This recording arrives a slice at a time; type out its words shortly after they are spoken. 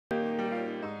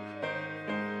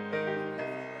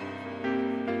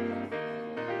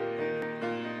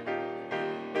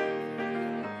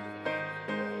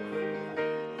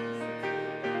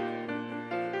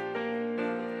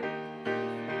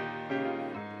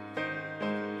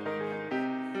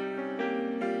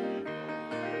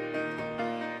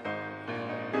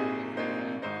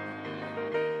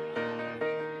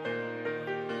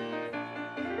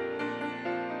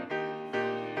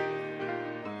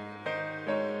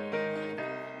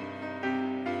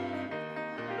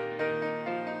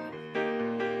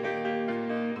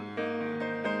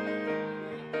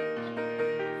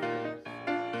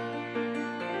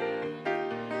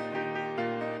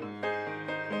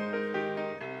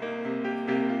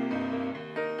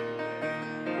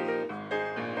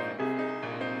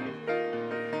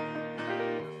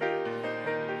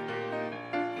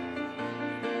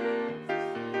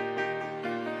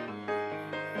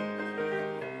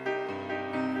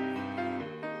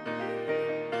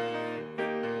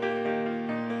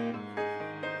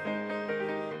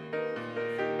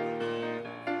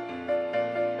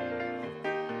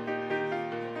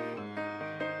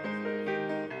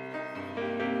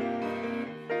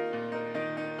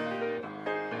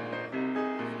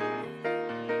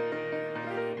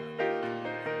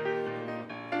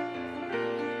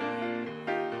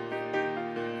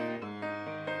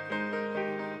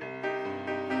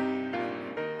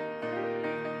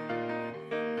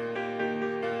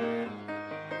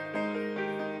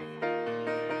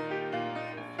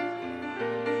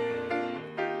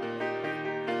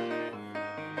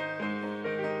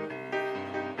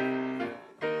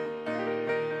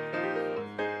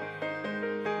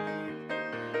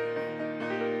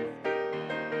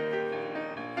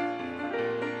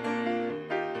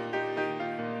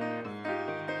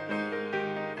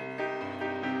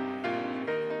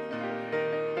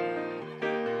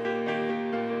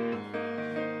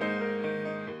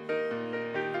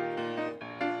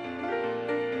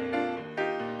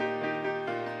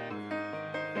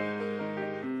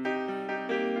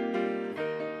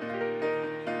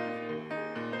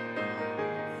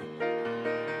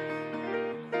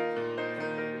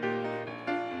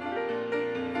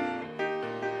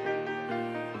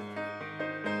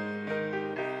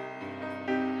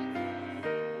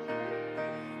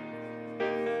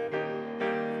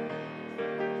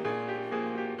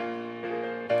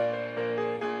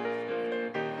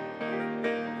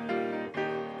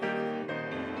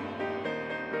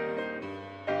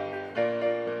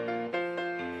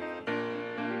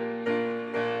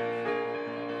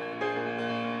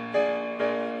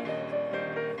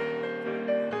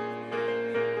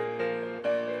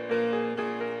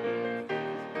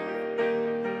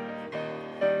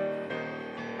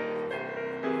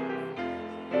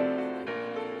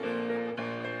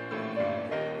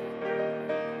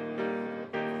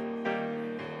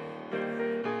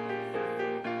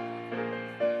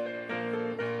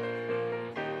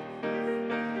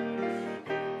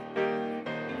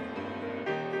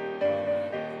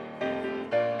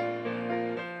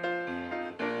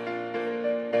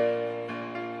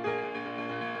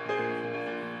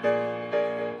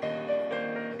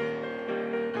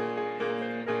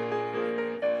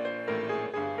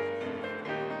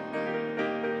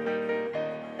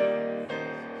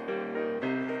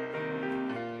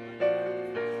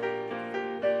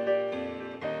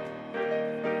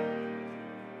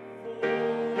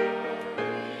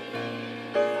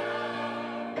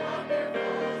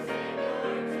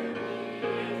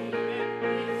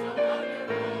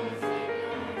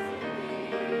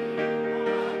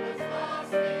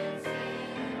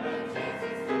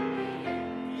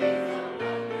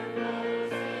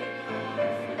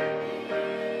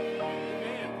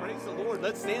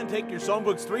Let's stand, take your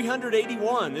songbooks,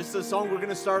 381. This is a song we're going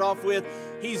to start off with.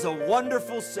 He's a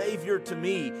wonderful Savior to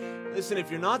me. Listen, if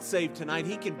you're not saved tonight,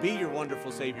 He can be your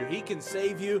wonderful Savior. He can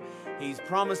save you. He's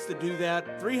promised to do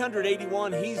that.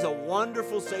 381, He's a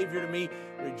wonderful Savior to me.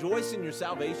 Rejoice in your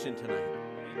salvation tonight.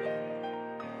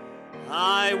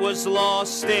 I was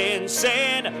lost in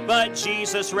sin, but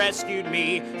Jesus rescued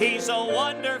me. He's a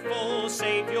wonderful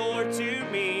Savior to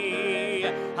me.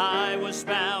 I was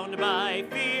bound by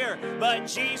fear, but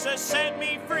Jesus set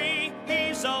me free.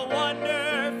 He's a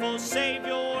wonderful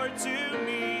Savior to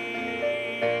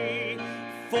me.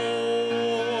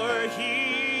 For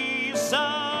He's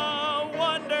a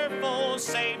wonderful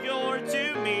Savior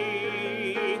to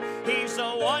me. He's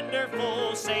a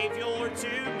wonderful Savior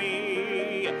to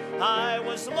me. I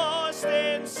was lost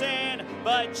in sin,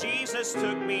 but Jesus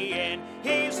took me in.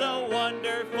 He's a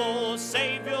wonderful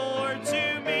Savior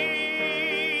to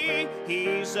me.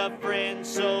 He's a friend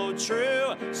so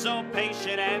true, so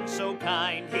patient and so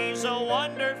kind. He's a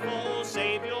wonderful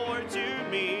Savior to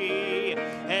me.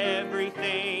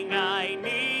 Everything I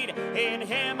need, in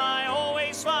Him I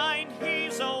always find.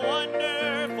 He's a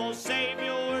wonderful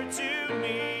Savior to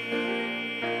me.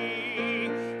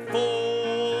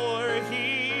 For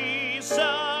He's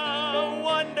a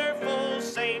wonderful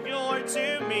Savior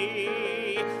to me.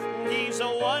 He's a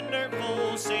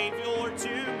wonderful Savior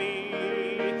to me.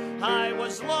 I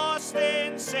was lost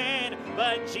in sin,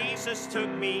 but Jesus took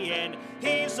me in.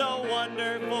 He's a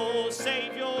wonderful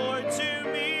Savior to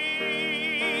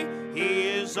me. He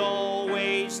is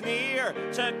always near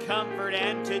to comfort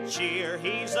and to cheer.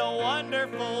 He's a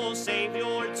wonderful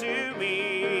Savior to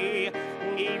me.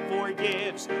 He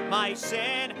forgives my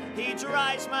sin. He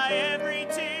dries my every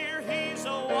tear. He's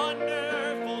a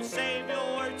wonderful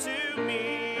Savior to me.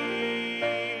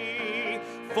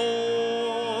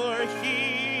 For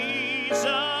He's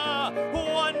a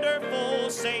wonderful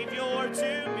Savior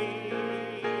to me.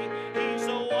 He's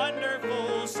a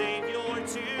wonderful Savior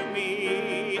to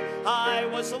me. I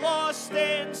was lost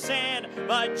in sin,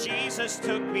 but Jesus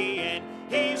took me in.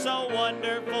 He's a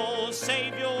wonderful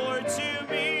Savior to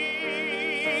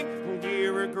me.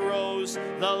 Dearer grows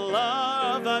the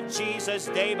love of Jesus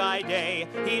day by day.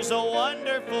 He's a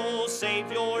wonderful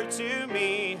Savior to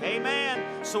me. Amen.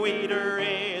 Sweeter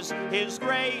is His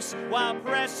grace while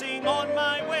pressing on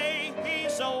my way.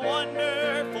 He's a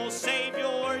wonderful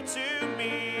Savior to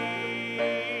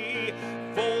me.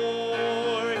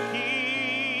 For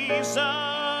He's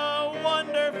a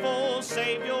wonderful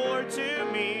Savior to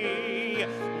me.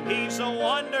 He's a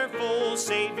wonderful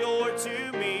Savior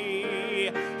to me.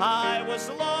 I was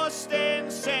lost in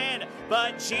sin,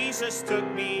 but Jesus took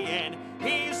me in.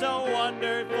 He's a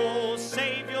wonderful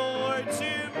Savior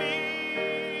to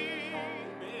me.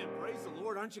 Amen. Praise the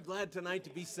Lord. Aren't you glad tonight to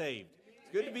be saved?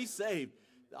 It's good to be saved.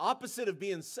 The opposite of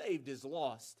being saved is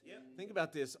lost. Yep. Think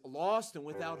about this. Lost and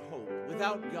without hope,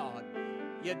 without God.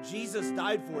 Yet Jesus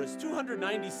died for us.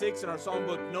 296 in our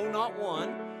songbook, no, not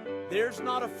one. There's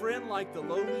not a friend like the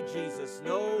lowly Jesus.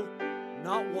 No,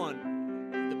 not one.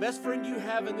 The best friend you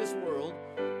have in this world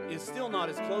is still not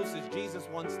as close as Jesus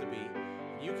wants to be.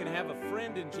 You can have a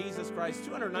friend in Jesus Christ.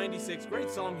 296, great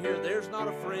song here. There's not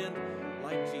a friend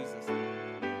like Jesus.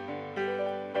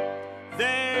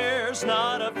 There's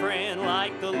not a friend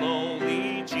like the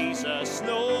lowly Jesus.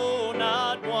 No,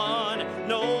 not one.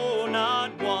 No,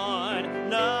 not one.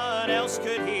 None else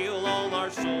could heal all our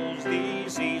souls'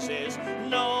 diseases.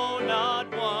 No,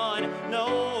 not one.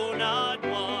 No, not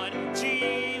one.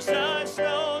 Jesus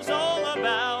knows all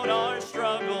about our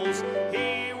struggles.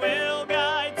 He will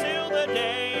guide till the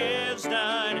day is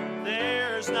done.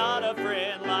 There's not a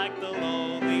friend like the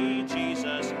lowly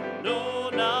Jesus. No,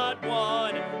 not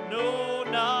one. No,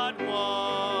 not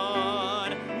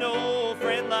one. No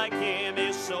friend like Him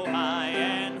is so high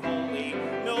and holy.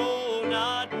 No,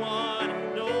 not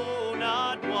one. No,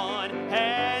 not one.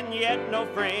 And yet no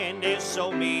friend is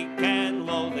so meek and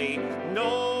lowly.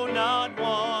 No, not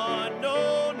one.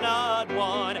 No, not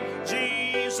one.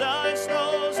 Jesus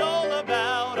knows all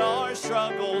about our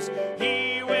struggles.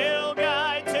 He will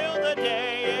guide till the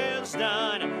day is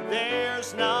done.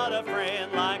 There's not a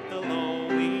friend like the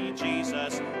lowly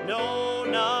Jesus. No,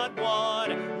 not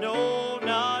one. No,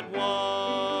 not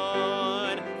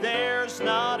one. There's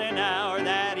not an hour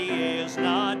that He is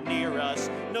not near us.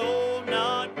 No,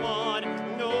 not one.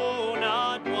 No,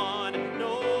 not one.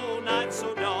 No night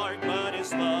so dark, but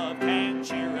His love can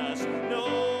cheer us.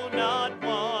 No, not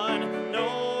one.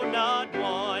 No, not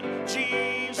one.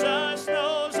 Jesus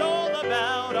knows all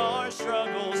about our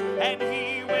struggles, and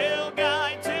He will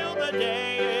guide till the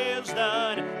day is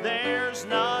done. There's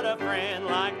not a friend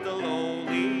like the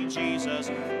lowly Jesus.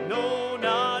 No,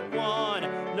 not one.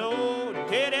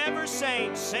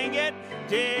 night. Sing it.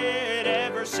 Did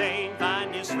ever saint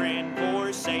find his friend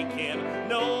forsake him?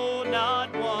 No,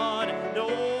 not one.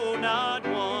 No, not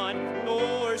one.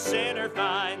 Nor sinner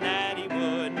find that he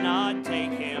would not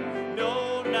take him.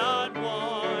 No, not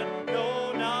one.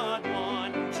 No, not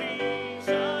one.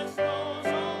 Jesus knows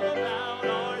all about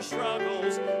our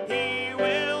struggles. He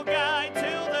will guide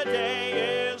till the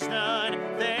day is done.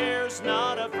 There's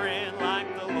not a friend like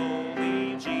the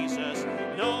lowly Jesus.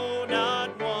 No,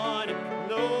 not one.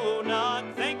 No,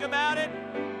 not. Think about it.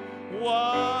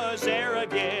 Was there a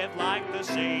gift like the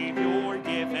Savior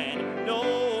given?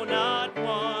 No, not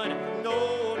one.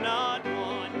 No, not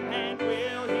one. And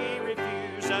will he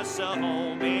refuse us a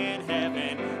home in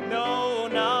heaven? No,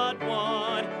 not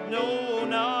one. No,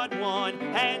 not one.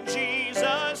 And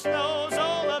Jesus knows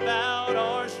all about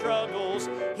our struggles.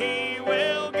 He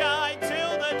will guide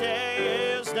till the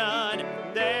day is done.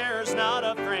 There's not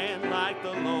a friend like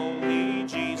the lowly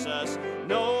Jesus.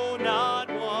 No, not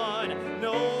one.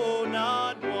 No,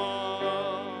 not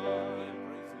one.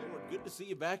 Praise the Lord. Good to see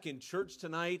you back in church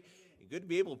tonight. And good to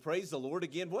be able to praise the Lord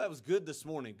again. Boy, that was good this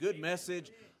morning. Good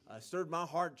message. Stirred my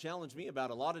heart, challenged me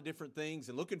about a lot of different things.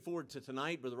 And looking forward to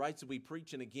tonight. Brother Reitz will be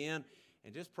preaching again.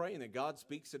 And just praying that God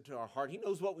speaks into our heart. He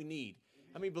knows what we need.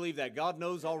 How many believe that? God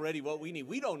knows already what we need.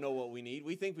 We don't know what we need.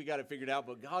 We think we got it figured out,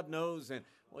 but God knows. And,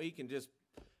 well, He can just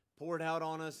pour it out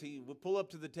on us. He will pull up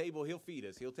to the table. He'll feed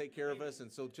us. He'll take care of us.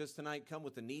 And so just tonight, come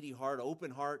with a needy heart,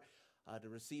 open heart to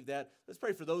receive that. Let's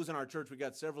pray for those in our church. We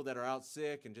got several that are out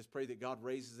sick, and just pray that God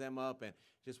raises them up and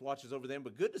just watches over them.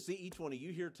 But good to see each one of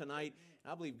you here tonight.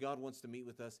 I believe God wants to meet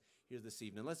with us here this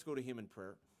evening. Let's go to Him in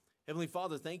prayer. Heavenly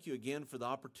Father, thank you again for the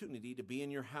opportunity to be in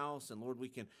your house. And Lord, we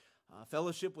can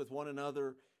fellowship with one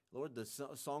another. Lord, the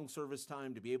song service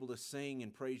time to be able to sing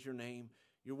and praise your name.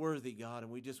 You're worthy, God,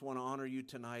 and we just want to honor you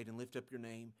tonight and lift up your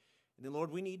name. And then,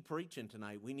 Lord, we need preaching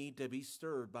tonight. We need to be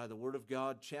stirred by the word of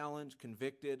God, challenged,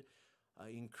 convicted,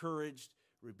 encouraged,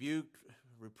 rebuked,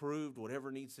 reproved,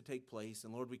 whatever needs to take place.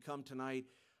 And Lord, we come tonight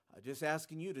just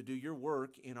asking you to do your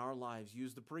work in our lives.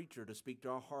 Use the preacher to speak to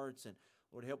our hearts. And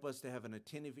Lord, help us to have an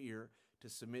attentive ear to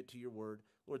submit to your word.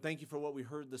 Lord, thank you for what we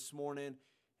heard this morning.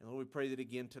 And Lord, we pray that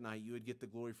again tonight you would get the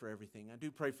glory for everything. I do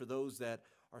pray for those that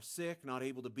are sick, not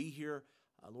able to be here.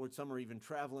 Lord, some are even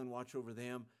traveling. Watch over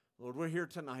them. Lord, we're here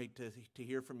tonight to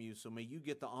hear from you. So may you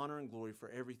get the honor and glory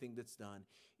for everything that's done.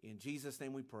 In Jesus'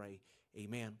 name we pray.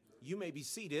 Amen. You may be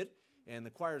seated, and the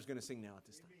choir is going to sing now at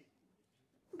this time.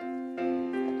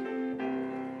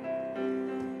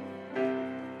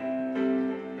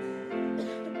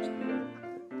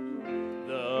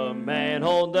 The man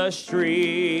on the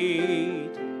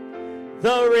street,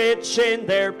 the rich in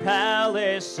their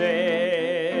palaces,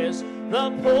 the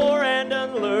poor and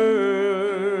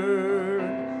unlearned,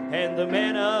 and the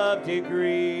men of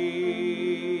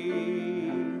degree,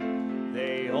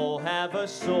 they all have a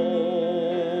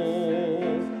soul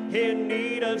in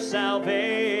need of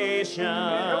salvation,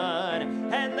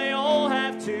 and they all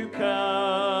have to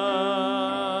come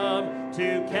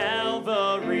to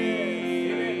Calvary.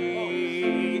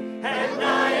 And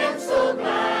I am so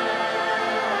glad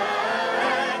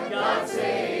God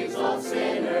saves all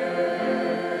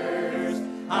sinners.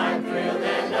 I'm thrilled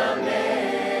and amazed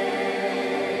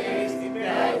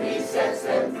that He sets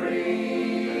them free.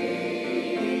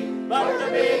 But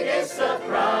the biggest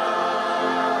surprise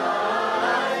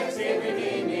in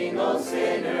redeeming all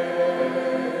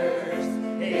sinners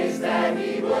is that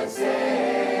He would save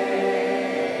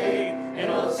an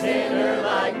old sinner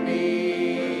like me.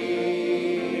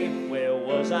 Well,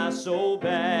 was I so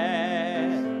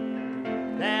bad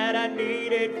that I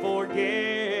needed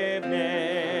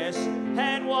forgiveness?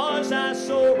 And was I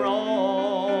so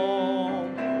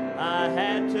wrong I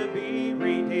had to be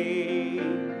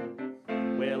redeemed?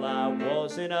 Well, I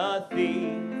wasn't a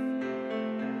thief,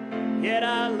 yet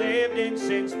I lived in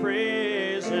sin's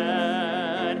prison,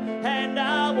 and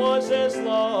I was as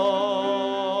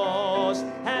lost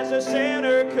as a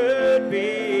sinner could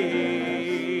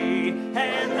be.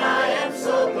 And I am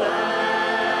so glad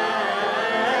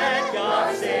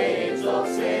God saves all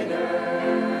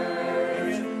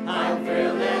sinners. I'm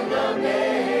thrilled and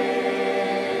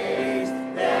amazed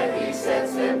that He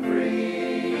sets them free.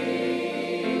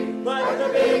 But the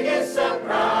biggest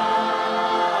surprise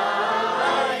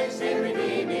in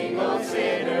redeeming all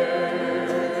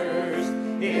sinners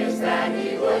is that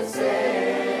He would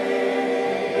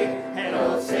save an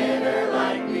old sinner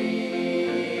like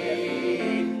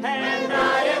me. And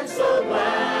I am so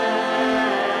glad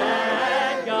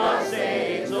God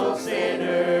saves all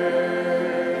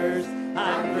sinners.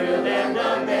 I'm thrilled and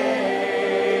amazed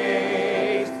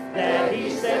that He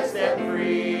sets them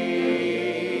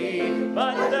free.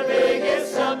 But the biggest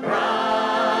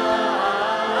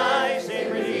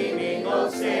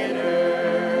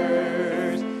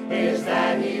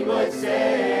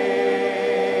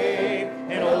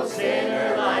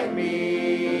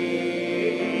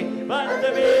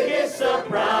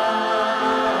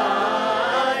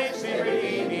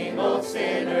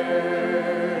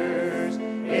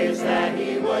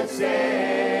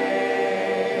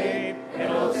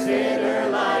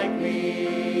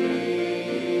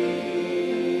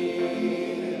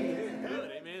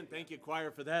you,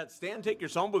 choir, for that. Stand, take your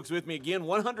songbooks with me again.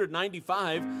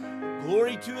 195,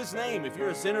 Glory to His Name. If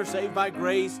you're a sinner saved by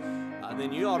grace,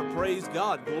 then you ought to praise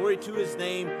God. Glory to His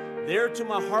name. There to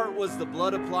my heart was the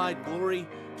blood applied. Glory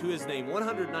to His name.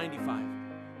 195.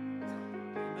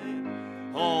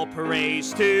 All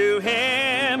praise to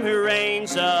Him who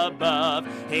reigns above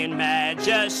in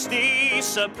majesty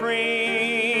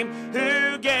supreme,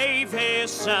 who gave His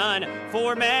Son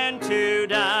for men to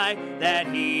die, that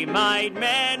He might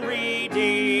men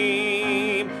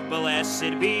redeem.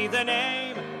 Blessed be the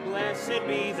name, blessed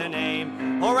be the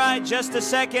name. All right, just a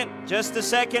second,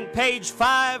 page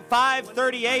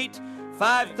 538,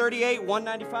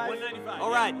 195. 195.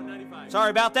 All right. 195.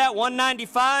 Sorry about that.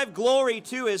 195, glory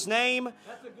to His name.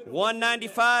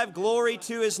 195, glory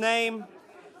to His name.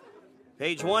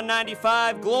 Page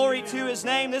 195, glory to His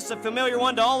name. This is a familiar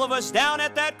one to all of us. Down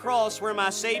at that cross where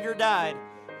my Savior died.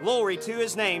 Glory to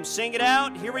His name. Sing it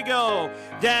out. Here we go.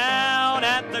 Down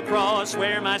at the cross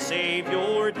where my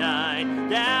Savior died.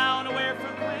 Down where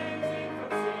from cleansing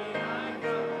from sin I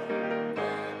come.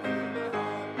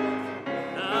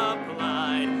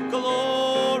 Applied.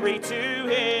 Glory to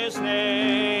His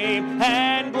name.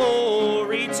 And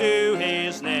glory to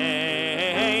His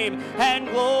name. And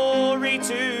glory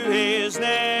to His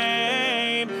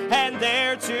name. And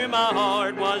there to my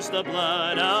heart was the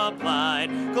blood applied.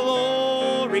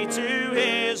 Glory to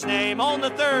His name. On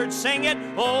the third, sing it.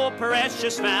 Oh,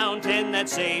 precious fountain that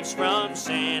saves from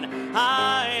sin.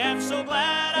 I am so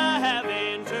glad I have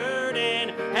entered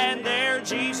in, and there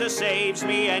Jesus saves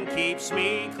me and keeps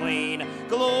me clean.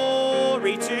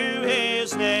 Glory to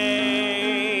His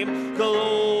name.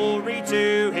 Glory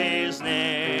to His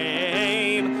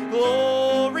name.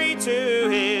 Glory to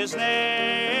His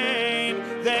name.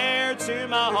 There to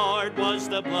my heart was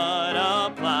the blood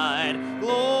applied.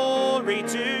 Glory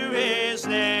to His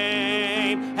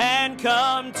name. And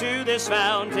come to this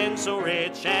fountain so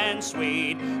rich and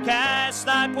sweet. Cast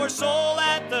thy poor soul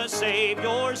at the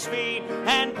Savior's feet,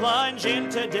 and plunge in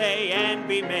today and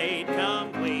be made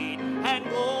complete. And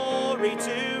glory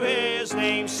to His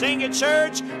name. Sing it,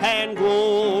 church. And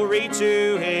glory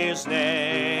to His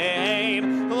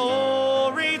name.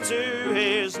 Glory to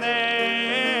His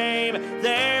name.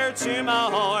 There to my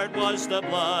heart was the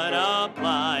blood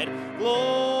applied.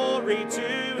 Glory to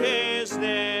His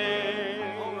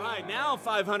name. All right, now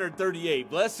 538.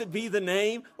 Blessed be the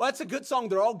name. Well, that's a good song.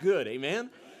 They're all good. Amen.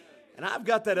 And I've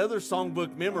got that other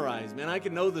songbook memorized, man. I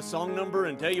can know the song number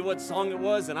and tell you what song it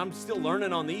was, and I'm still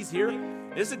learning on these here.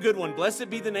 This is a good one. Blessed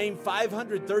be the name,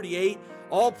 538.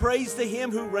 All praise to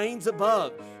Him who reigns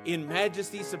above in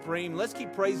majesty supreme. Let's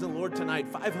keep praising the Lord tonight.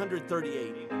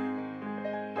 538.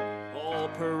 All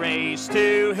praise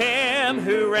to Him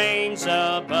who reigns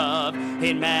above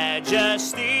in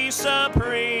majesty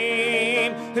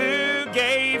supreme, who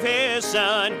gave His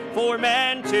Son for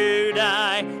men to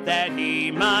die, that He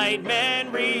might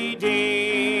men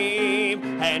redeem.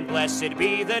 And blessed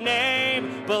be the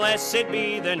name, blessed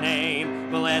be the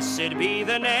name, blessed be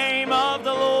the name of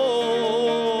the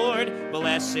Lord.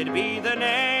 Blessed be the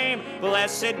name,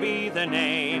 blessed be the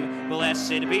name,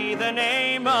 blessed be the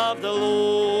name of the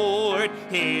Lord.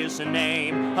 His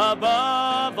name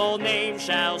above all names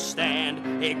shall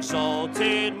stand,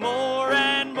 exalted more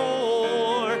and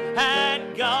more.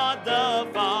 And God the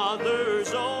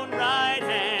Father's own right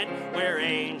hand, where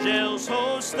angels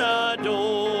host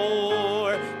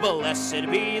adore.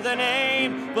 Blessed be the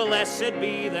name, blessed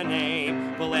be the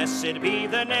name, blessed be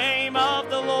the name of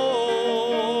the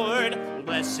Lord.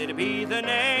 Blessed be the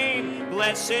name,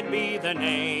 blessed be the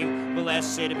name,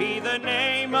 blessed be the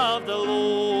name of the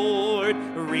Lord.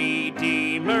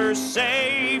 Redeemer,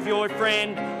 Savior,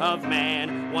 friend of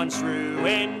man, once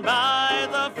ruined by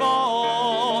the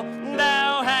fall,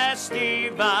 Thou hast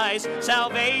devised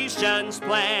salvation's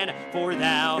plan, for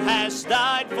Thou hast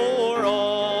died for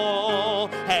all.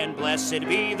 And blessed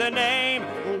be the name,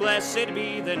 blessed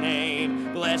be the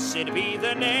name, blessed be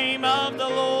the name of the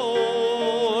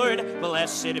Lord.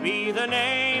 Blessed be the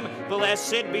name,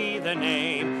 blessed be the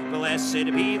name, blessed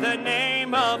be the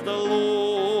name of the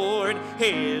Lord.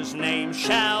 His name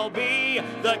shall be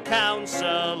the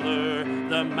Counselor,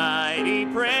 the mighty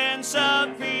Prince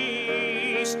of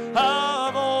Peace,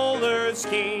 of all earth's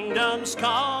kingdoms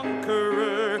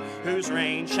conqueror, whose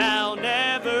reign shall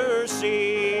never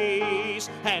cease.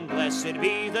 And blessed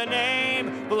be the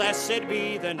name, blessed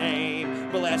be the name,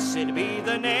 blessed be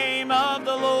the name of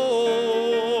the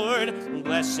Lord.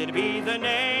 Blessed be the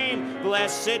name,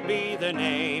 blessed be the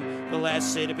name,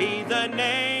 blessed be the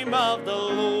name of the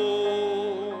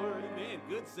Lord. Amen.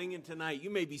 Good singing tonight. You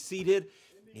may be seated.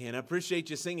 And I appreciate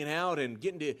you singing out and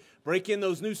getting to break in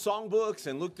those new songbooks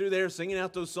and look through there, singing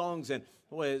out those songs. And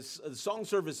boy, the song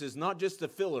service is not just a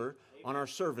filler on our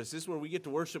service. This is where we get to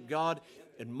worship God,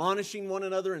 admonishing one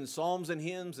another in psalms and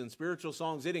hymns and spiritual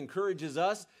songs. It encourages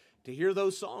us to hear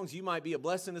those songs. You might be a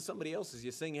blessing to somebody else as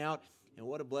you sing out, and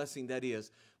what a blessing that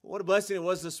is. What a blessing it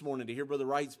was this morning to hear Brother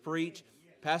Reitz preach.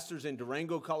 Pastors in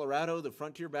Durango, Colorado, the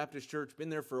Frontier Baptist Church, been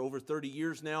there for over 30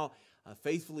 years now,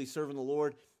 faithfully serving the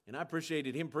Lord. And I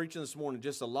appreciated him preaching this morning,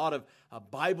 just a lot of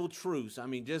Bible truths. I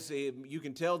mean, just you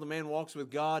can tell the man walks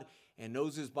with God and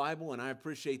knows his Bible, and I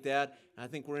appreciate that. I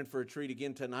think we're in for a treat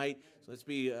again tonight. So let's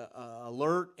be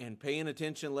alert and paying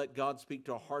attention. Let God speak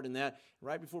to our heart in that.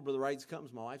 Right before Brother Reitz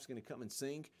comes, my wife's going to come and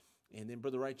sing. And then,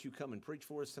 Brother Reitz, you come and preach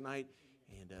for us tonight.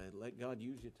 And let God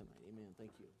use you tonight. Amen.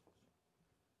 Thank you.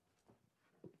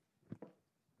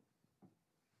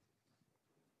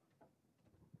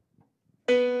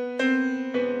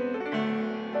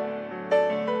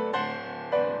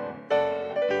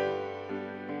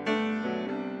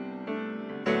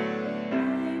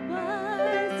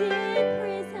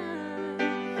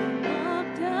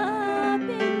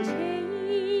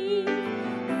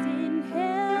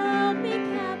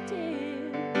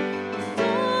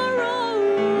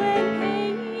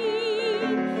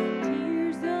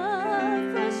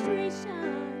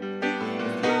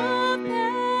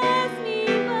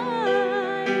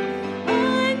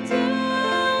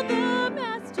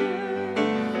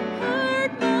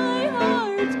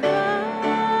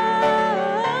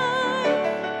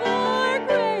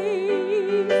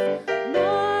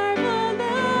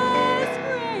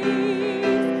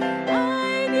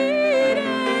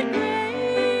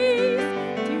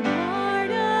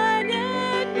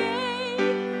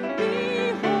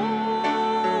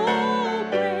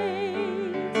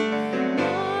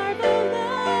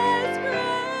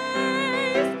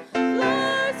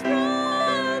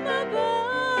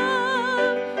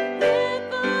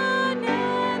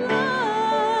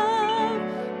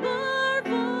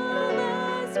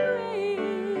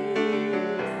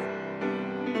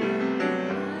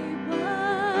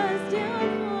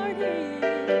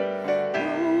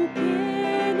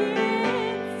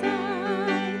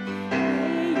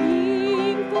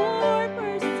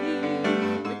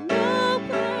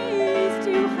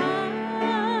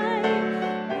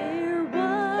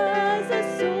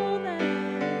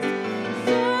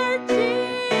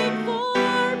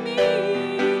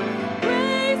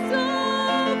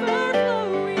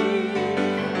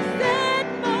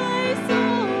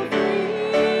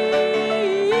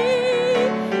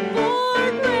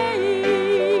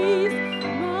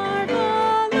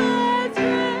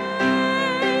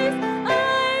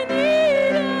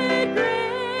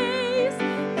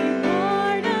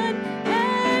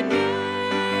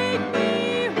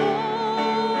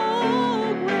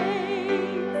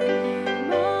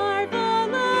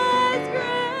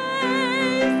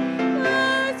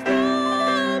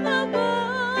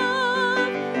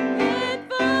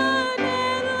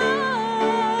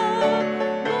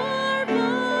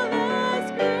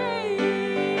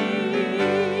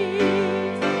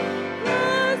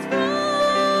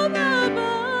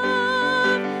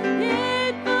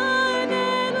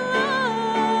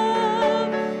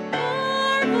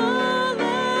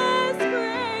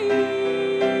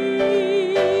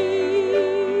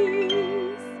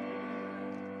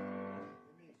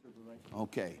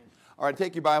 Okay. All right,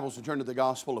 take your Bibles and turn to the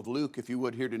Gospel of Luke, if you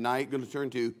would, here tonight. I'm going to turn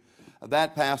to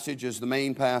that passage as the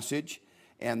main passage.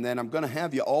 And then I'm going to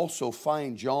have you also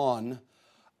find John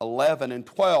 11 and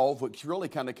 12, which really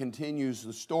kind of continues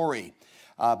the story.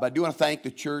 But I do want to thank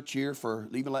the church here for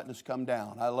even letting us come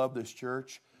down. I love this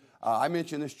church. I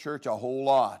mention this church a whole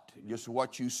lot, just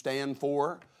what you stand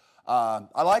for.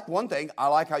 I like one thing. I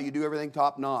like how you do everything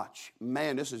top notch.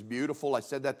 Man, this is beautiful. I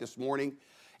said that this morning.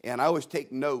 And I always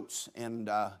take notes, and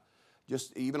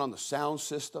just even on the sound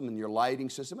system and your lighting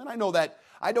system. And I know that,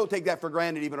 I don't take that for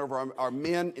granted even over our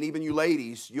men and even you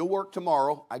ladies. You'll work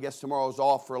tomorrow. I guess tomorrow's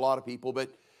off for a lot of people,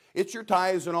 but it's your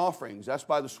tithes and offerings. That's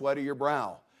by the sweat of your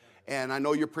brow. And I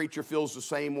know your preacher feels the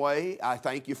same way. I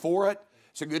thank you for it.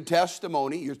 It's a good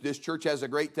testimony. This church has a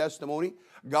great testimony.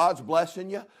 God's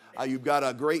blessing you. You've got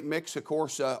a great mix, of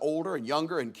course, older and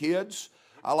younger and kids.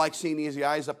 I like seeing these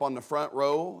guys up on the front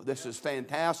row. This is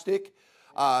fantastic.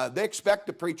 They expect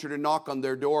the preacher to knock on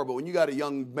their door, but when you got a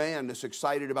young man that's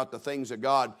excited about the things of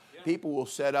God, people will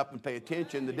set up and pay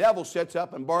attention. The devil sits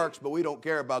up and barks, but we don't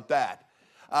care about that.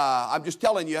 I'm just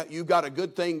telling you, you've got a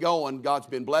good thing going. God's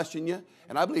been blessing you,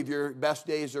 and I believe your best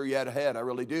days are yet ahead. I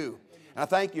really do. And I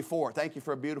thank you for it. Thank you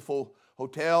for a beautiful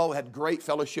hotel. We had great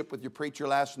fellowship with your preacher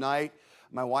last night.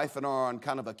 My wife and I are on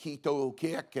kind of a keto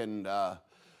kick, and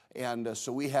And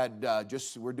so we had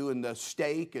we're doing the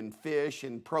steak and fish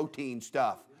and protein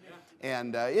stuff.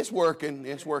 And it's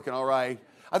working all right.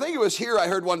 I think it was here I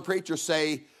heard one preacher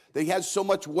say that he had so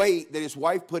much weight that his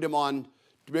wife put him on,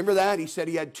 remember that? He said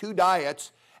he had 2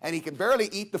 diets and he could barely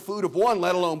eat the food of one,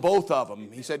 let alone both of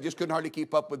them. He said just couldn't hardly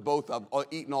keep up with both of them,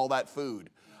 eating all that food.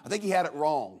 I think he had it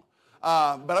wrong.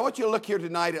 But I want you to look here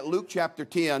tonight at Luke chapter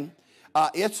 10.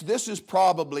 This is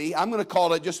probably, I'm going to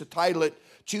call it, just to title it,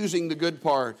 Choosing the Good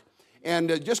Part.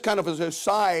 And just kind of as an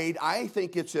aside, I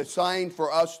think it's a sign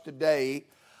for us today.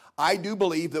 I do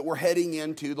believe that we're heading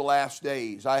into the last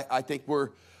days. I think we're,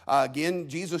 again,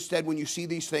 Jesus said, when you see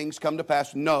these things come to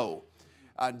pass, know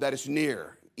that it's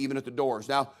near, even at the doors.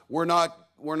 Now, we're not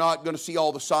going to see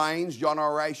all the signs. John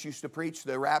R. Rice used to preach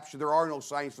the rapture. There are no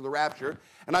signs for the rapture.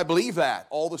 And I believe that.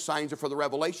 All the signs are for the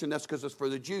revelation. That's because it's for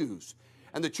the Jews.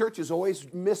 And the church is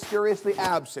always mysteriously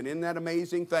absent. Isn't that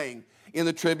amazing thing? In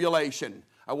the tribulation.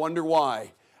 I wonder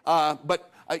why.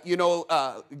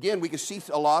 Again, we can see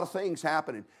a lot of things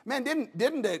happening. Man,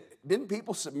 didn't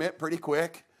people submit pretty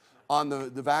quick on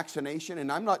the vaccination?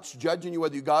 And I'm not judging you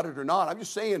whether you got it or not. I'm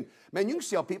just saying, man, you can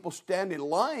see how people stand in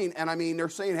line. And I mean, they're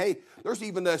saying, hey, there's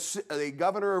even the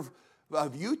governor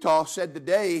of Utah said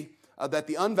today that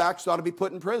the unvaxxed ought to be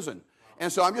put in prison.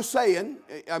 And so I'm just saying,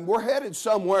 we're headed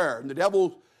somewhere. And the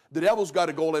devil's got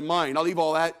a goal in mind. I'll leave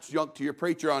all that junk to your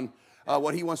preacher on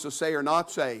what he wants to say or not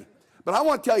say. But I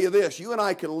want to tell you this, you and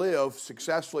I can live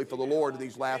successfully for the Lord in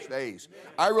these last days.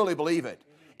 I really believe it.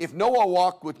 If Noah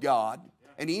walked with God,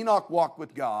 and Enoch walked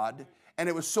with God, and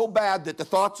it was so bad that the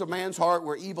thoughts of man's heart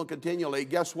were evil continually,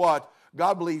 guess what?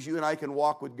 God believes you and I can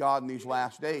walk with God in these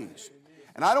last days.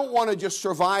 And I don't want to just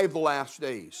survive the last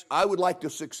days. I would like to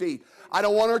succeed. I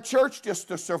don't want our church just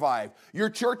to survive. Your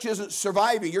church isn't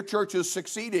surviving. Your church is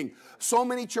succeeding. So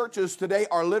many churches today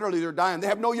are literally, they're dying. They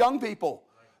have no young people.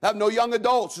 They have no young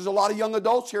adults. There's a lot of young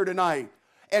adults here tonight.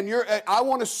 And I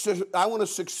want to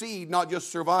succeed, not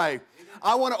just survive.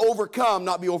 I want to overcome,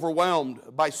 not be overwhelmed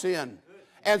by sin.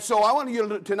 And so I want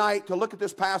you tonight to look at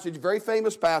this passage, very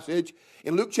famous passage,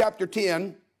 in Luke chapter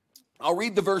 10. I'll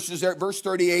read the verses there at verse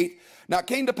 38. Now it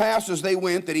came to pass as they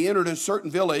went that he entered a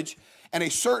certain village, and a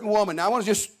certain woman. Now I want to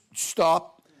just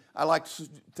stop. I like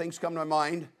things come to my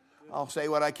mind. I'll say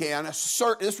what I can.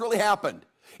 This really happened.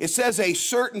 It says a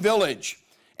certain village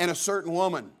and a certain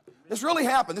woman. This really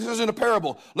happened. This isn't a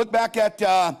parable. Look back at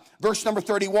verse number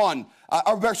 31,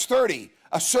 or verse 30.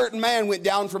 A certain man went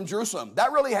down from Jerusalem.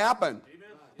 That really happened. Amen.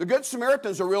 The Good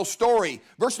Samaritan's a real story.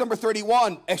 Verse number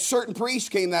 31, a certain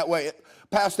priest came that way,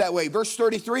 passed that way. Verse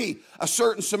 33, a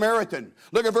certain Samaritan.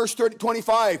 Look at verse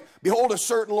 25. Behold, a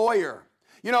certain lawyer.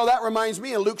 You know, that reminds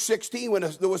me of Luke 16 when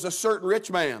there was a certain rich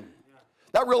man.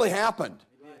 That really happened.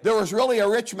 There was really a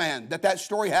rich man that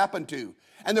story happened to.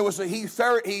 And there was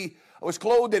he was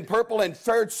clothed in purple and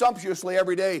fared sumptuously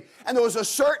every day. And there was a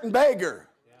certain beggar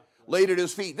laid at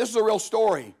his feet. This is a real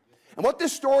story. And what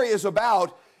this story is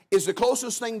about is the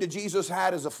closest thing that Jesus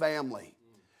had as a family.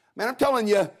 Man, I'm telling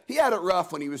you, he had it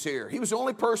rough when he was here. He was the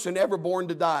only person ever born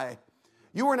to die.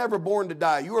 You were never born to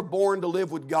die. You were born to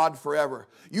live with God forever.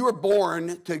 You were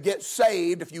born to get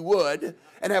saved, if you would,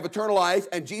 and have eternal life.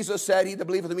 And Jesus said, he that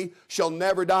believeth in me shall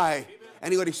never die.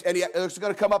 And it's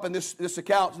going to come up in this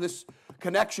account, this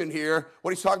connection here.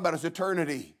 What he's talking about is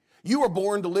eternity. You were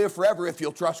born to live forever if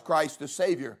you'll trust Christ as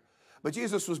Savior. But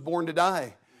Jesus was born to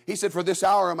die. He said, for this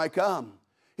hour am I come.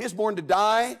 He was born to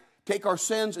die, take our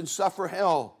sins, and suffer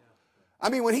hell. I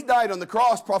mean, when he died on the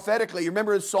cross prophetically, you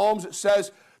remember in Psalms it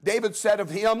says, David said of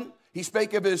him, he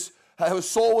spake of his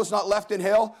soul was not left in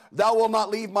hell. Thou wilt not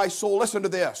leave my soul, listen to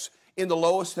this, in the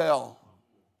lowest hell.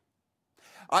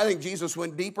 I think Jesus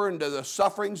went deeper into the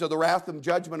sufferings of the wrath and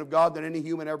judgment of God than any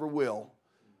human ever will.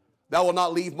 Thou wilt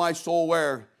not leave my soul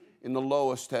where? In the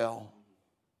lowest hell.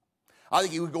 I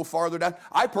think he would go farther down.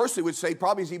 I personally would say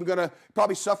probably he's even going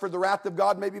to suffer the wrath of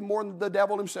God maybe more than the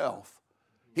devil himself.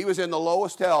 He was in the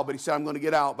lowest hell, but he said, I'm going to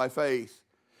get out by faith.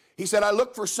 He said, I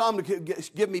looked for some to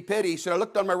give me pity. He said, I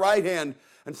looked on my right hand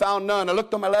and found none. I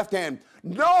looked on my left hand.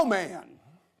 No man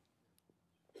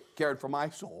cared for my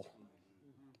soul.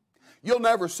 You'll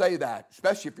never say that,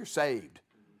 especially if you're saved.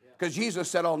 Because Jesus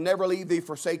said, I'll never leave thee,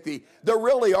 forsake thee. There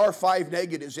really are 5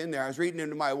 negatives in there. I was reading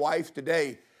into my wife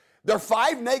today. There are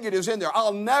 5 negatives in there.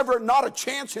 I'll never, not a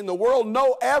chance in the world,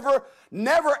 no, ever,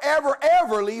 never, ever,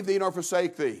 ever leave thee nor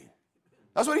forsake thee.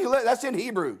 That's in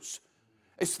Hebrews.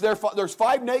 There's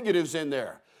 5 negatives in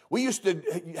there. We used to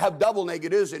have double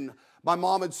negatives, and my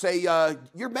mom would say,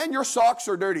 your socks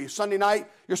are dirty. Sunday night,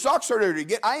 your socks are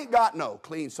dirty. I ain't got no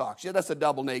clean socks. Yeah, that's a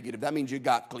double negative. That means you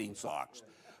got clean socks.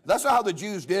 That's not how the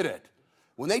Jews did it.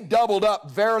 When they doubled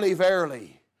up, verily,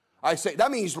 verily, I say,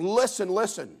 that means listen,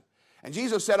 listen. And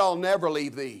Jesus said, I'll never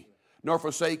leave thee, nor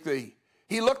forsake thee.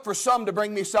 He looked for some to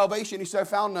bring me salvation. He said, I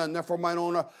found none, therefore mine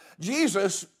own.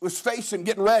 Jesus was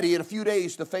getting ready in a few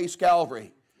days to face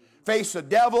Calvary. Face the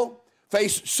devil,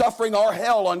 face suffering or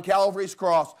hell on Calvary's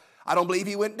cross. I don't believe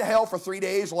he went to hell for 3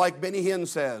 days like Benny Hinn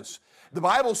says. The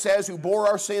Bible says who bore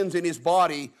our sins in his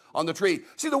body on the tree.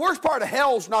 See, the worst part of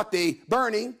hell is not the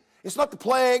burning. It's not the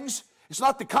plagues. It's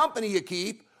not the company you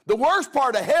keep. The worst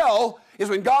part of hell is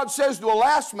when God says to a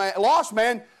lost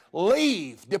man,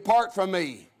 leave, depart from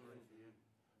me.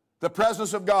 The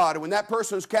presence of God. And when that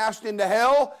person is cast into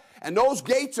hell and those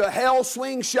gates of hell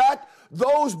swing shut,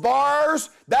 those bars,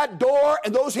 that door,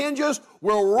 and those hinges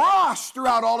will rust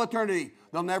throughout all eternity.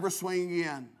 They'll never swing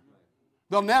again.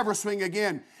 They'll never swing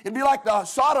again. It'd be like the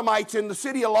Sodomites in the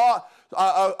city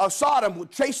of Sodom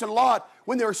chasing Lot.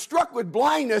 When they were struck with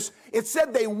blindness, it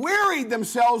said they wearied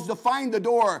themselves to find the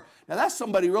door. Now that's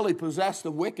somebody really possessed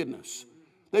of wickedness.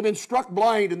 They've been struck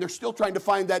blind and they're still trying to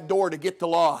find that door to get to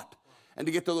Lot and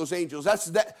to get to those angels. I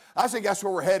think that's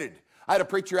where we're headed. I had a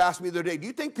preacher ask me the other day, do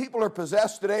you think people are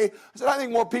possessed today? I said, I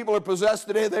think more people are possessed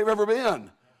today than they've ever been.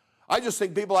 I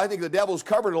think the devil's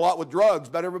covered a lot with drugs,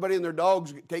 but everybody and their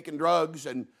dogs taking drugs,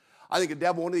 and I think the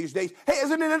devil one of these days. Hey,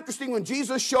 isn't it interesting when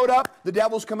Jesus showed up, the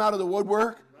devils come out of the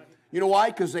woodwork? You know why?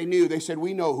 Because they knew. They said,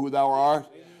 we know who thou art.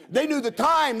 They knew the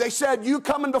time. They said, you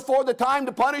coming before the time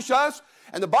to punish us?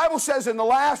 And the Bible says in the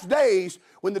last days,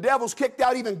 when the devil's kicked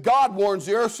out, even God warns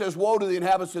the earth, says, woe to the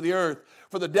inhabitants of the earth,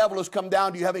 for the devil has come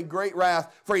down to you having great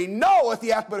wrath, for he knoweth he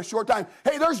hath but a short time.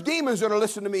 Hey, there's demons that are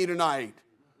listening to me tonight.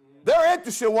 They're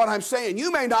interested in what I'm saying.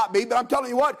 You may not be, but I'm telling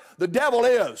you what, the devil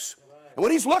is. And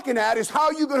what he's looking at is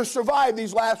how you're going to survive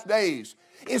these last days.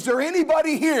 Is there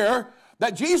anybody here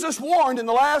that Jesus warned in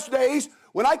the last days,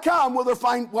 when I come, will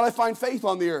I find faith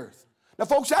on the earth? Now,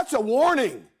 folks, that's a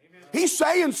warning. He's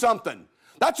saying something.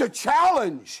 That's a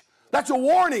challenge. That's a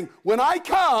warning. When I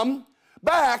come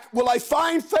back, will I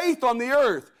find faith on the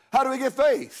earth? How do we get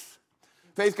faith?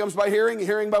 Faith comes by hearing, and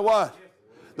hearing by what?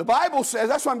 The Bible says,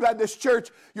 that's why I'm glad this church,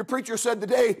 your preacher said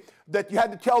today that you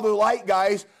had to tell the light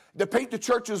guys to paint the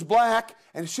churches black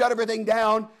and shut everything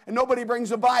down, and nobody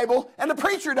brings a Bible, and the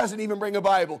preacher doesn't even bring a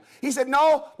Bible. He said,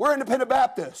 no, we're independent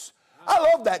Baptists. I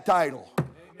love that title.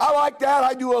 I like that.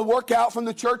 I do a workout from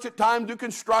the church at times, do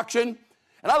construction,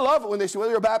 and I love it when they say, well,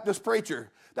 you're a Baptist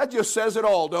preacher. That just says it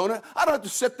all, don't it? I don't have to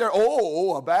sit there,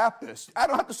 a Baptist. I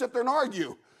don't have to sit there and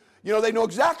argue. You know, they know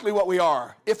exactly what we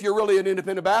are if you're really an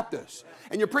independent Baptist.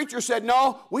 And your preacher said,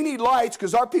 no, we need lights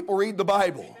because our people read the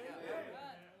Bible.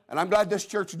 And I'm glad this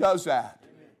church does that.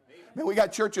 Man, we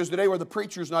got churches today where the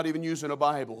preacher's not even using a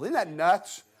Bible. Isn't that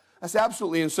nuts? That's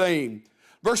absolutely insane.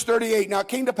 Verse 38, now it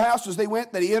came to pass as they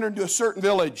went that he entered into a certain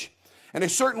village, and a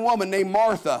certain woman named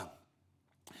Martha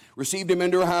received him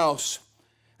into her house.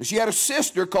 And she had a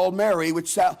sister called Mary,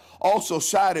 which also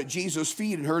sat at Jesus'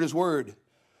 feet and heard his word.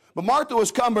 But Martha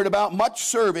was cumbered about much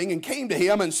serving, and came to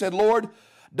him and said, Lord,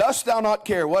 dost thou not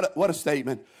care, what a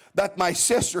statement, that my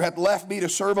sister hath left me to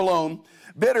serve alone?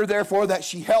 Bid her therefore that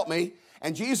she help me.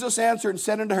 And Jesus answered and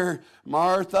said unto her,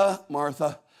 Martha,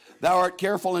 Martha, thou art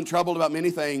careful and troubled about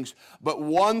many things, but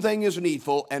one thing is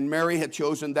needful, and Mary hath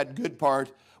chosen that good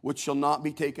part, which shall not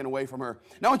be taken away from her.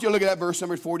 Now I want you to look at that verse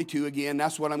number 42 again.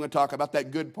 That's what I'm going to talk about,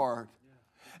 that good part.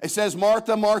 It says,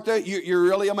 Martha, Martha, you're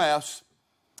really a mess.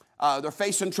 They're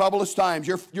facing troublous times.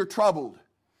 You're troubled.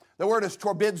 The word is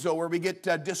torbidzo, where we get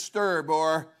disturb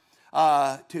or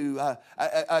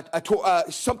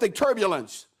something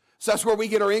turbulence. So that's where we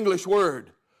get our English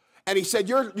word. And he said,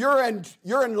 you're in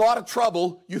a lot of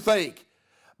trouble, you think.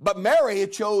 But Mary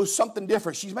chose something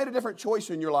different. She's made a different choice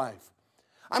in your life.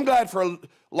 I'm glad for a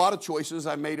lot of choices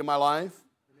I've made in my life.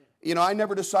 You know, I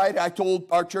never decided. I told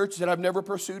our church that I've never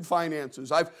pursued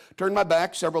finances. I've turned my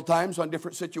back several times on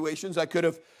different situations. I could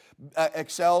have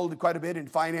excelled quite a bit in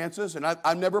finances, and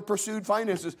I've never pursued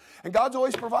finances. And God's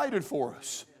always provided for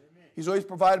us. He's always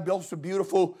provided, built us a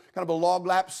beautiful kind of a log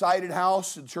lap sided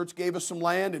house. The church gave us some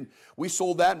land, and we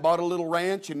sold that and bought a little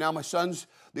ranch. And now my son's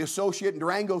the associate, and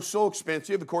Durango's so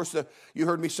expensive. Of course, you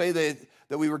heard me say that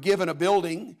we were given a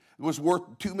building. It was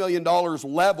worth $2 million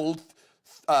leveled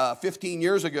 15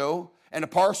 years ago, and a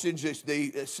parsonage,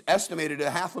 they estimated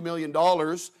at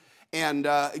 $500,000. And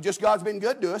just God's been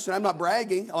good to us, and I'm not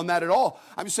bragging on that at all.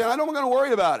 I'm just saying I don't going to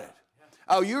worry about it.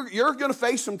 You're going to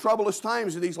face some troublous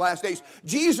times in these last days.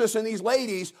 Jesus and these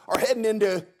ladies are heading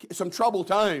into some troubled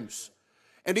times.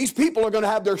 And these people are going to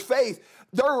have their faith.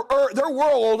 Their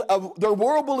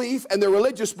world belief and their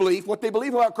religious belief, what they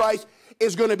believe about Christ,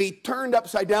 is going to be turned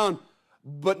upside down,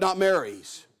 but not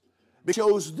Mary's. It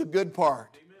shows the good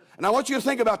part. And I want you to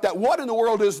think about that. What in the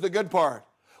world is the good part?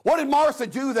 What did Martha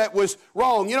do that was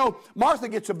wrong? You know, Martha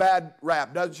gets a bad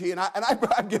rap, doesn't she? And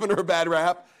I've given her a bad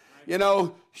rap. You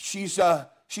know, she's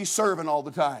serving all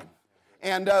the time.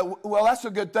 And, well, that's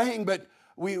a good thing, but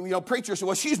preachers say,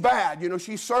 well, she's bad. You know,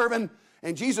 she's serving,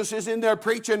 and Jesus is in there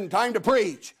preaching, time to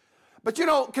preach. But, you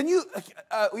know,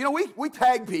 we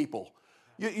tag people.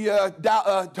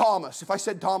 Thomas, if I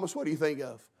said Thomas, what do you think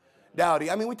of?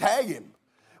 Dowdy. I mean, we tag him.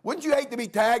 Wouldn't you hate to be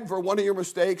tagged for one of your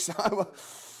mistakes?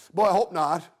 Boy, I hope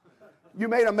not. You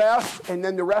made a mess, and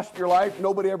then the rest of your life,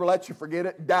 nobody ever lets you forget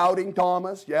it. Doubting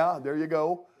Thomas. Yeah, there you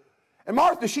go. And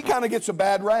Martha, she kind of gets a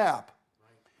bad rap.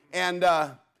 And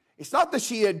it's not that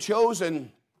she had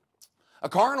chosen a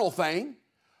carnal thing,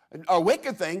 a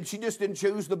wicked thing. She just didn't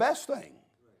choose the best thing.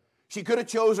 She could have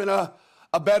chosen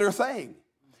a better thing.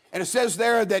 And it says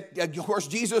there that, of course,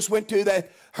 Jesus went to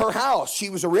her house. She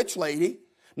was a rich lady.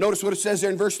 Notice what it says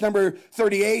there in verse number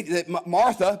 38, that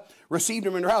Martha received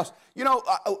him in her house. You know,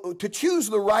 to choose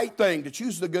the right thing, to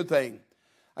choose the good thing.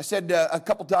 I said a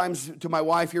couple times to my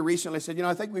wife here recently, I said, you know,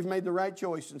 I think we've made the right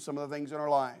choice in some of the things in our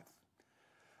life.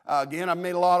 Again, I've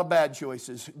made a lot of bad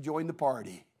choices. Join the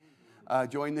party.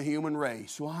 Join the human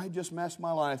race. Well, I just messed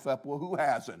my life up. Well, who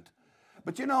hasn't?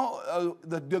 But you know,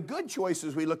 the good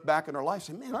choices, we look back in our life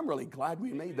and say, man, I'm really glad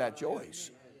we made that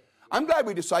choice. I'm glad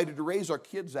we decided to raise our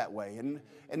kids that way. And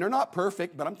they're not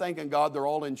perfect, but I'm thanking God they're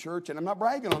all in church. And I'm not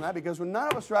bragging on that because none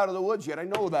of us are out of the woods yet. I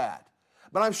know that.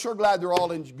 But I'm sure glad they're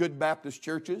all in good Baptist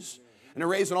churches. And they're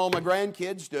raising all my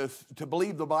grandkids to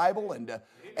believe the Bible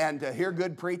and to hear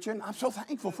good preaching. I'm so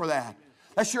thankful for that.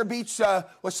 That sure beats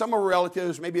what some of our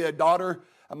relatives, maybe a daughter,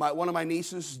 one of my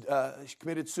nieces, she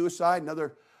committed suicide.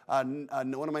 Another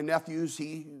one of my nephews,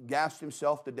 he gassed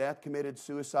himself to death, committed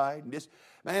suicide. And just,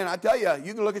 man, I tell you,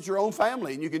 you can look at your own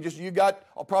family and you got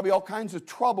probably all kinds of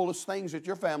troublous things that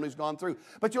your family's gone through.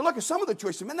 But you look at some of the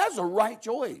choices, man, that's the right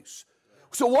choice.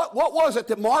 So what was it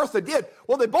that Martha did?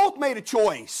 Well, they both made a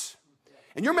choice.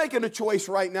 And you're making a choice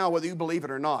right now whether you believe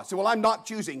it or not. So, well, I'm not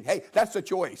choosing. Hey, that's a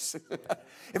choice.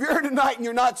 If you're here tonight and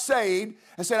you're not saved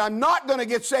and said, I'm not going to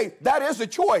get saved, that is a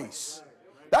choice.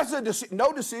 That's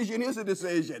no decision is a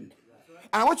decision.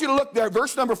 And I want you to look there,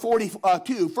 verse number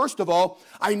 42. First of all,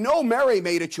 I know Mary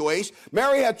made a choice.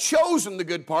 Mary had chosen the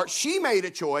good part. She made a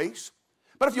choice.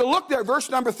 But if you look there, verse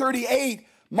number 38,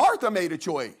 Martha made a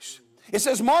choice. It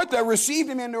says Martha received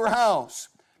him into her house.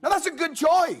 Now that's a good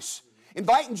choice.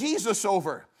 Inviting Jesus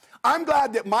over. I'm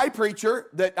glad that my preacher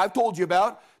that I've told you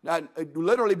about,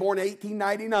 literally born in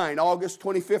 1899, August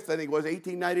 25th, I think it was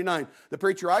 1899, the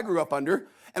preacher I grew up under.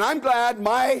 And I'm glad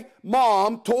my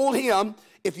mom told him,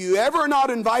 if you ever not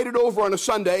invited over on a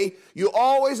Sunday, you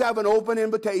always have an open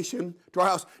invitation to our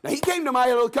house. Now, he came to my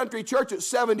little country church at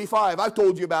 75. I've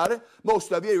told you about it.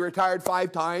 Most of you, he retired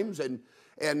 5 times and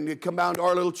come down to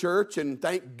our little church, and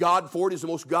thank God for it. He's the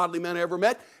most godly man I ever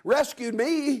met. Rescued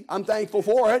me. I'm thankful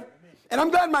for it. And I'm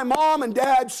glad my mom and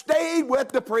dad stayed with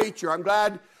the preacher. I'm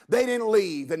glad they didn't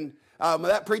leave. And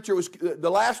that preacher was the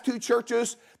last 2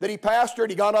 churches that he pastored.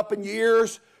 He got up in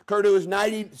years, occurred to his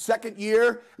 92nd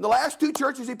year. And the last 2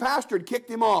 churches he pastored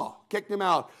kicked him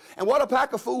out. And what a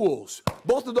pack of fools.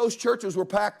 Both of those churches were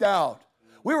packed out.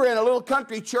 We were in a little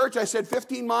country church, I said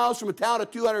 15 miles from a town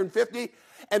of 250.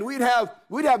 And we'd have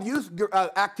youth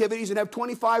activities and have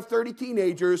 25, 30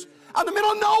 teenagers out in the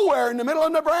middle of nowhere, in the middle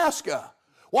of Nebraska.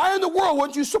 Why in the world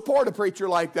wouldn't you support a preacher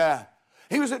like that?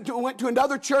 He went to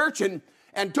another church and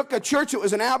took a church that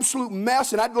was an absolute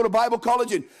mess. And I'd go to Bible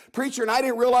college and preacher, and I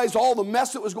didn't realize all the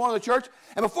mess that was going on in the church.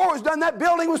 And before it was done, that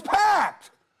building was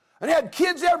packed. And he had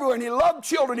kids everywhere, and he loved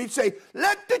children. He'd say,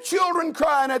 let the children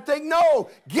cry. And I'd think, no,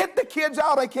 get the kids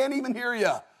out. I can't even hear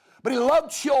you. But he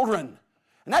loved children.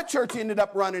 And that church ended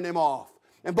up running him off.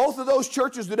 And both of those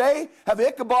churches today have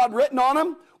Ichabod written on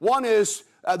them. One is,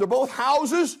 they're both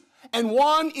houses, and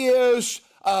one is,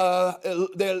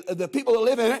 the people that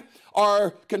live in it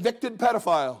are convicted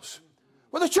pedophiles.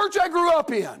 Well, the church I grew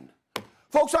up in.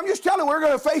 Folks, I'm just telling you, we're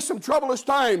going to face some troublous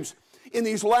times in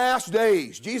these last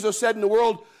days. Jesus said in the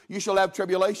world, you shall have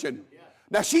tribulation.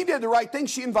 Now, she did the right thing.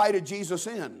 She invited Jesus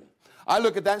in. I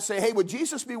look at that and say, hey, would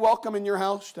Jesus be welcome in your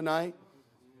house tonight?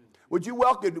 Would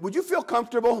you feel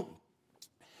comfortable?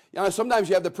 You know, sometimes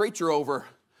you have the preacher over,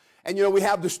 and you know, we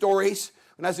have the stories.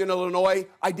 When I was in Illinois,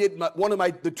 I did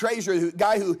the treasurer, the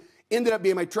guy who ended up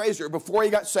being my treasurer, before he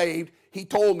got saved, he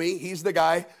told me, he's the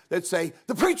guy that say,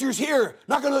 the preacher's here,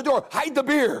 knock on the door, hide the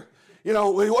beer. You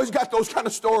know, we always got those kind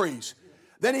of stories.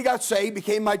 Then he got saved,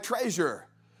 became my treasurer.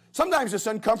 Sometimes it's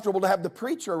uncomfortable to have the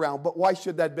preacher around, but why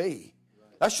should that be?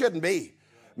 That shouldn't be.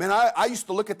 Man, I used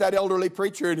to look at that elderly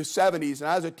preacher in his 70s, and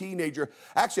I was a teenager.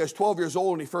 Actually, I was 12 years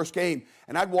old when he first came,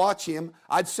 and I'd watch him.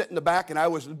 I'd sit in the back, and I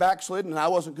was backslidden, and I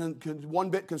wasn't one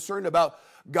bit concerned about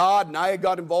God, and I had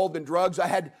got involved in drugs. I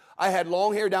had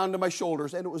long hair down to my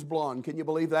shoulders, and it was blonde. Can you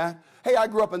believe that? Hey, I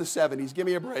grew up in the 70s. Give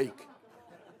me a break.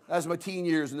 That was my teen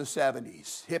years in the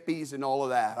 70s. Hippies and all of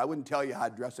that. I wouldn't tell you how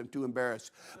I'd dress. I'm too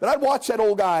embarrassed. But I'd watch that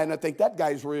old guy, and I'd think, that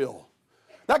guy's real.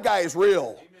 That guy is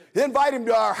real. They invite him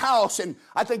to our house, and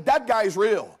I think that guy's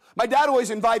real. My dad always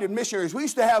invited missionaries. We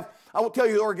used to have, I won't tell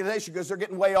you the organization because they're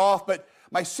getting way off, but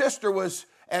my sister was,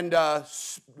 and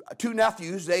two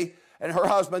nephews, and her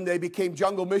husband, they became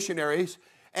jungle missionaries.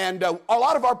 And a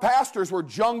lot of our pastors were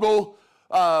jungle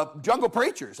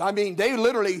preachers. I mean, they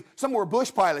literally, some were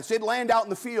bush pilots. They'd land out in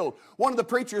the field. One of the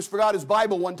preachers forgot his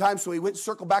Bible one time, so he went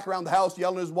circle back around the house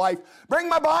yelling at his wife, "Bring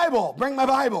my Bible, bring my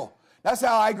Bible." That's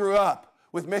how I grew up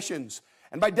with missions.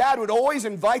 And my dad would always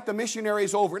invite the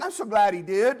missionaries over. And I'm so glad he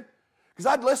did. Because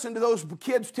I'd listen to those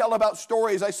kids tell about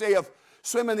stories, I say, of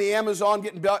swimming the Amazon,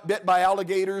 getting bit by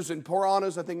alligators and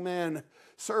piranhas. I think, man,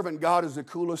 serving God is the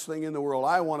coolest thing in the world.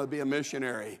 I want to be a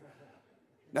missionary.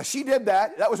 Now, she did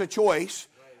that. That was a choice.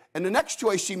 And the next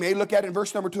choice she made, look at it in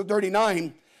verse number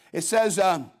 239. It says,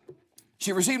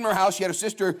 she received in her house, she had a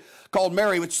sister called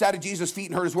Mary, which sat at Jesus' feet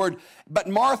and heard his word. But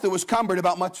Martha was cumbered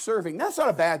about much serving. That's not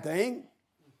a bad thing.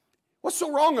 What's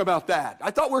so wrong about that? I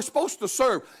thought we're supposed to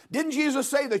serve. Didn't Jesus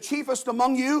say the chiefest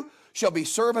among you shall be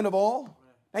servant of all?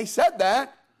 He said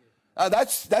that.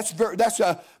 That's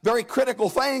a very critical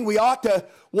thing. We ought to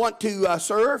want to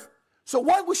serve. So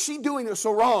what was she doing that was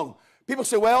so wrong? People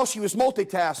say, well, she was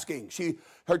multitasking. She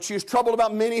was troubled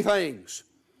about many things.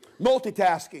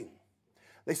 Multitasking.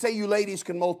 They say you ladies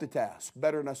can multitask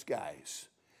better than us guys.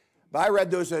 But I read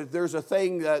there's a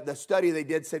thing, the study they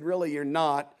did said, really, you're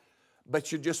not.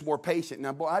 But you're just more patient.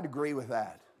 Now, boy, I'd agree with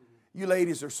that. You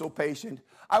ladies are so patient.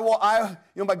 My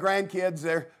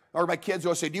grandkids, or my kids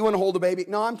will say, do you want to hold the baby?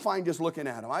 No, I'm fine just looking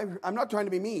at them. I'm not trying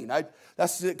to be mean.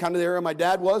 That's kind of the area my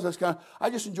dad was. I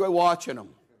just enjoy watching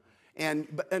them.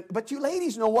 But you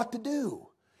ladies know what to do.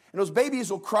 And those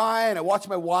babies will cry, and I watch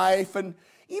my wife, and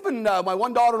even my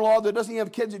one daughter-in-law that doesn't even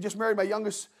have kids, that just married my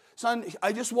youngest son,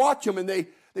 I just watch them, and they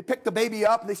pick the baby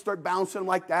up, and they start bouncing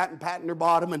like that and patting their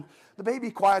bottom, and the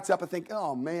baby quiets up and think,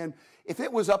 oh, man, if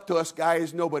it was up to us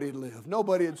guys, nobody'd live.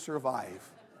 Nobody would survive.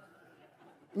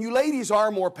 And you ladies are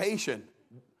more patient.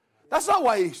 That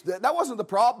wasn't the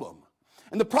problem.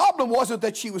 And the problem wasn't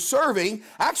that she was serving.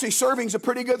 Actually, serving's a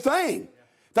pretty good thing.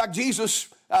 In fact, Jesus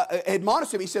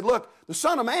admonished him. He said, look, the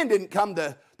Son of Man didn't come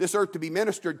to this earth to be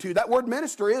ministered to. That word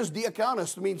minister is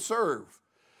diakonos, it means serve.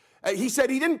 He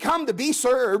said he didn't come to be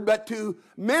served, but to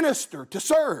minister, to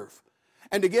serve,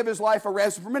 and to give his life a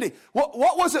ransom for many.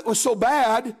 What was it was so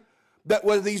bad that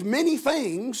with these many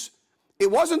things,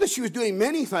 it wasn't that she was doing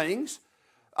many things.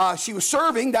 She was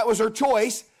serving, that was her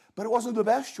choice, but it wasn't the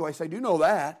best choice. I do know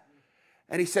that.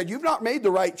 And he said, you've not made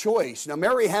the right choice. Now,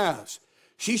 Mary has.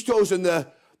 She's chosen the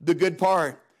good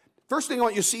part. First thing I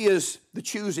want you to see is the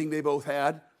choosing they both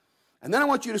had. And then I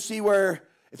want you to see where,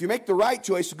 if you make the right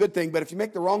choice, a good thing, but if you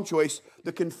make the wrong choice,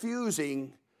 the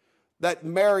confusing that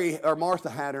Mary or Martha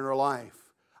had in her life.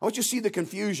 I want you to see the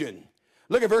confusion.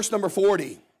 Look at verse number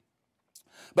 40.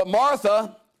 But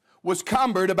Martha was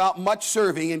cumbered about much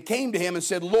serving and came to him and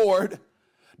said, Lord,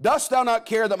 dost thou not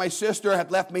care that my sister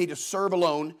hath left me to serve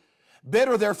alone? Bid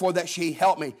her therefore that she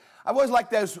help me. I always like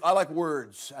those. I like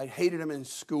words. I hated them in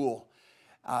school.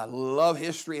 I love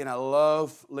history and I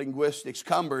love linguistics.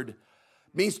 Cumbered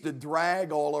means to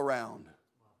drag all around.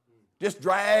 Just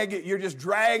drag. You're just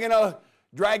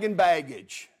dragging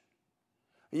baggage.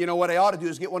 You know what I ought to do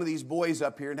is get one of these boys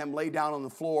up here and have him lay down on the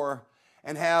floor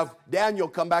and have Daniel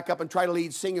come back up and try to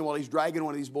lead singing while he's dragging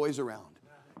one of these boys around.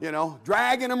 You know,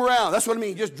 dragging him around. That's what I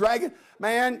mean. Just dragging.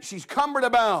 Man, she's cumbered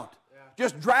about.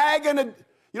 Just dragging.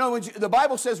 You know, when the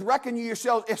Bible says, reckon you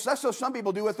yourselves. That's what some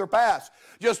people do with their past.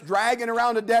 Just dragging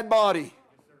around a dead body.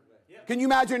 Can you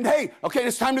imagine, hey, okay,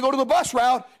 it's time to go to the bus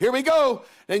route. Here we go.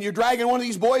 And you're dragging one of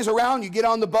these boys around. You get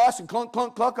on the bus and clunk,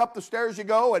 clunk, clunk up the stairs you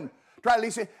go and try to at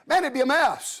least say, man, it'd be a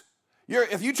mess.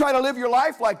 If you try to live your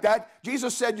life like that,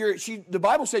 Jesus said, the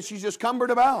Bible said she's just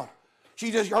cumbered about.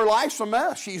 Her life's a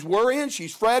mess. She's worrying,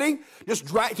 she's fretting.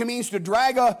 It means to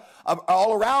drag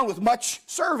all around with much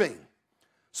serving.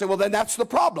 Say, well, then that's the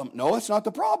problem. No, it's not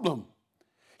the problem.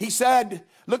 He said,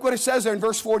 look what it says there in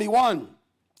verse 41.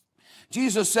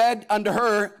 Jesus said unto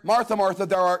her, Martha, Martha,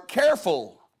 thou art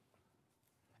careful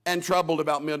and troubled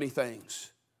about many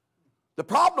things. The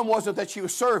problem wasn't that she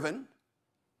was serving.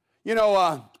 You know,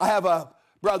 I have a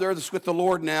brother that's with the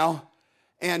Lord now,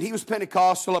 and he was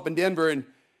Pentecostal up in Denver, and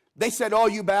They said, oh,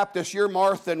 you Baptists, you're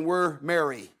Martha and we're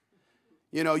Mary.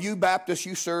 You know, you Baptists,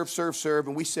 you serve, serve, serve,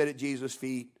 and we sit at Jesus'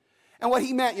 feet. And what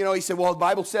he meant, you know, he said, well, the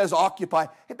Bible says occupy.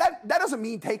 That doesn't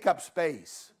mean take up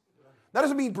space. That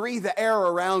doesn't mean breathe the air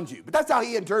around you. But that's how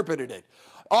he interpreted it.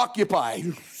 Occupy,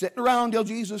 sitting around till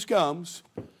Jesus comes.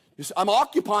 I'm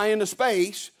occupying the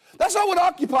space. That's not what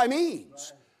occupy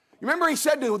means. You remember he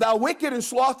said to thou wicked and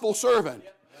slothful servant.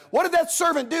 What did that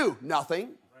servant do? Nothing.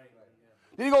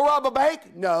 Did he go rob a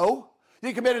bank? No. Did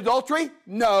he commit adultery?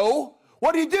 No.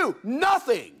 What did he do?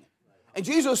 Nothing. And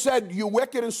Jesus said, you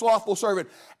wicked and slothful servant,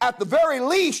 at the very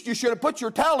least you should have put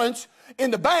your talents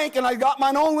in the bank and I got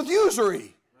mine own with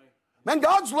usury. Man,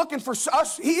 God's looking for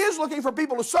us. He is looking for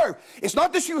people to serve. It's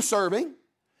not that she was serving.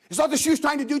 It's not that she was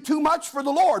trying to do too much for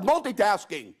the Lord,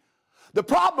 multitasking. The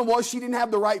problem was she didn't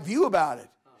have the right view about it.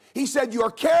 He said, you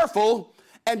are careful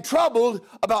and troubled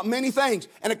about many things.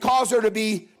 And it caused her to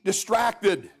be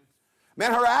distracted.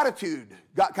 Man, her attitude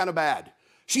got kind of bad.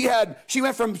 She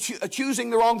went from choosing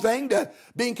the wrong thing to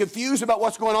being confused about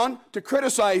what's going on to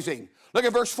criticizing. Look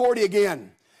at verse 40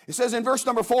 again. It says in verse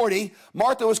number 40,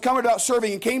 Martha was coming about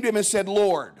serving and came to him and said,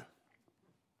 Lord,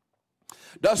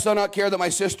 dost thou not care that my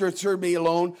sister hath served me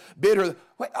alone? Bid her.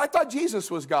 Wait, I thought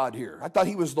Jesus was God here. I thought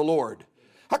he was the Lord.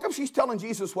 How come she's telling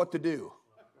Jesus what to do?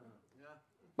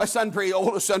 My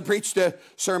oldest son preached a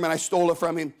sermon. I stole it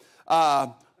from him.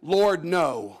 Lord,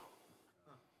 no.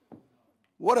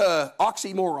 What a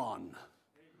oxymoron.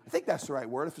 I think that's the right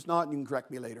word. If it's not, you can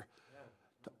correct me later.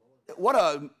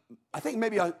 I think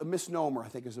maybe a misnomer, I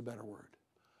think is a better word.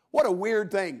 What a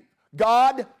weird thing.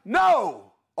 God,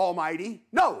 no. Almighty,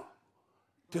 no.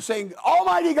 To saying,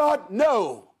 Almighty God,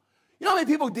 no. You know how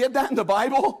many people did that in the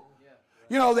Bible?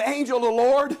 You know, the angel of the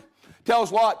Lord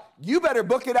tells Lot, you better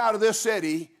book it out of this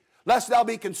city, lest thou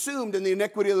be consumed in the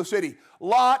iniquity of the city.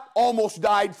 Lot almost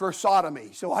died for sodomy.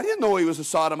 So I didn't know he was a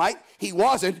sodomite. He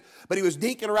wasn't, but he was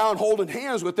dinking around holding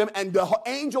hands with them. And the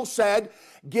angel said,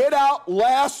 get out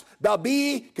lest thou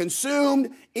be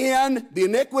consumed in the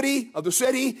iniquity of the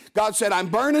city. God said, I'm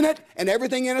burning it and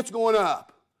everything in it's going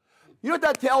up. You know what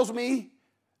that tells me?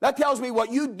 That tells me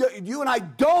what you and I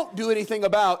don't do anything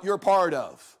about, you're part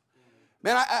of.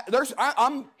 Man, I've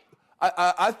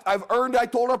earned, I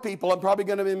told our people, I'm probably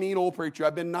going to be a mean old preacher.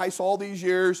 I've been nice all these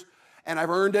years, and I've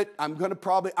earned it.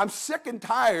 I'm sick and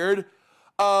tired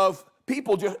of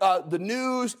people, the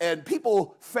news, and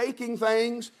people faking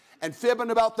things and fibbing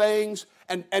about things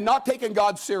and not taking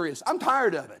God serious. I'm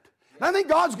tired of it. And I think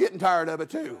God's getting tired of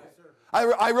it too.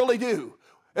 I really do.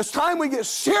 It's time we get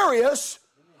serious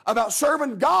about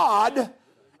serving God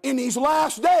in these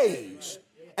last days.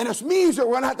 And it means that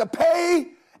we're going to have to pay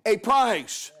a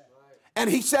price. And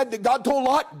he said that God told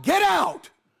Lot, get out.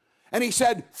 And he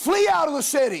said, flee out of the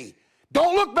city.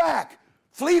 Don't look back.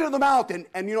 Flee to the mountain.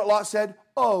 And you know what Lot said?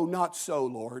 Oh, not so,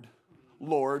 Lord.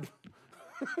 Lord.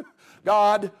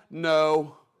 God,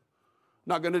 no.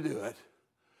 Not going to do it.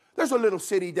 There's a little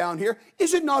city down here.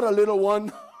 Is it not a little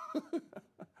one?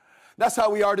 That's how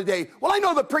we are today. Well, I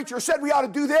know the preacher said we ought to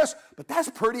do this, but that's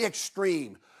pretty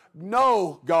extreme.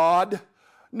 No, God.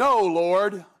 No,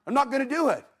 Lord. I'm not going to do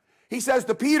it. He says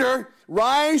to Peter,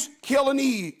 rise, kill, and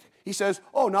eat. He says,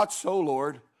 oh, not so,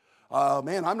 Lord.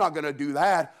 Man, I'm not going to do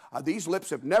that. These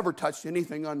lips have never touched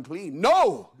anything unclean.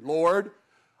 No, Lord.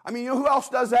 I mean, you know who else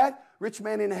does that? Rich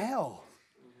man in hell.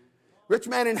 Rich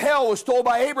man in hell was told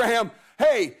by Abraham,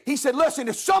 hey, he said, listen,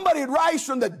 if somebody would rise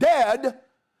from the dead,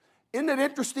 isn't it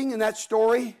interesting in that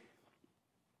story?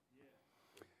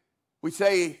 We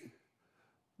say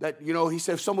that, you know, he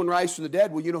said, if someone rise from the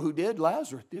dead, well, you know who did?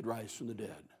 Lazarus did rise from the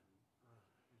dead.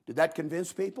 Did that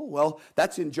convince people? Well,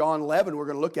 that's in John 11. We're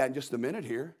going to look at in just a minute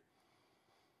here.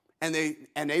 And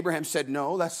Abraham said,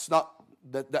 no, that's not,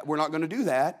 that we're not going to do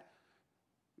that.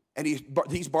 And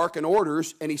he's barking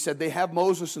orders, and he said, they have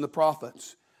Moses and the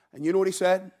prophets. And you know what he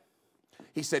said?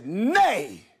 He said,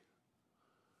 nay,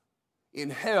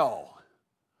 in hell,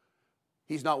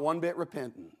 he's not one bit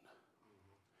repentant.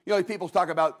 You know, people talk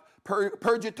about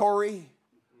purgatory.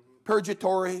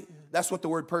 Purgatory, that's what the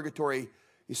word purgatory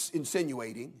is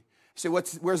insinuating. You say,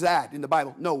 where's that in the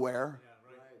Bible? Nowhere.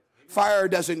 Fire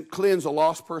doesn't cleanse a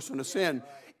lost person of sin.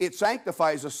 It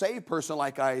sanctifies a saved person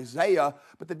like Isaiah,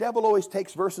 but the devil always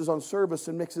takes verses on service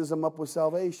and mixes them up with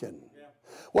salvation.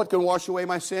 What can wash away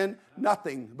my sin?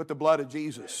 Nothing but the blood of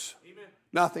Jesus.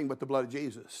 Nothing but the blood of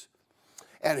Jesus.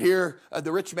 And here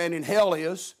the rich man in hell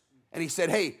is, and he said,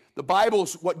 hey, the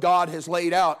Bible's what God has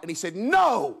laid out. And he said,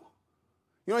 no.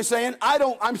 You know what I'm saying?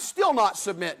 I'm still not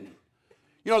submitting.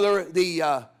 You know,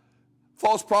 the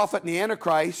false prophet and the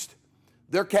Antichrist,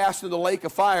 they're cast into the lake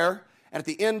of fire, and at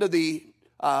the end of the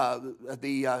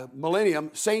the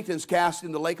millennium, Satan's cast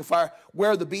in the lake of fire,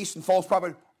 where the beast and false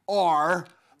prophet are.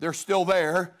 They're still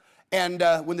there. And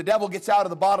when the devil gets out of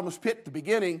the bottomless pit at the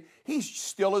beginning, he's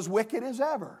still as wicked as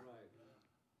ever.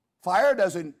 Fire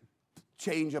doesn't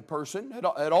change a person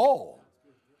at all.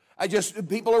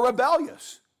 People are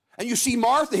rebellious. And you see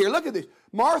Martha here. Look at this.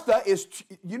 Martha is,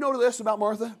 you know this about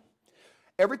Martha?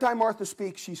 Every time Martha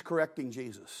speaks, she's correcting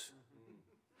Jesus.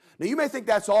 Now, you may think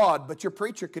that's odd, but your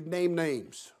preacher could name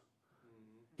names.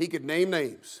 He could name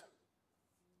names.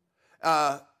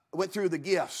 Went through the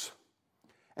gifts.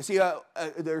 And see,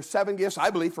 there are 7 gifts, I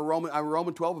believe, for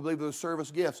Roman 12, I believe they're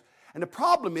service gifts. And the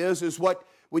problem is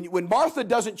when Martha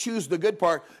doesn't choose the good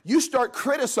part, you start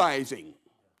criticizing.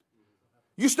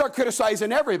 You start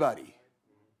criticizing everybody.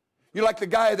 You're like the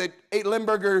guy that ate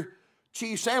Limburger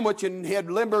cheese sandwich and had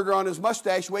Limburger on his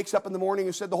mustache, wakes up in the morning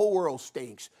and said the whole world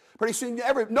stinks. Pretty soon,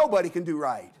 nobody can do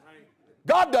right.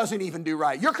 God doesn't even do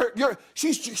right.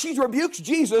 She rebukes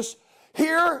Jesus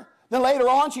here. Then later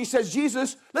on, she says,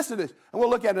 Jesus, listen to this, and we'll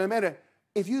look at it in a minute.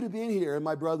 If you'd have been here and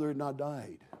my brother had not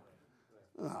died.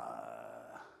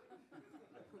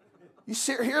 You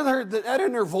hear that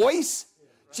in her voice?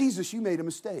 Jesus, you made a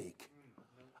mistake.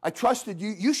 I trusted you.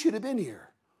 You should have been here.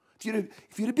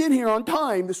 If you'd have been here on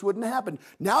time, this wouldn't have happened.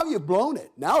 Now you've blown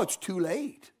it. Now it's too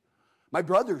late. My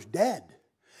brother's dead.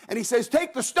 And he says,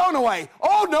 take the stone away.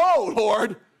 Oh, no,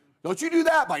 Lord. Don't you do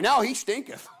that. By now he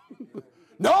stinketh.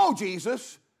 No,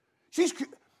 Jesus.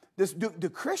 Do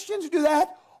Christians do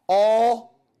that?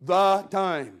 All the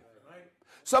time.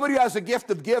 Somebody who has a gift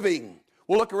of giving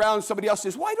will look around and somebody else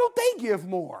says, why don't they give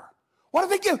more? Why do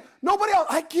they give? Nobody else.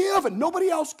 I give and nobody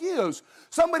else gives.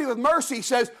 Somebody with mercy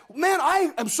says, man,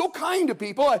 I am so kind to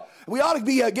people. We ought to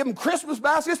be giving Christmas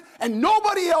baskets and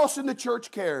nobody else in the church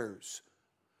cares.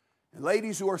 And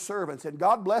ladies who are servants, and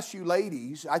God bless you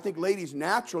ladies. I think ladies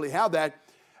naturally have that.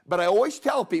 But I always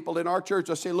tell people in our church,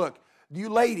 I say, look, you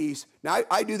ladies, now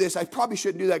I do this. I probably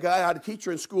shouldn't do that. I had a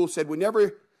teacher in school said,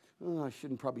 I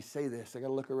shouldn't probably say this. I got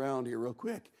to look around here real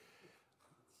quick.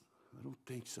 I don't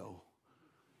think so.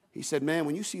 He said, man,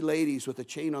 when you see ladies with a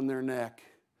chain on their neck,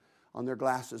 on their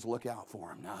glasses, look out for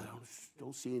them. Now,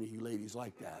 don't see any of you ladies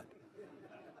like that.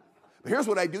 But here's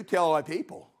what I do tell my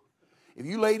people. If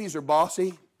you ladies are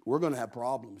bossy, we're going to have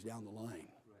problems down the line.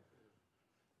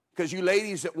 Because you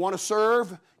ladies that want to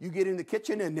serve, you get in the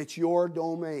kitchen and it's your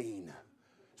domain.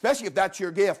 Especially if that's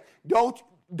your gift. Don't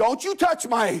you touch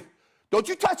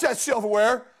that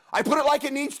silverware. I put it like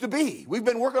it needs to be. We've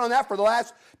been working on that for the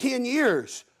last 10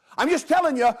 years. I'm just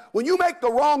telling you, when you make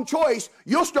the wrong choice,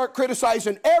 you'll start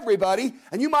criticizing everybody,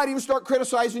 and you might even start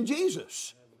criticizing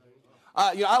Jesus.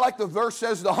 I like the verse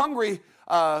says, the hungry,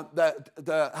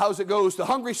 how's it goes? The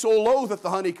hungry soul loatheth the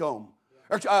honeycomb.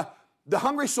 Or, the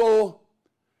hungry soul,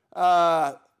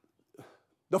 the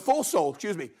full soul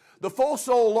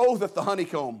loatheth the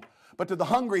honeycomb, but to the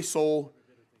hungry soul,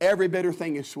 every bitter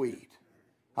thing is sweet.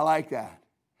 I like that.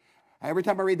 Every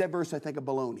time I read that verse, I think of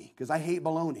bologna, because I hate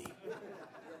bologna.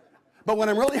 But when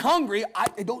I'm really hungry,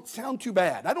 it don't sound too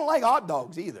bad. I don't like hot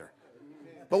dogs either.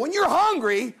 But when you're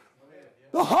hungry,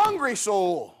 the hungry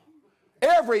soul,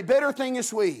 every bitter thing is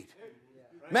sweet.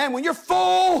 Man, when you're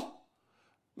full,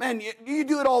 man, you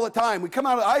do it all the time. We come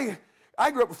out,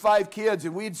 I grew up with 5 kids,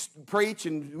 and we'd preach,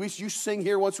 and we used to sing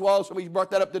here once in a while. Somebody brought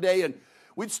that up today, and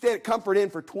we'd stay at Comfort Inn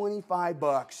for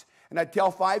 $25. And I'd tell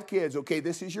 5 kids, okay,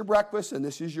 this is your breakfast, and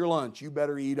this is your lunch. You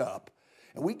better eat up.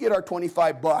 And we get our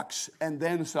 $25 and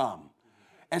then some.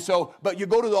 And so, but you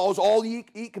go to those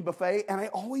all-you-eat buffet, and I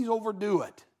always overdo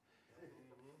it.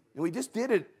 And we just did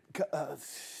it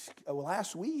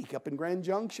last week up in Grand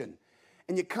Junction.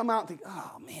 And you come out and think,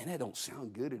 oh, man, that don't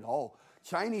sound good at all.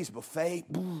 Chinese buffet,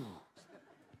 boom.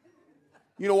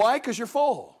 You know why? Because you're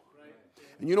full.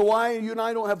 And you know why you and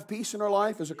I don't have peace in our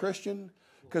life as a Christian?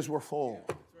 Because we're full.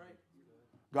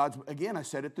 Again, I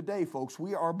said it today, folks,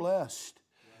 we are blessed.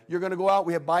 You're going to go out,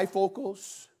 we have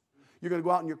bifocals. You're going to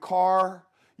go out in your car.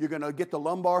 You're going to get the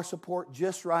lumbar support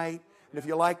just right. And if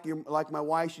you're like my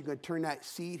wife, you're going to turn that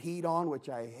seat heat on, which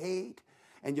I hate.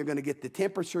 And you're going to get the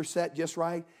temperature set just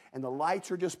right. And the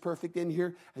lights are just perfect in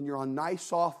here. And you're on nice,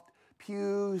 soft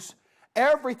pews.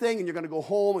 Everything. And you're going to go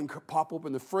home and pop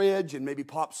open the fridge and maybe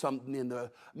pop something in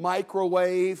the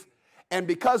microwave. And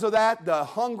because of that, the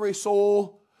hungry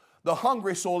soul,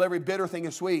 every bitter thing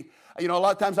is sweet. You know, a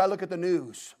lot of times I look at the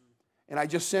news. And I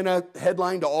just sent a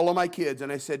headline to all of my kids.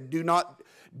 And I said, do not.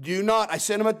 I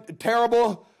sent them a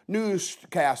terrible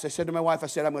newscast. I said to my wife, I'm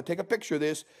going to take a picture of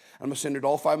this. I'm going to send it to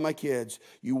all 5 of my kids.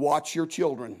 You watch your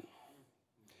children.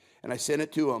 And I sent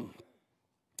it to them.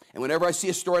 And whenever I see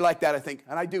a story like that, I think,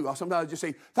 and I do, sometimes I just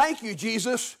say, thank you,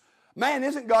 Jesus. Man,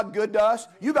 isn't God good to us?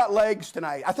 You got legs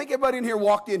tonight. I think everybody in here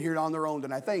walked in here on their own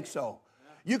tonight. I think so.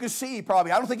 You can see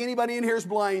probably. I don't think anybody in here is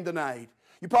blind tonight.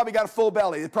 You probably got a full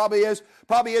belly. It probably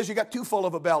is you got too full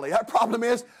of a belly. That problem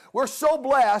is we're so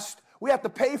blessed we have to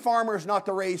pay farmers not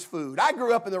to raise food. I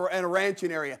grew up in a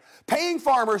ranching area. Paying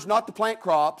farmers not to plant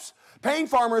crops. Paying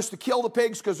farmers to kill the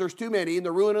pigs because there's too many and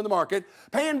they're ruining the market.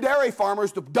 Paying dairy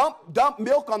farmers to dump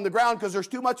milk on the ground because there's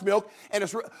too much milk. And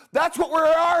that's what we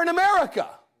are in America.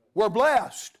 We're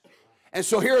blessed. And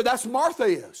so here, that's Martha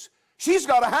is. She's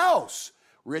got a house.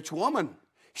 Rich woman.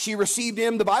 She received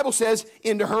him, the Bible says,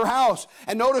 into her house.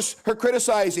 And notice her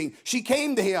criticizing. She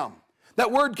came to him.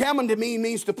 That word come to me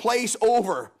means to place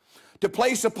over, to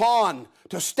place upon,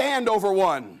 to stand over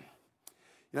one.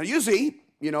 Now usually,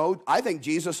 I think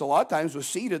Jesus a lot of times was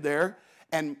seated there,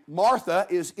 and Martha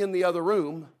is in the other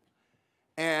room.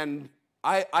 And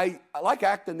I like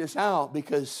acting this out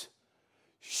because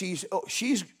she's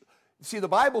see, the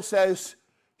Bible says,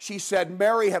 she said,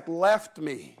 Mary hath left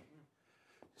me.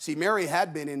 See, Mary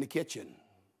had been in the kitchen.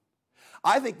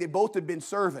 I think they both had been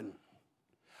serving.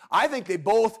 I think they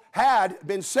both had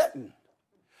been sitting.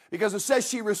 Because it says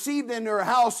she received into her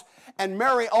house, and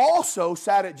Mary also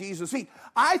sat at Jesus' feet.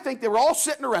 I think they were all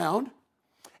sitting around.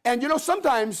 And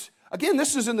sometimes, again,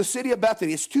 this is in the city of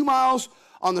Bethany. It's 2 miles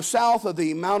on the south of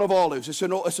the Mount of Olives. It's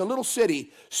a little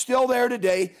city, still there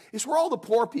today. It's where all the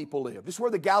poor people lived. It's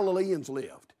where the Galileans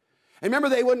lived. And remember,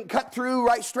 they wouldn't cut through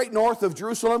right straight north of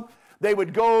Jerusalem. They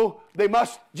would go,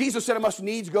 Jesus said it must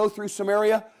needs go through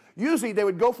Samaria. Usually they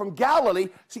would go from Galilee.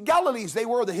 See, Galileans, they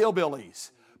were the hillbillies.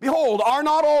 Behold, are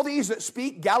not all these that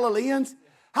speak Galileans?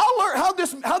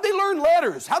 How'd they learn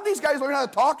letters? How'd these guys learn how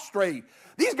to talk straight?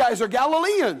 These guys are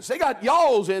Galileans. They got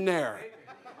y'alls in there.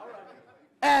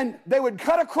 And they would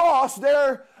cut across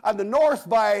there on the north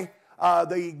by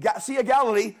the Sea of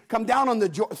Galilee, come down on the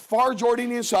far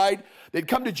Jordanian side. They'd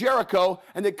come to Jericho,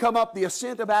 and they'd come up the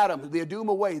ascent of Adam, the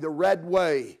Aduma Way, the Red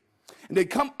Way. And they'd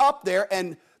come up there,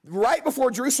 and right before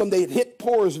Jerusalem, they'd hit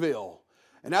Poorsville.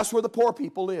 And that's where the poor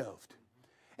people lived.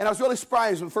 And I was really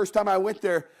surprised the first time I went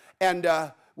there, and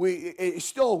it's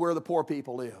still where the poor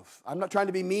people live. I'm not trying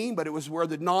to be mean, but it was where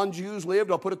the non-Jews lived,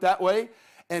 I'll put it that way.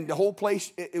 And the whole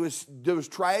place, there was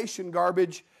trash and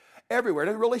garbage everywhere.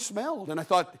 And it really smelled. And I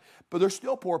thought, but there's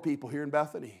still poor people here in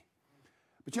Bethany.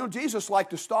 But Jesus liked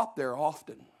to stop there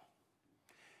often.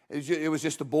 It was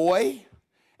just a boy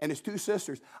and his 2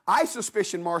 sisters. I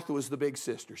suspicion Martha was the big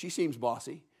sister. She seems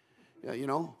bossy, and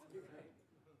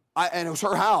it was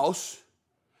her house.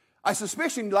 I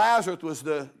suspicion Lazarus was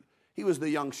the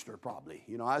youngster probably.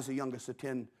 I was the youngest of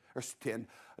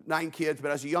 9 kids, but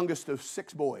I was the youngest of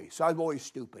 6 boys. So I was always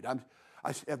stupid.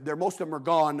 Most of them are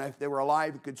gone. If they were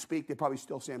alive and could speak, they'd probably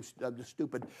still say I'm the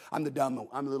stupid. I'm the dumb.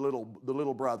 I'm the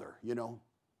little brother.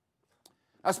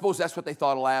 I suppose that's what they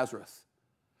thought of Lazarus.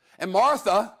 And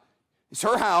Martha, it's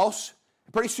her house.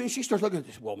 And pretty soon she starts looking at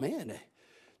this. Well, man,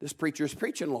 this preacher's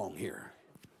preaching long here.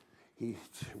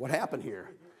 What happened here?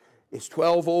 It's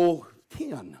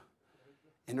 12:10,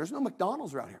 and there's no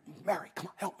McDonald's around here. Mary, come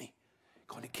on, help me.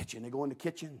 Go in the kitchen. They go in the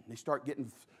kitchen. They start getting,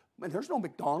 man, there's no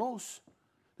McDonald's.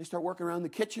 They start working around the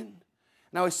kitchen.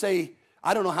 And I always say,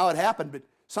 I don't know how it happened, but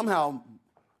somehow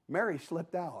Mary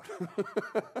slipped out.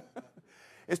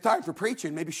 It's time for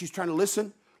preaching. Maybe she's trying to listen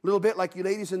a little bit like you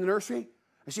ladies in the nursery.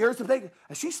 And she heard something,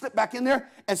 and she slipped back in there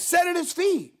and sat at his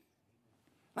feet.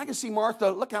 And I can see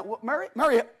Martha look out. Mary,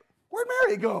 where'd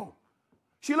Mary go?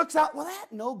 She looks out, well, that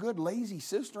no good, lazy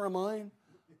sister of mine.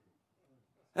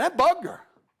 And that bugged her.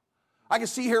 I can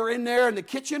see her in there in the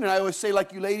kitchen, and I always say,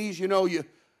 like you ladies, you a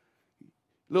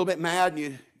little bit mad, and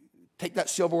you take that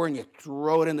silverware and you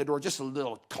throw it in the door, just a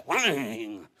little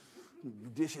clang.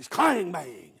 Dishes, clang,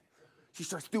 bang. She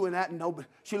starts doing that, and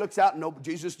she looks out, and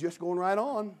Jesus just going right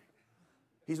on.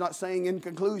 He's not saying in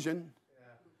conclusion.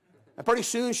 And pretty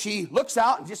soon she looks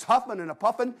out and just huffing and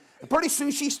puffing. And pretty soon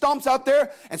she stomps out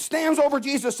there and stands over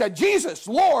Jesus and said, Jesus,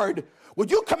 Lord, would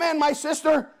you command my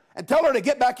sister and tell her to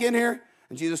get back in here?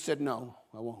 And Jesus said, no,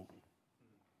 I won't.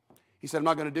 He said, I'm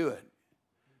not going to do it.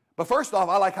 But first off,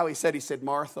 I like how he said,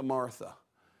 Martha, Martha.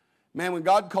 Man, when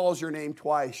God calls your name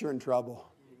twice, you're in trouble.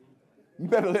 You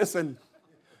better listen.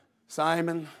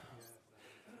 Simon,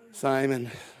 Simon.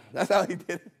 That's how he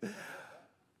did it.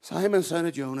 Simon, son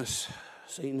of Jonas.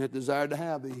 Satan had desired to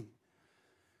have thee.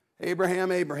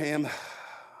 Abraham, Abraham.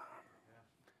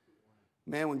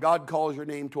 Man, when God calls your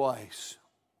name twice,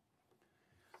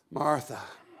 Martha,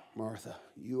 Martha,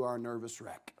 you are a nervous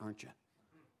wreck, aren't you?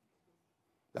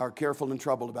 Thou art careful and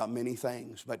troubled about many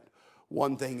things, but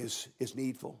one thing is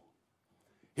needful.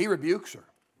 He rebukes her.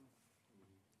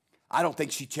 I don't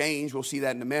think she changed. We'll see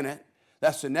that in a minute.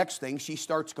 That's the next thing. She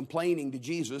starts complaining to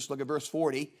Jesus. Look at verse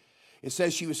 40. It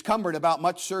says, she was cumbered about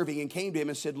much serving and came to him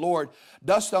and said, Lord,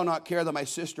 dost thou not care that my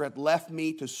sister hath left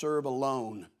me to serve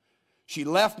alone? She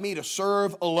left me to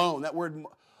serve alone. That word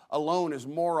alone is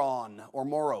moron or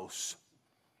moros,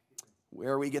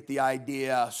 where we get the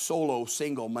idea solo,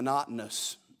 single,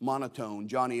 monotonous, monotone.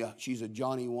 She's a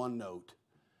Johnny one note.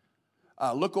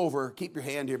 Look over, keep your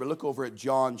hand here, but look over at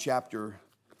John chapter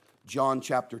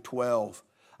 12.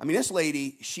 I mean, this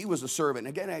lady, she was a servant.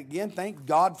 Again, thank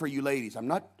God for you ladies. I'm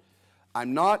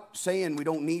not saying we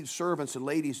don't need servants and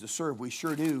ladies to serve. We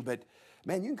sure do. But,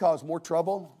 man, you can cause more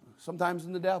trouble sometimes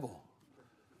than the devil.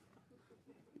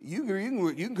 You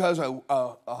can cause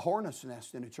a hornet's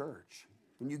nest in a church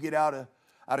when you get out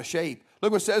of shape.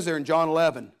 Look what it says there in John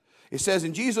 11. It says,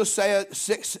 and Jesus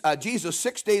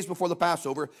 6 days before the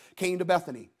Passover came to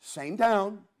Bethany. Same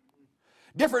town.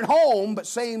 Different home, but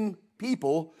same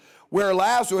people. Where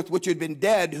Lazarus, which had been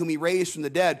dead, whom he raised from the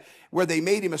dead, where they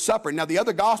made him a supper. Now, the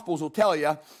other Gospels will tell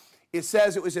you, it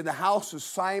says it was in the house of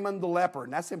Simon the leper.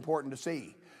 And that's important to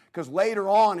see. Because later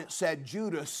on it said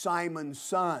Judas, Simon's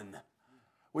son.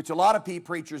 Which a lot of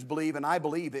preachers believe, and I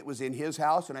believe it was in his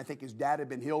house. And I think his dad had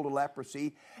been healed of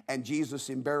leprosy. And Jesus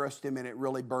embarrassed him, and it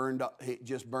really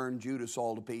just burned Judas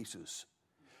all to pieces.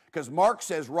 Because Mark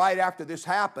says right after this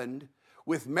happened,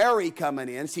 with Mary coming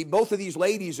in. See, both of these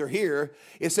ladies are here.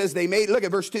 It says look at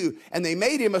verse 2, and they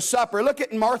made him a supper. Look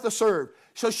at Martha served.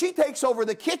 So she takes over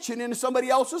the kitchen into somebody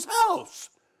else's house.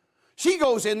 She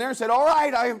goes in there and said, all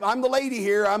right, I'm the lady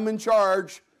here. I'm in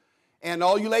charge. And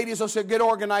all you ladies will say, get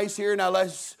organized here. Now,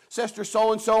 let's, sister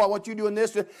so-and-so, I want you doing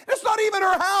this. It's not even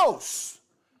her house.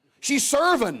 She's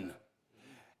serving.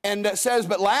 And it says,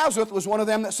 but Lazarus was one of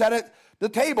them that sat at the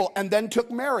table and then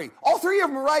took Mary. All three of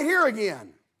them are right here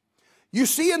again. You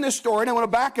see in this story, and I want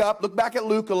to back up, look back at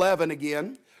Luke 11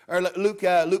 again, or Luke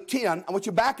 10. I want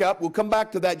you to back up. We'll come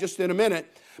back to that just in a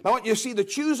minute. I want you to see the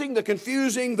choosing, the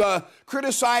confusing, the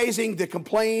criticizing, the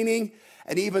complaining,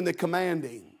 and even the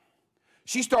commanding.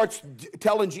 She starts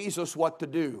telling Jesus what to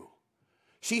do.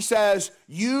 She says,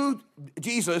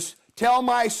 Jesus, tell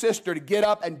my sister to get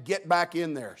up and get back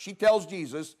in there. She tells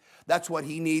Jesus that's what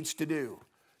he needs to do.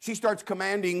 She starts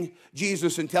commanding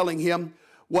Jesus and telling him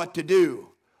what to do.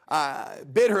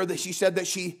 Bid her that she said that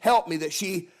she help me, that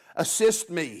she assist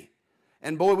me.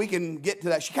 And boy, we can get to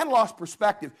that. She kind of lost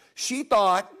perspective. She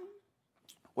thought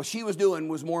what she was doing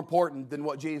was more important than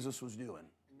what Jesus was doing.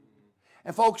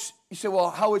 And folks, you say,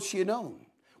 well, how would she have known?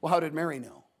 Well, how did Mary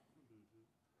know?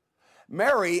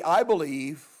 Mary, I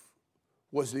believe,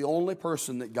 was the only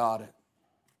person that got it.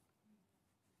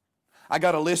 I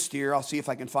got a list here. I'll see if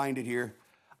I can find it here.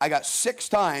 I got 6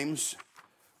 times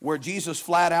where Jesus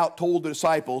flat out told the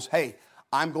disciples, hey,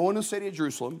 I'm going to the city of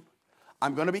Jerusalem.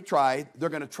 I'm going to be tried. They're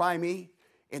going to try me,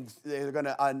 and they're going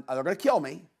to kill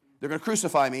me. They're going to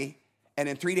crucify me, and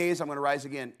in 3 days I'm going to rise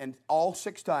again. And all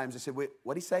 6 times they said, wait,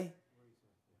 what did he say?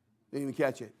 They didn't even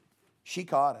catch it. She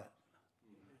caught it.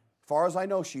 As far as I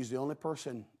know, she's the only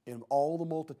person in all the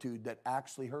multitude that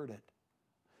actually heard it.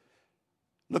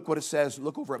 Look what it says.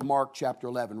 Look over at Mark chapter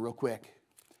 11 real quick,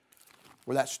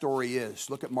 where that story is.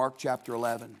 Look at Mark chapter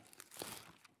 11.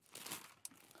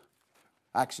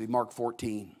 Actually, Mark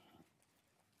 14.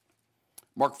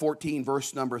 Mark 14,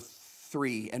 verse number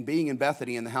 3. And being in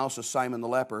Bethany in the house of Simon the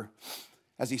leper,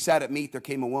 as he sat at meat, there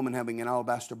came a woman having an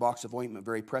alabaster box of ointment,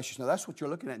 very precious. Now, that's what you're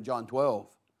looking at in John 12.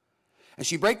 And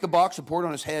she brake the box and poured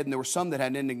on his head, and there were some that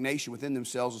had indignation within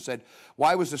themselves and said,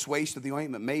 why was this waste of the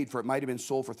ointment made? For it might have been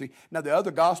sold for 3. Now, the other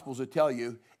Gospels would tell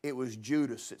you it was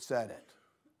Judas that said it.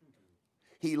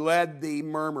 He led the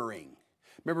murmuring.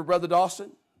 Remember Brother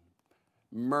Dawson?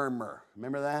 Murmur.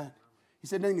 Remember that? He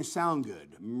said, it doesn't even sound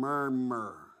good.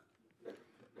 Murmur.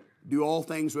 Do all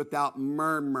things without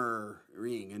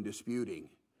murmuring and disputing.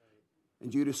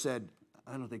 And Judas said,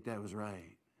 I don't think that was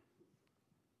right.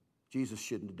 Jesus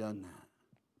shouldn't have done that.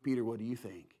 Peter, what do you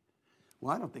think?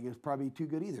 Well, I don't think it was probably too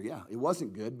good either. Yeah, it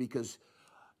wasn't good because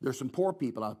there's some poor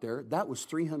people out there. That was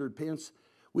 300 pence.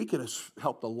 We could have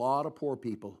helped a lot of poor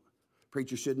people.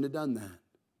 Preacher shouldn't have done that.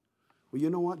 Well, you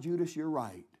know what, Judas? You're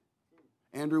right.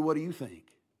 Andrew, what do you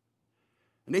think?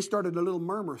 And they started a little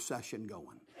murmur session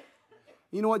going.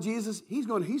 You know what, Jesus? He's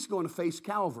going to face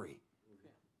Calvary.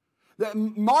 That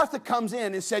Martha comes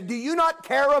in and said, do you not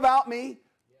care about me?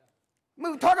 I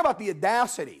mean, talk about the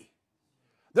audacity.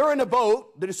 They're in a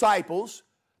boat, the disciples.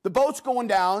 The boat's going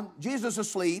down. Jesus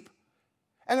asleep.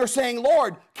 And they're saying,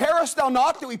 Lord, carest thou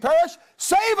not that we perish?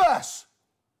 Save us.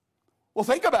 Well,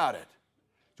 think about it.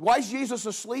 Why is Jesus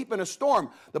asleep in a storm?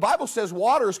 The Bible says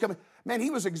water is coming. Man, he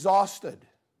was exhausted.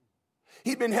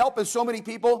 He'd been helping so many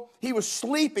people. He was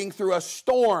sleeping through a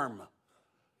storm.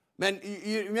 Man,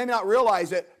 you may not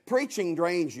realize that preaching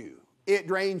drains you. It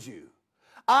drains you.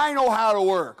 I know how to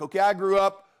work. Okay, I grew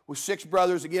up with 6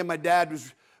 brothers. Again, my dad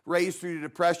was raised through the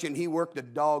Depression. He worked the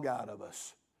dog out of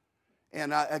us.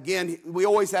 And again, we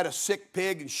always had a sick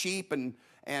pig and sheep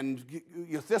and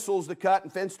thistles to cut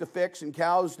and fence to fix and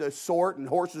cows to sort and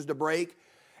horses to break.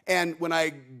 And when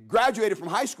I graduated from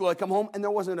high school, I come home and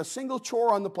there wasn't a single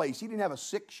chore on the place. He didn't have a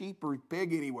sick sheep or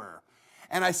pig anywhere.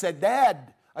 And I said,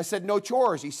 Dad, I said, no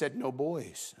chores. He said, no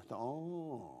boys. I thought,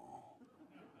 oh,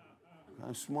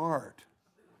 I'm smart.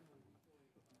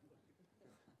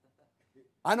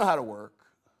 I know how to work.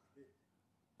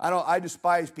 I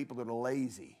despise people that are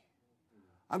lazy.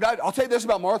 I'll tell you this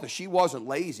about Martha. She wasn't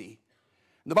lazy.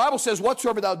 And the Bible says,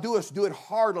 whatsoever thou doest, do it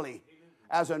heartily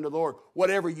as unto the Lord.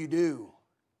 Whatever you do.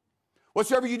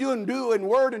 Whatsoever you do in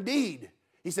word and deed.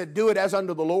 He said, do it as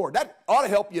unto the Lord. That ought to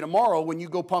help you tomorrow when you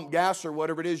go pump gas or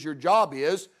whatever it is your job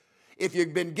is. If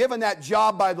you've been given that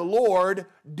job by the Lord,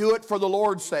 do it for the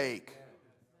Lord's sake.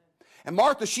 And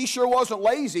Martha, she sure wasn't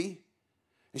lazy.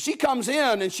 And she comes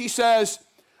in and she says,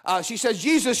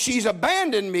 Jesus, she's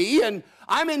abandoned me and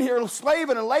I'm in here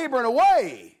slaving and laboring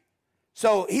away.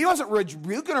 So he wasn't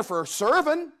rebuking her for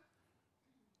serving.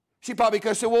 She probably could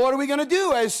have said, well, what are we going to do?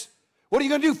 What are you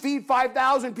going to do? Feed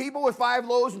 5,000 people with 5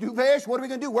 loaves and 2 fish? What are we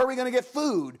going to do? Where are we going to get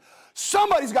food?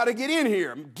 Somebody's got to get in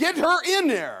here. Get her in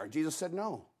there. Jesus said,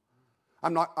 no,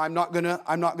 I'm not going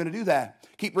to do that.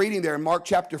 Keep reading there in Mark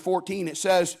chapter 14. It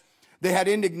says, they had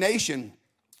indignation,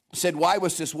 said, why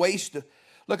was this waste?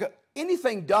 Look,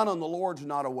 anything done on the Lord's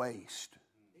not a waste.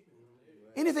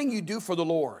 Anything you do for the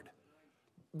Lord.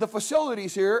 The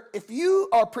facilities here, if you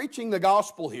are preaching the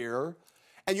gospel here,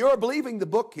 and you're believing the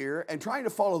book here, and trying to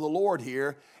follow the Lord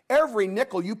here, every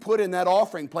nickel you put in that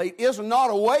offering plate is not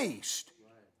a waste.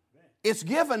 It's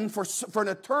given for an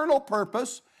eternal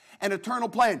purpose, an eternal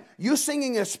plan. You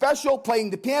singing a special, playing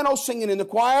the piano, singing in the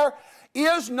choir,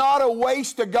 is not a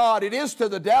waste to God. It is to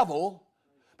the devil.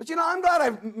 But you know, I'm glad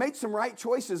I've made some right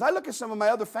choices. I look at some of my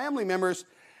other family members,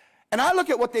 and I look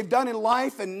at what they've done in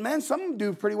life, and man, some of them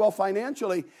do pretty well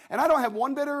financially, and I don't have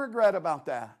one bit of regret about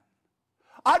that.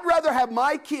 I'd rather have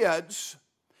my kids,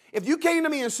 if you came to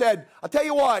me and said, I'll tell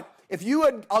you what,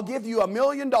 I'll give you $1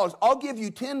 million, I'll give you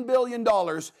 $10 billion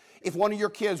if one of your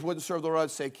kids wouldn't serve the Lord,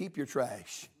 I'd say, keep your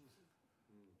trash.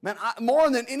 Man, more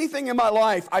than anything in my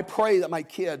life, I pray that my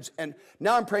kids, and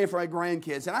now I'm praying for my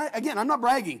grandkids, and I'm not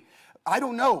bragging. I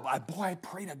don't know, but boy, I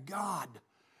pray to God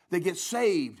they get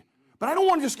saved. But I don't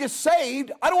want to just get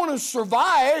saved. I don't want to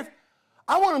survive.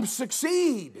 I want them to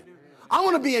succeed. I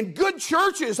want to be in good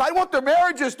churches. I want their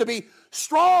marriages to be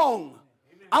strong.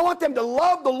 I want them to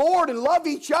love the Lord and love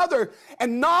each other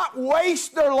and not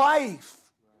waste their life.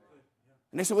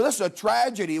 And they said, well, this is a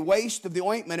tragedy, a waste of the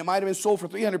ointment. It might have been sold for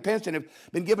 300 pence and have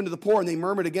been given to the poor. And they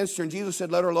murmured against her. And Jesus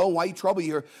said, let her alone. Why you trouble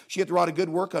her? She hath wrought a good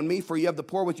work on me, for you have the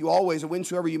poor with you always, and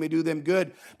whensoever you may do them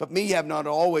good. But me you have not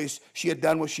always. She had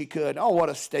done what she could. Oh, what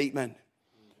a statement.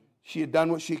 She had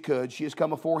done what she could. She has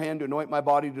come aforehand to anoint my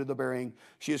body to the burying.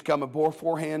 She has come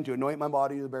beforehand to anoint my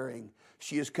body to the burying.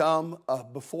 She has come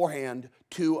beforehand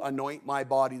to anoint my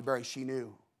body to the burying. She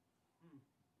knew.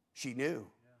 She knew.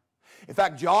 In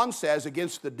fact, John says,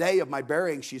 against the day of my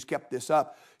burying, she's kept this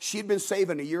up. She'd been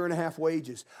saving 1.5 years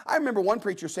wages. I remember one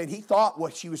preacher saying he thought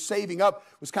what she was saving up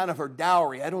was kind of her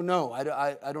dowry. I don't know.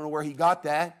 I don't know where he got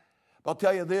that. But I'll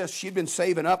tell you this, she'd been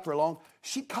saving up for a long,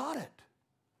 she caught it.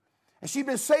 And she'd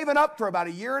been saving up for about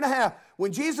 1.5 years.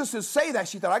 When Jesus would say that,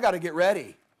 she thought, I got to get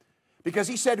ready. Because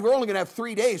he said, we're only going to have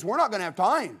 3 days. We're not going to have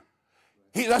time.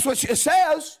 That's what it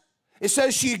says. It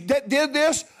says she did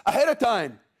this ahead of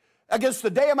time. Against the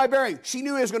day of my burying. She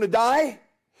knew he was going to die.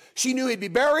 She knew he'd be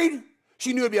buried.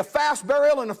 She knew it'd be a fast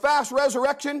burial and a fast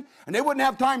resurrection. And they wouldn't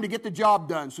have time to get the job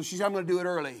done. So she said, I'm going to do it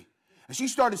early. And she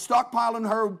started stockpiling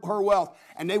her wealth.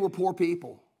 And they were poor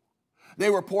people. They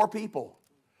were poor people.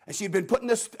 And she'd been putting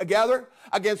this together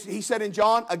against, he said in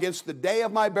John, against the day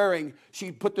of my burying,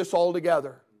 she put this all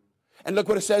together. And look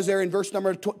what it says there in verse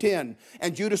number 10.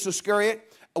 And Judas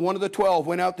Iscariot, one of the 12,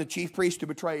 went out to the chief priest to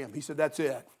betray him. He said, that's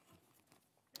it.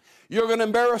 You're going to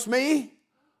embarrass me?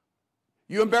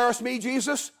 You embarrass me,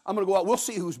 Jesus? I'm going to go out. We'll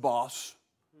see who's boss.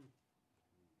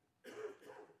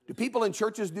 Do people in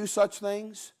churches do such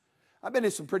things? I've been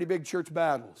in some pretty big church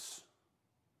battles.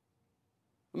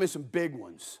 I've been in some big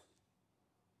ones.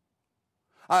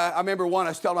 I remember one,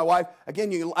 I was telling my wife,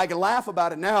 again, I can laugh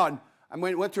about it now, and I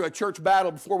went through a church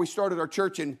battle before we started our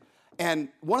church, and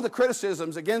one of the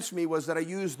criticisms against me was that I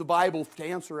used the Bible to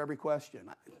answer every question.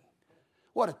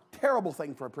 What a terrible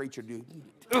thing for a preacher to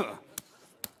do.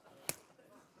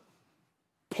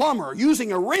 Plumber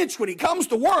using a wrench when he comes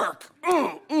to work.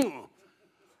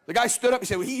 The guy stood up and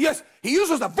said, well, he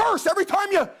uses a verse every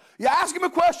time you ask him a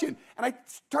question. And I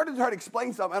started to try to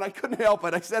explain something, and I couldn't help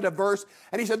it. I said a verse,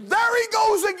 and he said, there he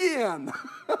goes again.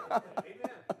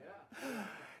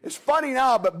 It's funny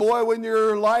now, but boy, when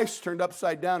your life's turned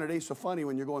upside down, it ain't so funny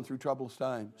when you're going through troublous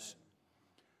times.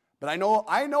 But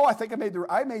I think I made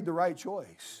the right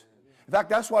choice. In fact,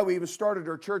 that's why we even started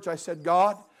our church. I said,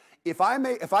 God, if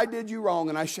I did you wrong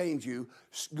and I shamed you,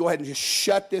 go ahead and just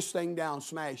shut this thing down,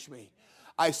 smash me.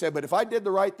 I said, but if I did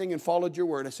the right thing and followed your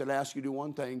word, I said, I ask you to do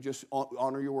one thing, just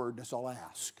honor your word. That's all I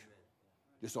ask.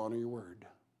 Just honor your word.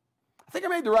 I think I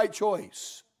made the right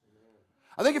choice.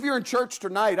 I think if you're in church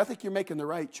tonight, I think you're making the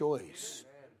right choice.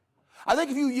 I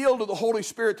think if you yield to the Holy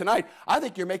Spirit tonight, I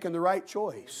think you're making the right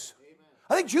choice.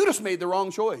 I think Judas made the wrong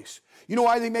choice. You know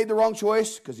why he made the wrong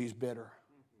choice? Because he's bitter.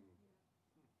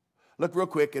 Look real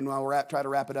quick, and while we're try to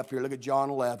wrap it up here, look at John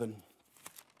 11.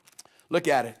 Look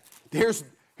at it. Here's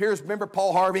remember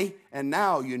Paul Harvey? And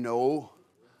now you know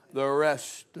the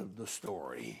rest of the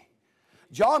story.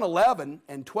 John 11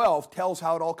 and 12 tells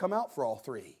how it all come out for all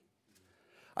three.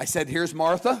 I said, here's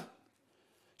Martha.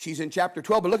 She's in chapter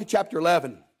 12, but look at chapter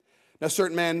 11. Now, a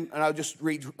certain man, and I'll just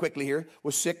read quickly here,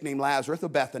 was sick, named Lazarus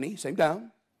of Bethany, same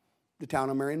town, the town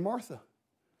of Mary and Martha.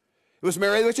 It was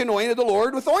Mary which anointed the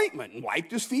Lord with ointment and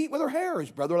wiped his feet with her hair.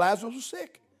 His brother Lazarus was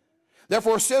sick.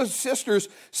 Therefore his sisters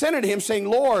sent unto him, saying,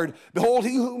 Lord, behold,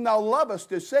 he whom thou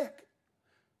lovest is sick.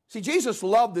 See, Jesus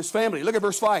loved this family. Look at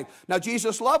verse 5. Now,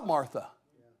 Jesus loved Martha.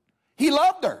 He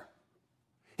loved her.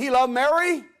 He loved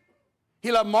Mary.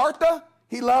 He loved Martha.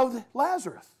 He loved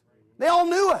Lazarus. They all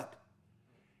knew it.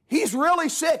 He's really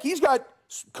sick. He's got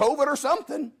COVID or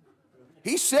something.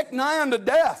 He's sick nigh unto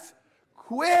death.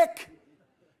 Quick,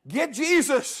 get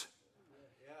Jesus.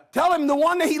 Tell him the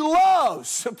one that he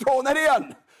loves. I'm throwing that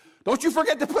in. Don't you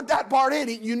forget to put that part in.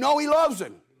 You know he loves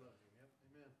him.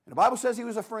 And the Bible says he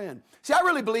was a friend. See, I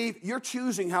really believe you're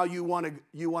choosing how you want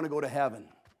to go to heaven.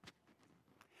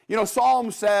 You know,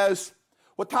 Psalm says,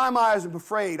 what time I am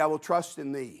afraid, I will trust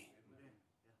in thee.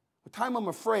 What time I'm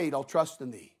afraid, I'll trust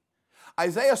in thee.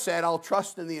 Isaiah said, I'll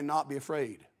trust in thee and not be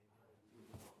afraid.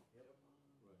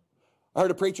 I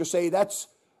heard a preacher say, that's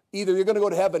either you're going to go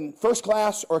to heaven first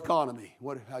class or economy.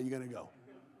 How are you going to go?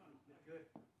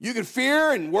 You can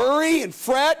fear and worry and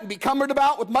fret and be cumbered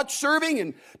about with much serving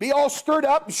and be all stirred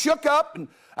up and shook up and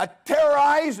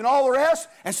terrorized and all the rest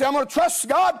and say, I'm going to trust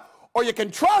God. Or you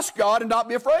can trust God and not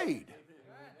be afraid.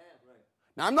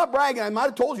 Now, I'm not bragging. I might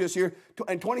have told you this here.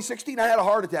 In 2016, I had a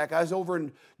heart attack. I was over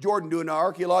in Jordan doing an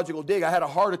archaeological dig. I had a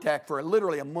heart attack for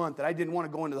literally a month, and I didn't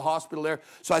want to go into the hospital there.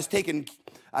 So I was taking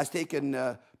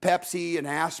Pepsi and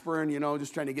aspirin, you know,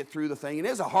 just trying to get through the thing. And it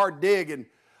was a hard dig, and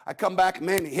I come back, and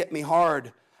man, it hit me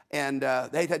hard. And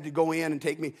they had to go in and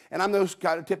take me. And I'm those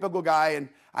kind of typical guy, and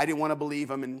I didn't want to believe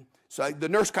them. And so the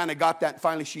nurse kind of got that, and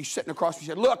finally she's sitting across me. She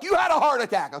said, look, you had a heart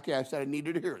attack. Okay, I said I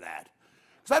needed to hear that.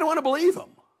 Because I don't want to believe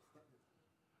them.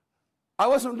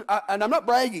 And I'm not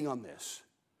bragging on this.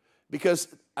 Because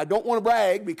I don't want to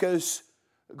brag because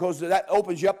that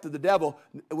opens you up to the devil.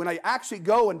 When I actually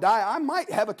go and die, I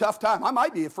might have a tough time. I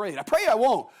might be afraid. I pray I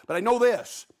won't. But I know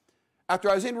this.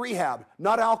 After I was in rehab,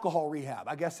 not alcohol rehab.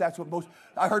 I guess that's what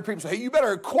I heard people say, hey, you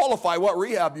better qualify what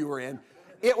rehab you were in.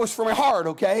 It was for my heart,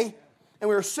 okay? And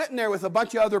we were sitting there with a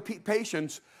bunch of other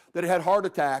patients that had heart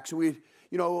attacks. We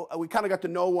kind of got to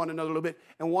know one another a little bit.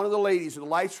 And one of the ladies, the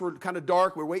lights were kind of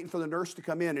dark. We were waiting for the nurse to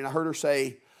come in. And I heard her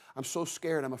say, I'm so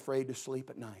scared, I'm afraid to sleep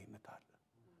at night. And I thought,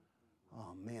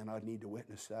 oh, man, I'd need to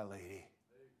witness that lady.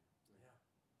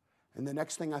 And the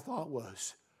next thing I thought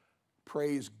was,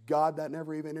 praise God, that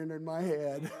never even entered my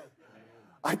head.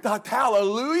 I thought,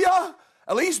 hallelujah.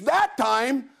 At least that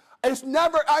time, I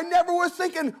never was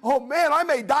thinking, oh, man, I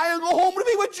may die and go home to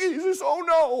be with Jesus. Oh,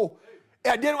 no.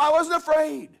 I wasn't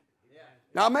afraid.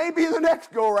 Now, maybe the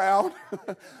next go-around,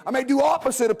 I may do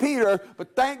opposite of Peter,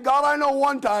 but thank God I know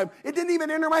one time, it didn't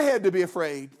even enter my head to be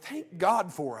afraid. Thank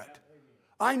God for it.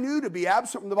 I knew to be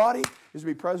absent from the body is to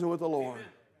be present with the Lord.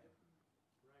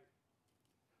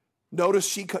 Notice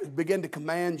she began to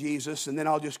command Jesus, and then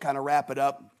I'll just kind of wrap it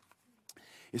up.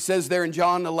 It says there in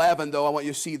John 11, though, I want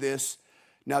you to see this.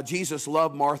 Now, Jesus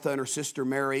loved Martha and her sister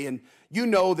Mary, and you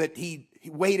know that he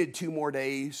waited 2 more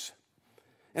days.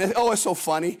 And it's so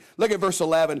funny. Look at verse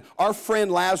 11. Our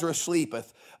friend Lazarus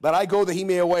sleepeth, but I go that he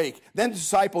may awake. Then the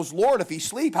disciples, Lord, if he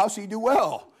sleep, how shall he do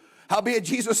well? Howbeit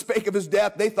Jesus spake of his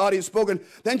death. They thought he had spoken.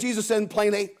 Then Jesus said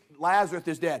plainly, Lazarus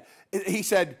is dead. He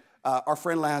said, our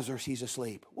friend Lazarus, he's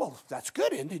asleep. Well, that's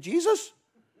good, isn't it, Jesus?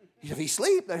 If he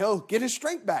sleep, then he'll get his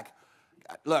strength back.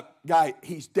 Look, guy,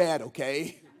 he's dead,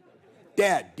 okay?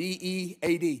 Dead,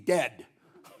 D-E-A-D, dead.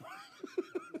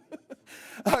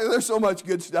 There's so much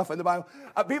good stuff in the Bible.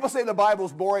 People say the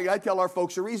Bible's boring. I tell our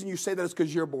folks, the reason you say that is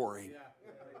because you're boring.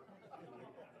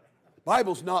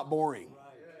 Bible's not boring.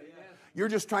 You're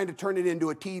just trying to turn it into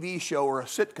a TV show or a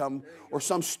sitcom or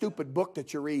some stupid book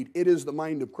that you read. It is the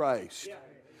mind of Christ.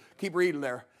 Keep reading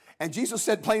there. And Jesus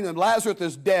said plainly, and Lazarus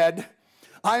is dead.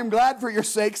 I am glad for your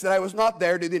sakes that I was not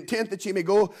there, to the intent that ye may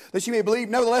go, that ye may believe.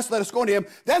 Nevertheless, let us go unto him.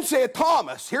 Then saith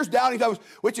Thomas, here's doubting Thomas,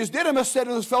 which is Didymus, said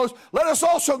to his fellows, let us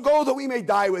also go that we may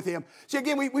die with him. See,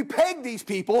 again, we pegged these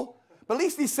people, but at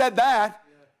least he said that.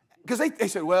 Because they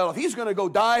said, well, if he's going to go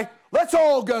die, let's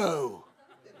all go.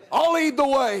 I'll lead the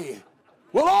way.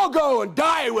 We'll all go and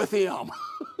die with him.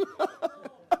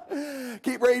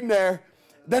 Keep reading there.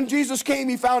 Then Jesus came,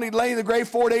 he found he'd lain in the grave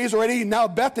 4 days already. And now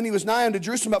Bethany was nigh unto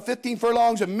Jerusalem, about 15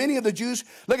 furlongs. And many of the Jews,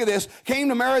 look at this, came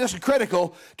to Mary, this is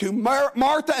critical, to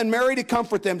Martha and Mary to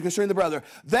comfort them concerning the brother.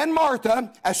 Then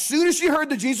Martha, as soon as she heard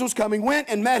that Jesus was coming, went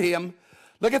and met him.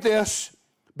 Look at this.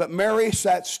 But Mary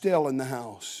sat still in the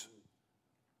house.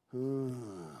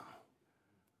 Then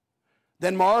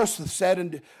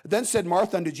said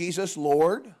Martha unto Jesus,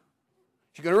 Lord,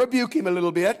 she's going to rebuke him a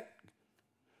little bit.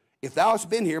 If thou hadst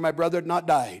been here, my brother had not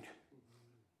died.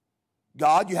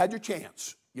 God, you had your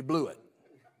chance. You blew it.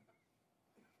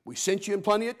 We sent you in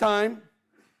plenty of time.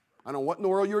 I don't know what in the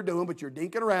world you were doing, but you're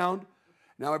dinking around.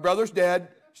 Now my brother's dead.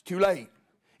 It's too late.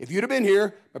 If you'd have been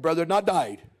here, my brother had not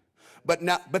died. But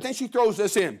then she throws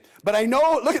this in. But I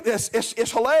know, look at this.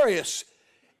 It's hilarious.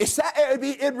 It's sad.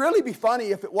 It'd really be funny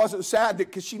if it wasn't sad,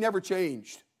 because she never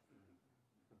changed.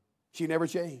 She never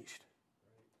changed.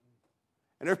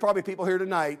 And there's probably people here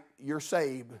tonight, you're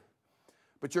saved,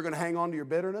 but you're going to hang on to your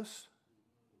bitterness,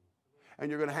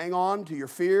 and you're going to hang on to your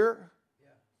fear.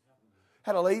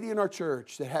 Had a lady in our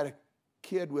church that had a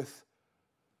kid with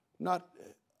not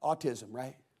autism,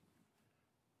 right?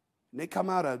 And they come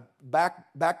out of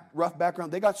rough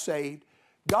background. They got saved.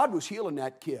 God was healing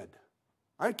that kid.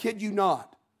 I kid you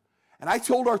not. And I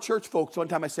told our church folks one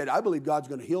time, I said, I believe God's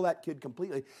going to heal that kid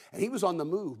completely. And he was on the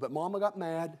move, but Mama got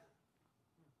mad.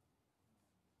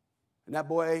 And that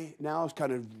boy now is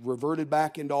kind of reverted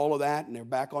back into all of that, and they're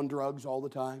back on drugs all the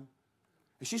time.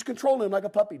 And she's controlling him like a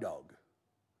puppy dog.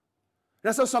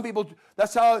 That's how some people,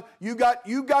 that's how you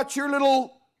got your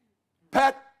little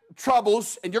pet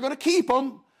troubles, and you're going to keep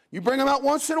them. You bring them out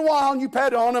once in a while, and you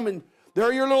pet on them, and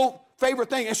they're your little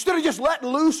favorite thing. Instead of just letting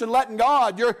loose and letting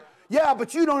God, yeah,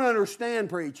 but you don't understand,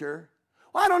 preacher.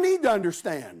 Well, I don't need to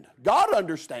understand. God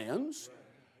understands.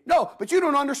 No, but you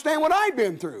don't understand what I've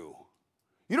been through.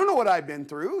 You don't know what I've been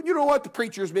through. You don't know what the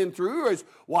preacher's been through, or his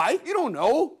wife. You don't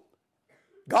know.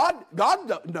 God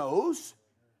knows.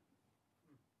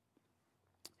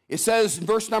 It says in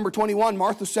verse number 21,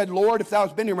 Martha said, Lord, if thou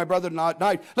hadst been here, my brother had not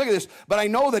died. Look at this. But I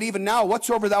know that even now,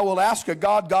 whatsoever thou wilt ask of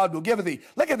God, God will give thee.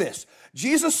 Look at this.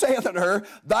 Jesus saith unto her,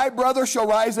 thy brother shall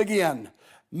rise again.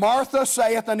 Martha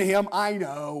saith unto him, I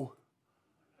know.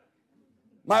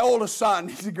 My oldest son,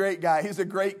 he's a great guy. He's a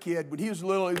great kid. When he was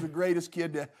little, he was the greatest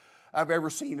kid I've ever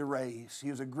seen to raise. He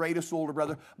was the greatest older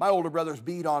brother. My older brother's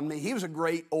beat on me. He was a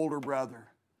great older brother.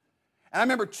 And I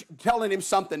remember telling him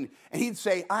something, and he'd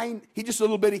say, he's just a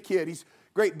little bitty kid. He's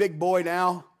a great big boy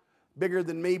now, bigger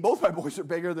than me. Both my boys are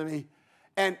bigger than me.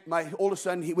 And my oldest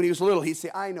son, when he was little, he'd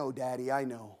say, I know, Daddy, I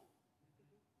know.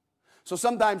 So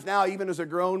sometimes now, even as a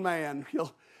grown man,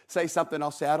 he'll say something,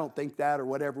 I'll say, I don't think that, or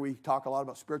whatever. We talk a lot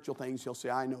about spiritual things. He'll say,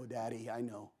 I know, Daddy, I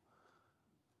know.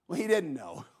 Well, he didn't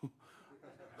know.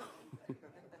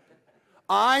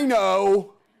 I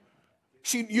know.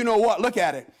 You know what? Look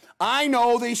at it. I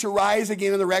know they shall rise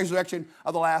again in the resurrection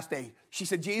of the last day. She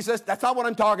said, Jesus, that's not what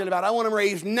I'm talking about. I want him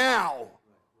raised now.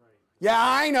 Yeah,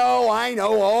 I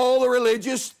know, all the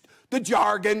religious, the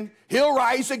jargon. He'll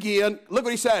rise again. Look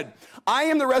what he said. I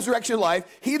am the resurrection of life.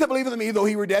 He that believeth in me, though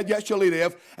he were dead, yet shall he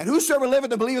live. And whosoever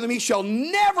liveth and believeth in me shall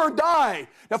never die.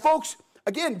 Now, folks,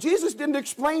 again, Jesus didn't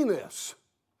explain this.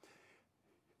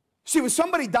 See, when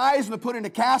somebody dies and they're put in a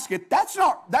casket, that's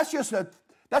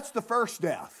the first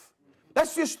death.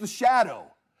 That's just the shadow.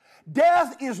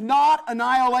 Death is not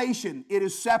annihilation. It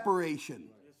is separation.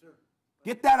 Yes,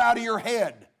 get that out of your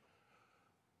head.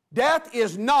 Death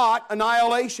is not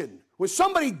annihilation. When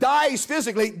somebody dies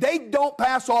physically, they don't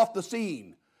pass off the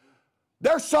scene.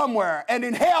 They're somewhere. And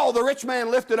in hell, the rich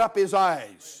man lifted up his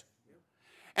eyes.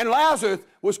 And Lazarus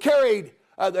was carried,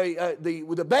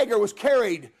 the beggar was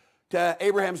carried to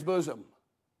Abraham's bosom.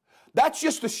 That's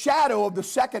just the shadow of the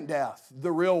second death,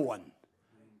 the real one.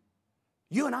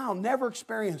 You and I will never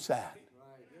experience that.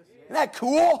 Isn't that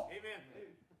cool?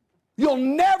 You'll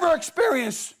never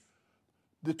experience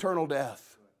the eternal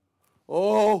death.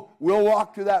 Oh, we'll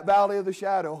walk through that valley of the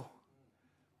shadow.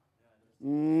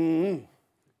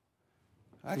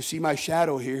 I can see my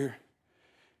shadow here.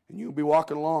 And you'll be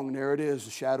walking along, and there it is,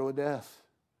 the shadow of death.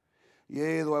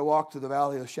 Yea, though I walk through the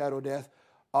valley of the shadow of death,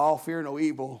 I'll fear no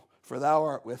evil, for thou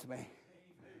art with me.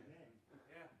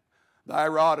 Thy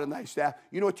rod and thy staff.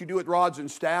 You know what you do with rods and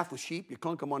staff with sheep? You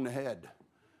clunk them on the head.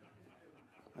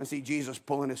 I see Jesus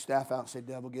pulling his staff out and say,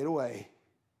 devil, get away.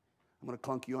 I'm going to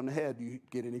clunk you on the head. You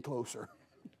get any closer.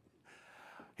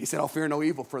 He said, I'll fear no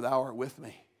evil, for thou art with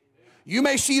me. You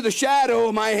may see the shadow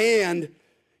of my hand.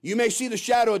 You may see the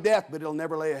shadow of death, but it'll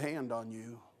never lay a hand on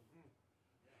you.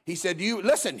 He said,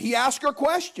 listen, he asked her a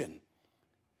question.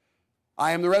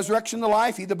 I am the resurrection and the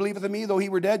life. He that believeth in me, though he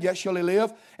were dead, yet shall he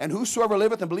live. And whosoever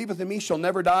liveth and believeth in me shall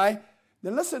never die.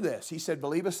 Then listen to this. He said,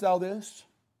 believest thou this?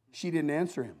 She didn't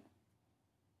answer him.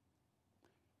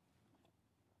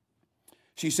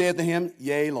 She said to him,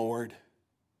 yea, Lord.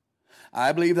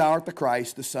 I believe thou art the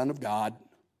Christ, the Son of God,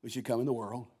 which should come in the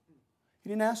world. He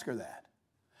didn't ask her that.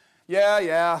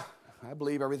 Yeah, I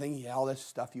believe everything. Yeah, all this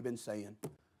stuff you've been saying.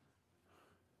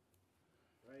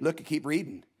 Look, keep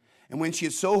reading. And when she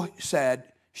had so said,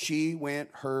 she went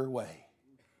her way.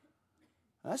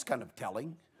 That's kind of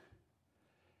telling.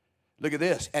 Look at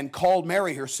this. And called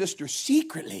Mary, her sister,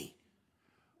 secretly.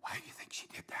 Why do you think she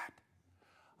did that?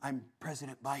 I'm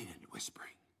President Biden whispering.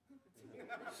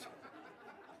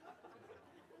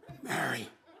 Mary.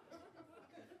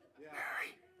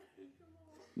 Mary.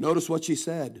 Notice what she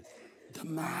said. The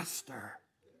Master.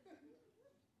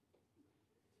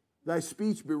 Thy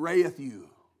speech bewrayeth you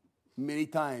many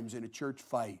times in a church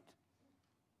fight.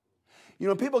 You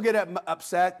know, when people get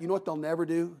upset, you know what they'll never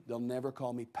do? They'll never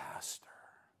call me pastor.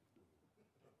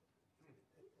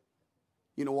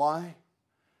 You know why?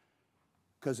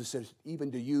 Because it says,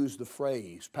 even to use the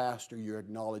phrase, pastor, you're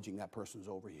acknowledging that person's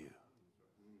over you. You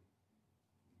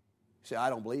say, I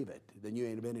don't believe it. Then you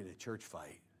ain't been in a church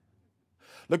fight.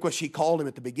 Look what she called him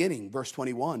at the beginning, verse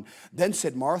 21. Then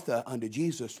said Martha unto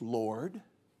Jesus, Lord.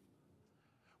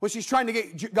 When she's trying to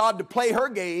get God to play her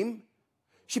game,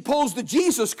 she pulls the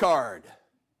Jesus card.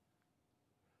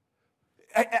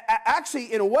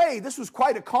 Actually, in a way, this was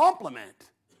quite a compliment.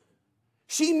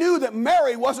 She knew that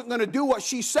Mary wasn't going to do what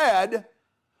she said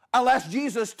unless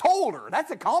Jesus told her. That's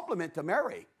a compliment to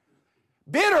Mary.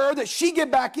 Bid her that she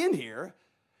get back in here,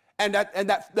 and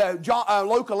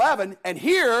Luke 11, and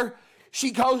here she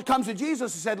comes to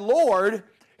Jesus and said, Lord,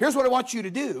 here's what I want you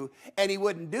to do. And he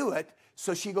wouldn't do it.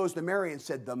 So she goes to Mary and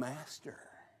said, the Master.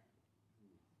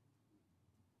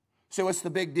 So what's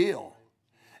the big deal?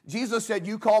 Jesus said,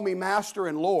 you call me Master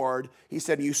and Lord. He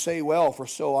said, you say well, for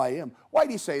so I am. Why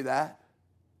did he say that?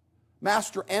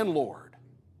 Master and Lord.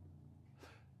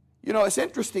 You know, it's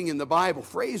interesting in the Bible.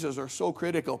 Phrases are so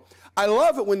critical. I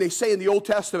love it when they say in the Old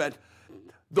Testament,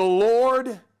 the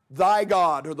Lord thy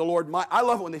God, or the Lord my. I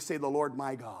love it when they say the Lord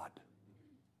my God.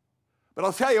 But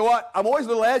I'll tell you what, I'm always a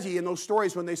little edgy in those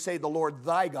stories when they say the Lord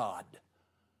thy God.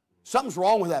 Something's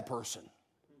wrong with that person.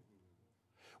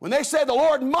 When they say the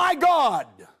Lord my God,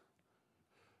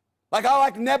 like I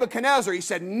like Nebuchadnezzar, he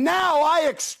said, now I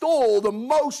extol the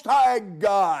Most High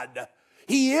God.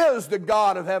 He is the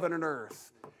God of heaven and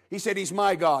earth. He said he's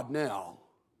my God now.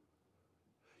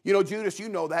 You know, Judas, you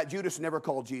know that. Judas never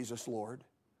called Jesus Lord.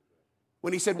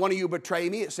 When he said, one of you betray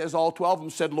me, it says all 12 of them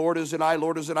said, Lord, is it I,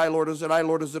 Lord, is it I, Lord, is it I,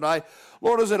 Lord, is it I,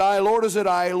 Lord, is it I, Lord, is it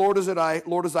I, Lord, is it I,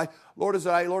 Lord, is I, Lord, is it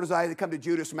I, Lord, is I. They come to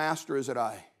Judas, Master, is it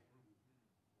I?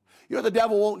 You know what the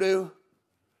devil won't do?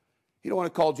 He don't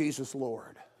want to call Jesus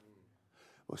Lord.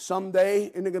 Well, someday,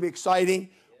 isn't it going to be exciting?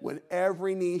 When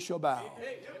every knee shall bow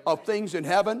of things in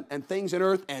heaven and things in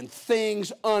earth and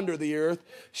things under the earth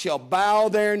shall bow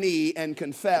their knee and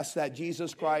confess that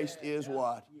Jesus Christ is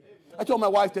what? I told my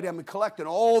wife today I'm collecting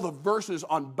all the verses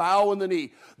on bowing the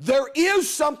knee. There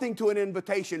is something to an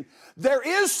invitation. There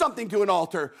is something to an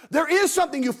altar. There is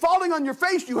something you falling on your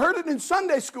face. You heard it in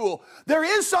Sunday school. There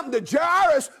is something to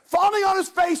Jairus falling on his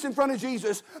face in front of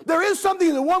Jesus. There is something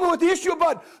to the woman with the issue of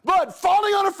blood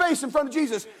falling on her face in front of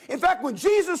Jesus. In fact, when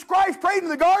Jesus Christ prayed in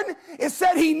the garden, it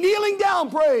said he kneeling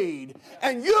down prayed.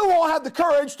 And you won't have the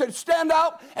courage to stand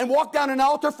out and walk down an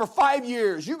altar for 5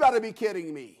 years. You got to be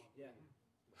kidding me.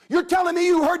 You're telling me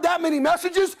you heard that many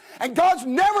messages and God's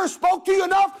never spoke to you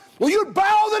enough? Well, you'd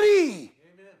bow the knee.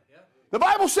 Amen. Yep. The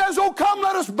Bible says, oh, come,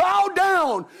 let us bow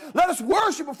down. Let us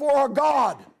worship before our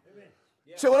God.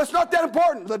 Yep. So, well, it's not that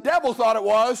important. The devil thought it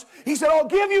was. He said, I'll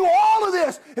give you all of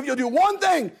this if you'll do one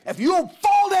thing. If you'll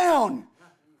fall down,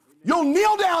 you'll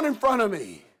kneel down in front of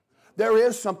me. There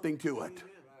is something to it.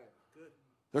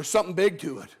 There's something big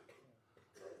to it.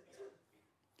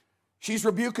 She's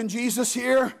rebuking Jesus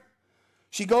here.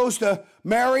 She goes to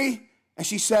Mary and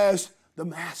she says, the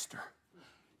Master.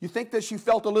 You think that she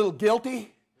felt a little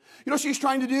guilty? You know what she's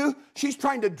trying to do? She's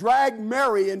trying to drag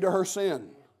Mary into her sin.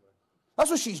 That's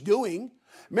what she's doing.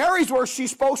 Mary's where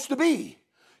she's supposed to be.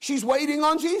 She's waiting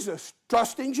on Jesus,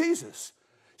 trusting Jesus.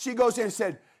 She goes in and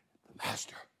said,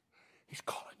 Master, he's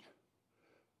calling you.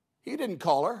 He didn't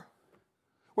call her.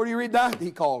 Where do you read that?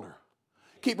 He called her.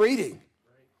 Keep reading.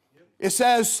 It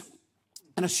says,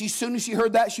 and as soon as she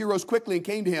heard that, she rose quickly and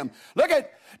came to him. Look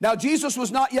at, now Jesus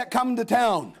was not yet come to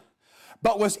town,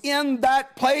 but was in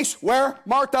that place where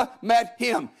Martha met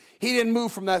him. He didn't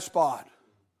move from that spot.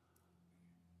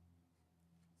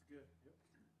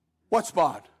 What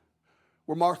spot?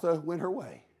 Where Martha went her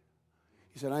way.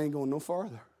 He said, I ain't going no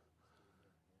farther.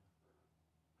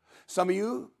 Some of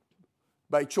you,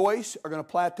 by choice, are going to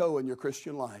plateau in your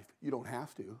Christian life. You don't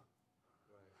have to.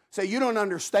 Say, you don't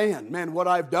understand, man, what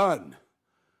I've done.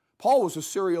 Paul was a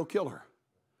serial killer.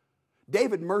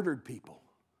 David murdered people.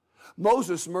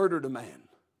 Moses murdered a man.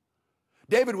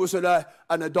 David was an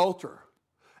adulterer.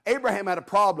 Abraham had a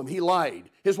problem. He lied.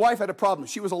 His wife had a problem.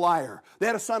 She was a liar. They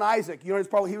had a son, Isaac. You know his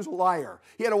problem? He was a liar.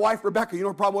 He had a wife, Rebekah. You know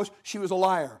what the problem was? She was a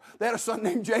liar. They had a son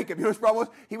named Jacob. You know what his problem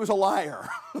was? He was a liar.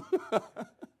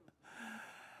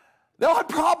 They all had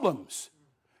problems.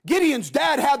 Gideon's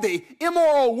dad had the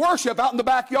immoral worship out in the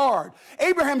backyard.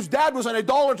 Abraham's dad was an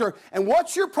idolater. And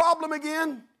what's your problem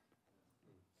again?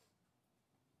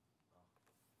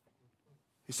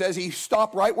 He says he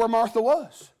stopped right where Martha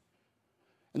was.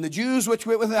 And the Jews which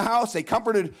went within the house, they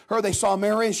comforted her. They saw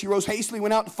Mary, and she rose hastily,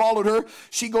 went out and followed her.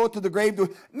 She goeth to the grave.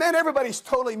 Man, everybody's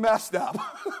totally messed up.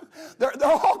 they're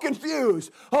all confused.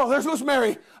 Oh, there goes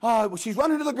Mary. She's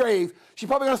running to the grave. She's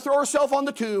probably going to throw herself on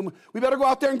the tomb. We better go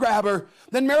out there and grab her.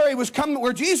 Then Mary was coming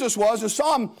where Jesus was and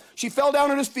saw him. She fell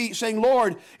down at his feet, saying,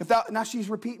 Lord, if thou... Now she's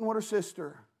repeating what her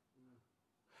sister.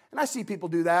 And I see people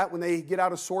do that when they get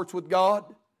out of sorts with God.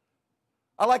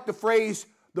 I like the phrase,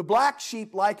 the black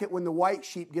sheep like it when the white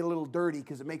sheep get a little dirty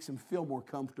because it makes them feel more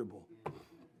comfortable.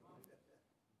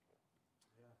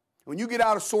 When you get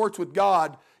out of sorts with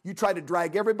God, you try to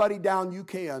drag everybody down you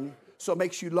can so it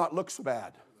makes you not look so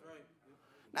bad.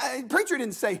 Now, the preacher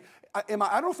didn't say, I don't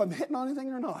know if I'm hitting on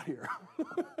anything or not here.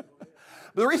 But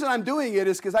the reason I'm doing it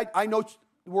is because I know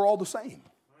we're all the same.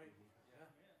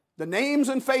 The names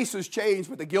and faces change,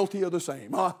 but the guilty are the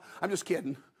same. I'm just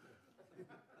kidding.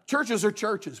 Churches are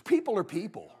churches. People are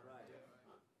people.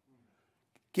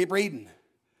 Keep reading.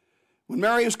 When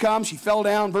Mary was come, she fell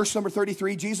down. Verse number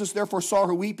 33, Jesus therefore saw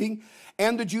her weeping,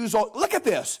 and the Jews all, look at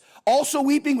this, also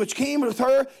weeping, which came with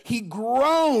her. He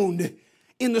groaned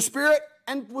in the spirit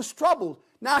and was troubled.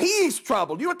 Now he's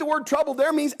troubled. You know what the word troubled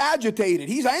there means? Agitated.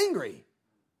 He's angry.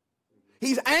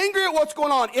 He's angry at what's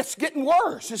going on. It's getting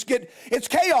worse. It's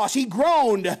chaos. He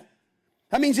groaned.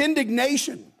 That means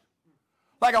indignation.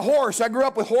 Like a horse. I grew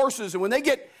up with horses, and when they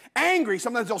get angry,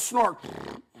 sometimes they'll snort.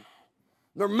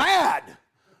 They're mad.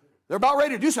 They're about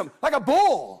ready to do something. Like a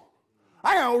bull.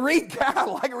 I can read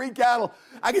cattle.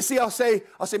 I can see, I'll say,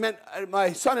 man,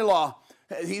 my son-in-law,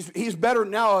 he's better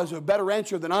now as a better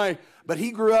rancher than I, but he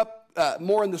grew up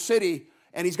more in the city,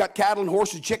 and he's got cattle and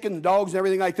horses, chickens, dogs, and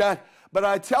everything like that. But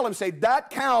I tell him, say, that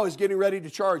cow is getting ready to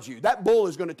charge you. That bull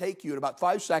is going to take you in about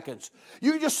 5 seconds.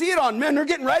 You can just see it on men. They're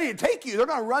getting ready to take you. They're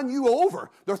going to run you over.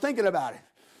 They're thinking about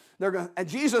it. And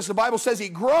Jesus, the Bible says, he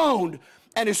groaned,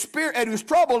 and his spirit, and he was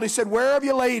troubled. He said, where have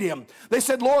you laid him? They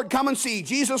said, Lord, come and see.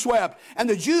 Jesus wept. And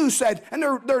the Jews said, and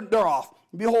they're off.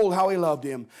 Behold how he loved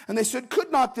him. And they said,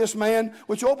 could not this man,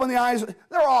 which opened the eyes,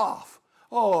 they're off.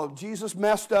 Oh, Jesus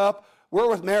messed up. We're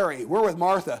with Mary. We're with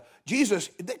Martha. Jesus,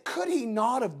 could he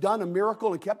not have done a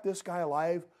miracle and kept this guy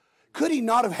alive? Could he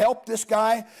not have helped this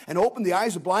guy and opened the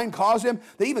eyes of the blind, caused him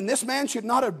that even this man should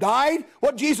not have died?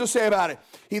 What did Jesus say about it?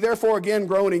 He therefore again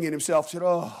groaning in himself said,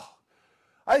 oh,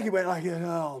 I think he went like,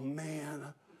 oh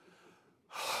man.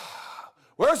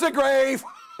 Where's the grave?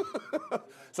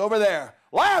 It's over there.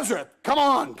 Lazarus, come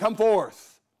on, come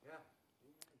forth.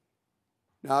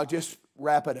 Now just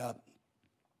wrap it up.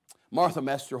 Martha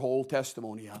messed her whole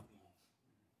testimony up.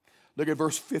 Look at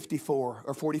verse 54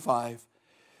 or 45.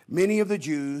 Many of the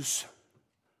Jews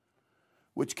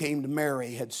which came to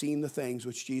Mary had seen the things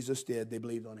which Jesus did. They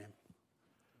believed on him.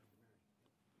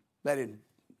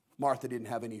 Martha didn't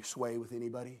have any sway with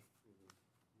anybody.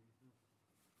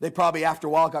 They probably after a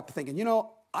while got to thinking,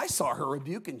 I saw her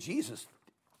rebuking Jesus.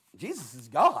 Jesus is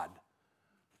God.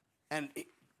 And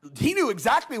he knew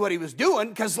exactly what he was doing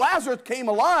because Lazarus came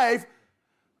alive.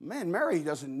 Man, Mary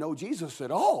doesn't know Jesus at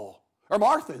all. Or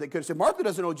Martha. They could have said, Martha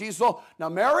doesn't know Jesus at all. Now,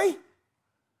 Mary,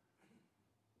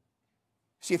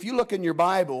 see, if you look in your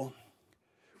Bible,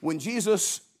 when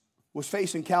Jesus was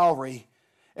facing Calvary,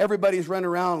 everybody's running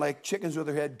around like chickens with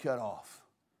their head cut off.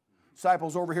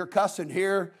 Disciples over here cussing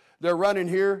here. They're running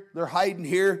here. They're hiding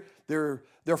here. They're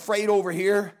afraid over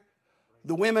here.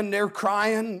 The women, they're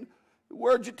crying.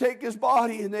 Where'd you take his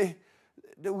body? And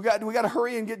we got to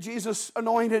hurry and get Jesus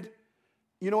anointed.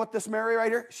 You know what, this Mary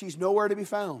right here? She's nowhere to be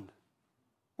found.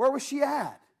 Where was she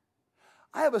at?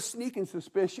 I have a sneaking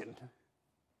suspicion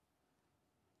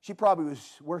she probably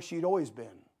was where she'd always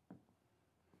been,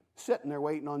 sitting there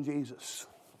waiting on Jesus.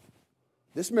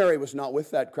 This Mary was not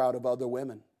with that crowd of other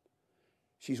women.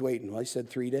 She's waiting. Well, I said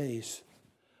 3 days.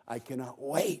 I cannot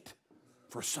wait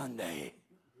for Sunday.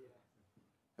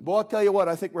 And boy, I'll tell you what,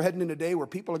 I think we're heading in a day where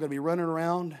people are going to be running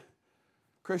around.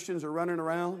 Christians are running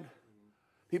around.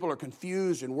 People are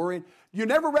confused and worried. You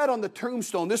never read on the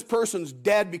tombstone, this person's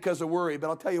dead because of worry. But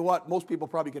I'll tell you what, most people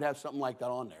probably could have something like that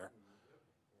on there.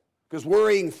 Because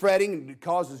worrying, fretting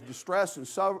causes distress and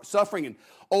suffering and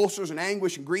ulcers and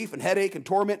anguish and grief and headache and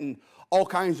torment and all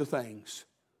kinds of things.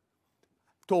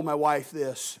 I told my wife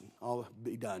this. I'll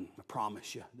be done. I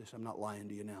promise you. I'm not lying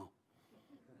to you now.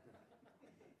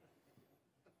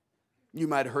 You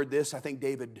might have heard this. I think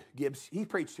David Gibbs, he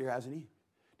preached here, hasn't he?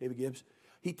 David Gibbs.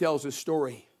 He tells this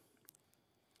story.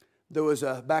 There was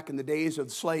back in the days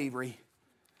of slavery.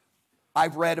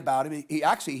 I've read about him.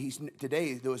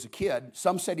 Today there was a kid.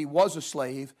 Some said he was a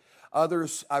slave.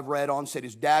 Others I've read on said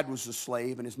his dad was a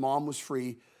slave and his mom was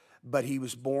free, but he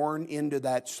was born into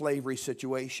that slavery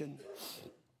situation.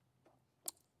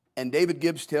 And David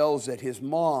Gibbs tells that his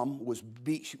mom was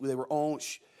beat. They were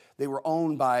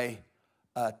owned by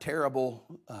a terrible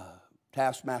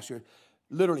taskmaster.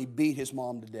 Literally beat his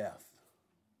mom to death.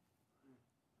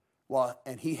 Well,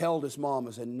 and he held his mom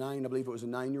as I believe it was a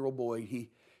 9-year-old boy. He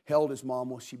held his mom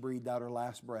while she breathed out her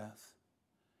last breath.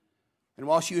 And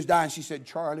while she was dying, she said,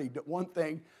 Charlie, one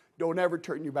thing, don't ever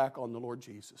turn your back on the Lord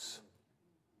Jesus.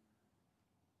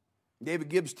 David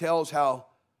Gibbs tells how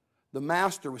the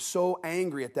master was so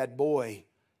angry at that boy,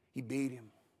 he beat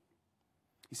him.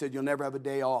 He said, you'll never have a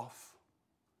day off.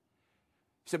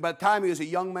 He said by the time he was a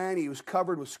young man, he was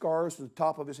covered with scars from the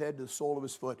top of his head to the sole of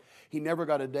his foot. He never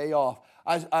got a day off.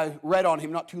 I read on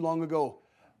him not too long ago.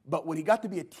 But when he got to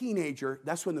be a teenager,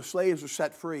 that's when the slaves were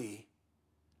set free.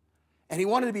 And he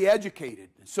wanted to be educated.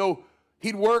 So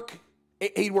he'd work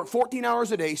 14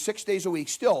 hours a day, 6 days a week,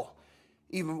 still,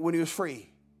 even when he was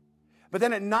free. But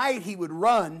then at night, he would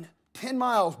run 10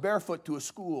 miles barefoot to a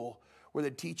school where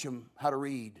they'd teach him how to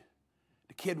read.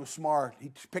 The kid was smart.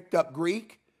 He picked up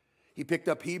Greek. He picked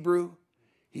up Hebrew.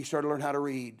 He started to learn how to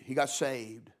read. He got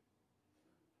saved.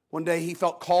 One day, he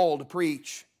felt called to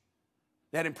preach.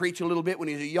 They had him preach a little bit when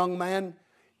he was a young man.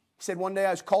 He said, one day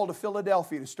I was called to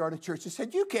Philadelphia to start a church. He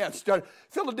said, you can't start.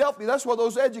 Philadelphia, that's where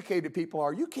those educated people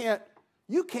are. You can't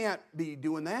be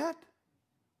doing that.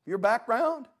 Your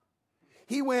background.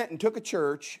 He went and took a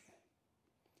church,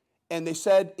 and they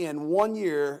said in 1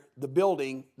 year, the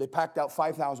building, they packed out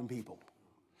 5,000 people.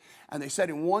 And they said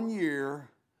in 1 year,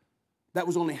 that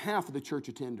was only half of the church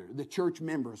attenders, the church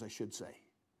members, I should say.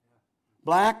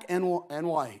 Black and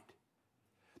white.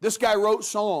 This guy wrote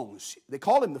songs. They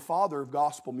called him the father of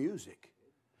gospel music.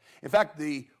 In fact,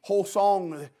 the whole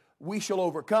song, We Shall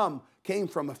Overcome, came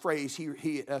from a phrase,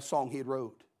 a song he had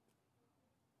wrote.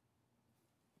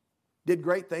 Did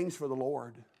great things for the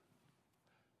Lord.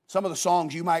 Some of the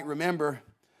songs you might remember,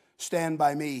 Stand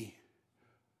By Me,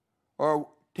 or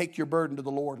Take Your Burden to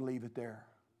the Lord and Leave It There.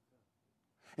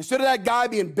 Instead of that guy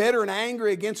being bitter and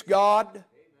angry against God,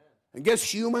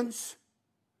 against humans,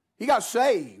 he got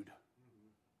saved.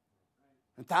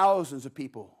 And thousands of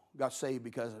people got saved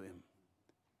because of him.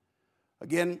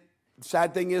 Again, the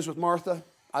sad thing is with Martha,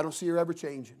 I don't see her ever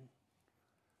changing.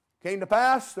 Came to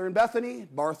pass, they're in Bethany,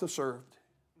 Martha served.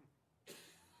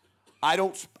 I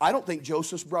don't think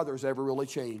Joseph's brothers ever really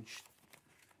changed.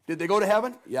 Did they go to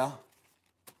heaven? Yeah.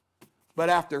 But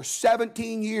after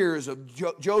 17 years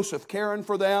of Joseph caring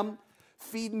for them,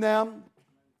 feeding them,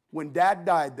 when Dad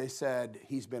died, they said,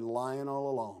 he's been lying all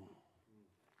along.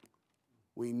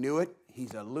 We knew it.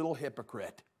 He's a little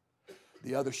hypocrite.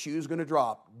 The other shoe's going to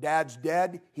drop. Dad's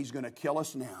dead. He's going to kill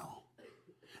us now.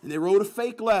 And they wrote a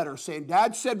fake letter saying,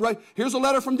 Dad said, right, here's a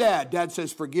letter from Dad. Dad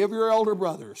says, forgive your elder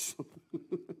brothers.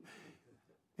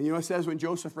 And you know what it says when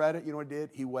Joseph read it? You know what he did?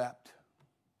 He wept.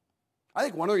 I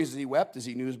think one of the reasons he wept is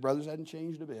he knew his brothers hadn't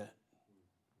changed a bit.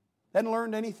 Hadn't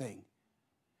learned anything.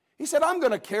 He said, I'm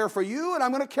going to care for you and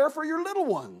I'm going to care for your little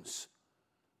ones.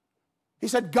 He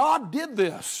said, God did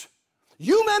this.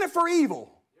 You meant it for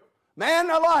evil. Man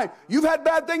alive, you've had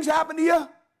bad things happen to you.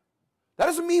 That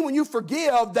doesn't mean when you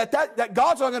forgive that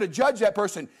God's not going to judge that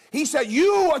person. He said,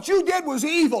 what you did was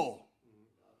evil.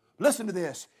 Listen to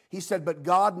this. He said, but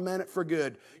God meant it for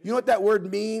good. You know what that word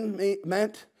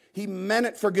meant? He meant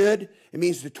it for good. It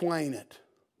means to twine it.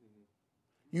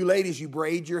 You ladies, you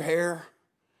braid your hair.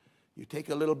 You take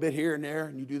a little bit here and there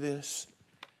and you do this.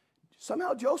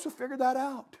 Somehow Joseph figured that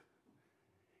out.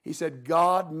 He said,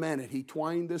 God meant it. He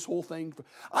twined this whole thing.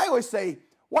 I always say,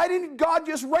 why didn't God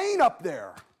just rain up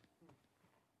there?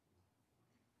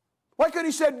 Why couldn't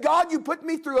he said, God, you put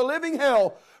me through a living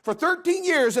hell for 13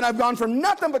 years and I've gone from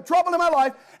nothing but trouble in my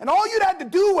life, and all you'd had to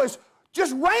do was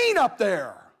just rain up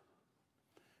there.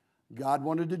 God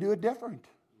wanted to do it different.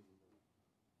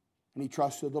 And he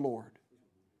trusted the Lord.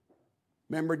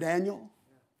 Remember Daniel?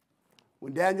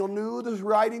 When Daniel knew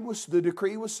the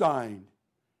decree was signed,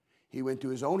 he went to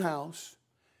his own house,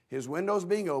 his windows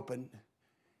being opened,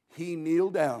 he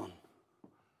kneeled down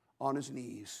on his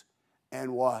knees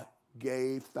and what?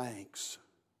 Gave thanks.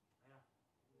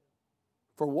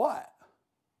 For what?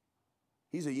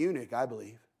 He's a eunuch, I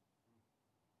believe.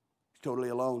 He's totally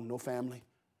alone, no family.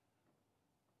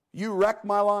 You wrecked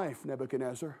my life,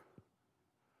 Nebuchadnezzar.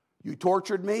 You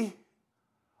tortured me.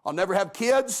 I'll never have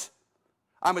kids.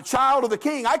 I'm a child of the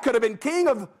king. I could have been king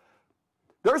of...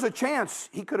 There's a chance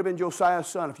he could have been Josiah's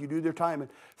son if you do their time in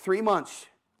 3 months.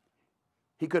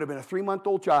 He could have been a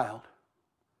 3-month-old child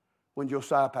when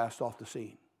Josiah passed off the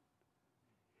scene.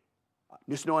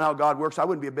 Just knowing how God works, I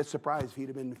wouldn't be a bit surprised if he'd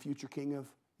have been the future king of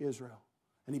Israel.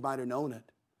 And he might have known it.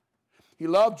 He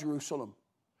loved Jerusalem.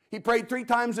 He prayed 3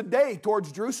 times a day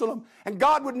towards Jerusalem, and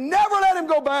God would never let him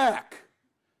go back.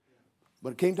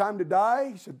 But it came time to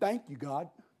die. He said, thank you, God,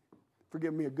 for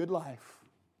giving me a good life.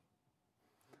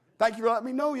 Thank you for letting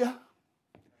me know you.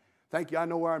 Thank you, I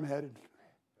know where I'm headed.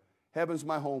 Heaven's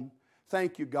my home.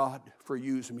 Thank you, God, for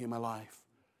using me in my life.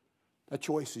 That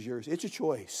choice is yours. It's a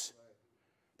choice.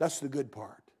 That's the good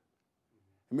part.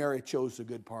 Mary chose the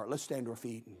good part. Let's stand to our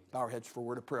feet and bow our heads for a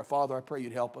word of prayer. Father, I pray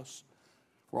you'd help us.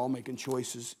 We're all making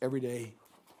choices every day.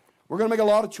 We're going to make a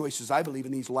lot of choices, I believe,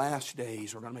 in these last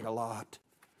days. We're going to make a lot.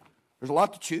 There's a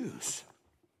lot to choose.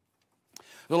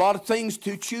 There's a lot of things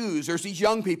to choose. There's these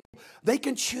young people. They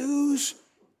can choose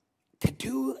to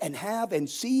do and have and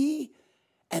see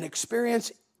and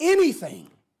experience anything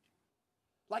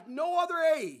like no other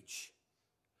age.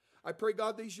 I pray,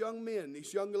 God, these young men,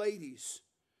 these young ladies,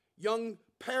 young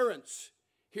parents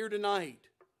here tonight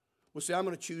will say, I'm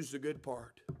going to choose the good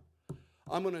part.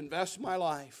 I'm going to invest my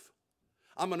life.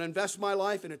 I'm going to invest my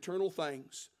life in eternal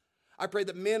things. I pray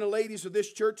that men and ladies of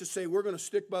this church will say, we're going to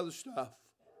stick by the stuff.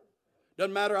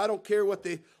 Doesn't matter, I don't care what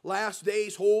the last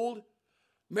days hold.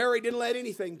 Mary didn't let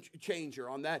anything change her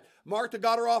on that. Martha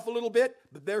got her off a little bit,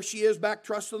 but there she is back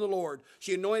trusting the Lord.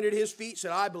 She anointed his feet,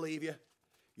 said, I believe you.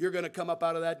 You're going to come up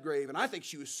out of that grave. And I think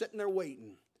she was sitting there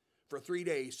waiting for 3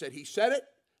 days. Said, he said it,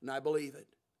 and I believe it.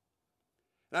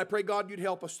 And I pray, God, you'd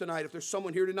help us tonight. If there's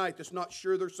someone here tonight that's not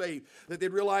sure they're saved, that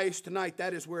they'd realize tonight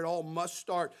that is where it all must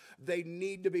start. They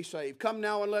need to be saved. Come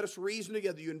now and let us reason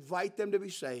together. You invite them to be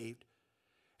saved.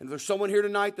 And if there's someone here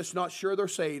tonight that's not sure they're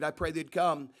saved, I pray they'd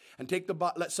come and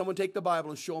let someone take the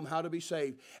Bible and show them how to be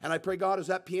saved. And I pray, God, as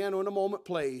that piano in a moment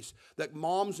plays, that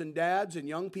moms and dads and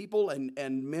young people and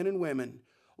men and women,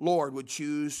 Lord, would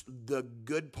choose the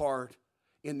good part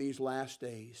in these last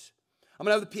days. I'm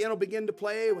going to have the piano begin to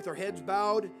play with our heads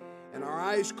bowed and our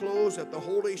eyes closed, that the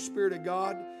Holy Spirit of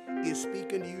God is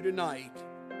speaking to you tonight.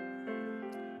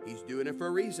 He's doing it for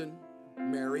a reason,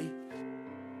 Mary.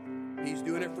 He's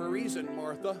doing it for a reason,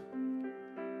 Martha.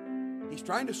 He's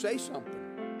trying to say something.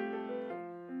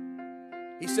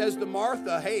 He says to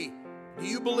Martha, hey, do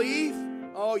you believe?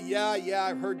 Oh, yeah,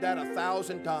 I've heard that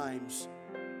 1,000 times.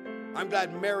 I'm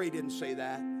glad Mary didn't say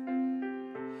that.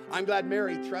 I'm glad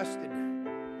Mary trusted.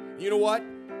 You know what?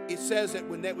 It says that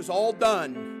when that was all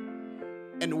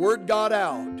done and the word got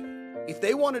out, if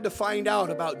they wanted to find out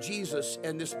about Jesus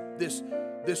and this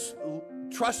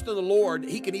trust in the Lord,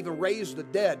 he can even raise the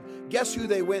dead, guess who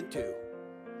they went to?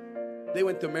 They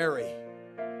went to Mary.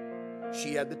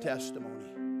 She had the testimony.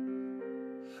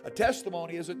 A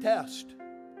testimony is a test.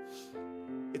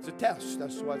 It's a test.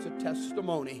 That's why it's a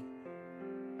testimony.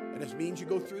 And it means you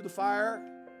go through the fire,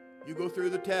 you go through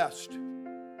the test,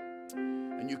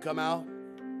 and you come out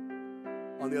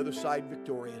on the other side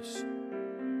victorious.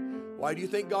 Why do you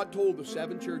think God told the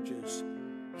 7 churches,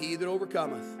 he that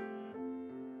overcometh,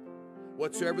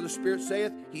 whatsoever the Spirit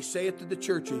saith, he saith to the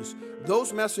churches.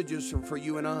 Those messages are for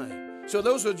you and I. So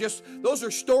those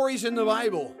are stories in the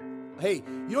Bible. Hey,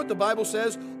 you know what the Bible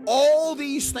says? All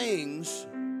these things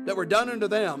that were done unto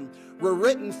them were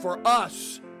written for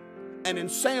us and in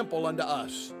sample unto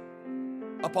us,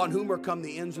 upon whom are come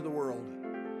the ends of the world.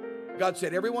 God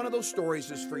said every one of those stories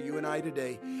is for you and I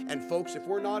today. And folks, if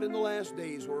we're not in the last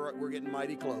days, we're getting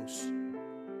mighty close.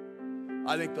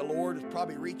 I think the Lord is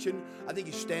probably reaching. I think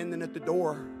he's standing at the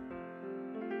door.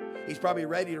 He's probably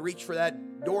ready to reach for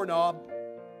that doorknob,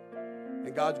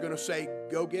 and God's going to say,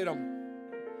 go get them.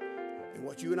 And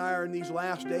what you and I are in these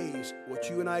last days, what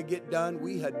you and I get done,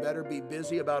 we had better be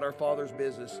busy about our Father's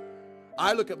business.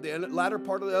 I look up the latter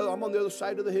part of the other, I'm on the other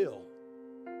side of the hill.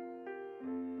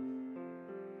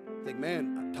 I think,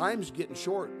 man, time's getting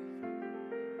short.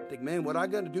 I think, man, what I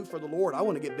got to do for the Lord, I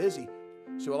want to get busy.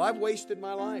 So, well, I've wasted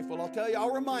my life. Well, I'll tell you,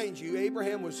 I'll remind you,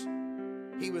 Abraham was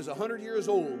 100 years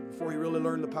old before he really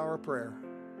learned the power of prayer.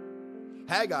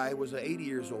 Haggai was 80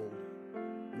 years old,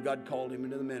 and God called him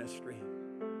into the ministry.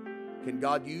 Can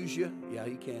God use you? Yeah,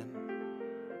 He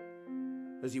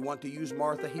can. Does He want to use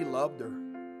Martha? He loved her.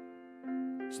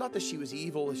 It's not that she was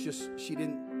evil, it's just she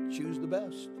didn't choose the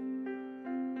best.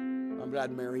 I'm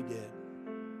glad Mary did.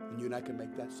 And you and I can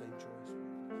make that same choice.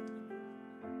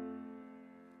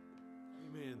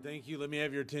 Amen. Thank you. Let me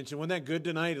have your attention. Wasn't that good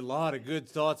tonight? A lot of good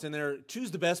thoughts in there.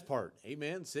 Choose the best part.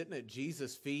 Amen. Sitting at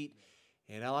Jesus' feet.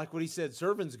 And I like what he said.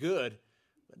 Serving's good,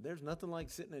 but there's nothing like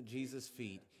sitting at Jesus'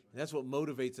 feet. And that's what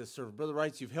motivates us to serve. Brother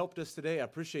Reitz, you've helped us today. I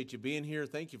appreciate you being here.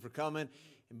 Thank you for coming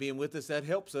and being with us. That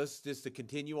helps us just to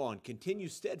continue on. Continue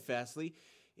steadfastly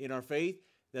in our faith.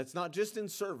 That's not just in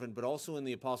serving, but also in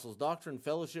the apostles' doctrine,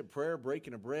 fellowship, prayer,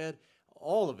 breaking of bread.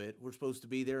 All of it, we're supposed to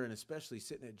be there, and especially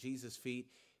sitting at Jesus' feet.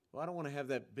 Well, I don't want to have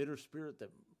that bitter spirit that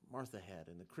Martha had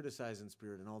and the criticizing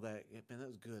spirit and all that. Yeah, man, that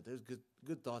was good. There's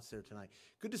good thoughts there tonight.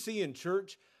 Good to see you in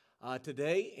church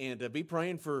today, and be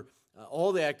praying for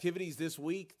all the activities this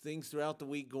week, things throughout the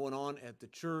week going on at the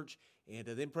church, and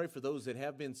then pray for those that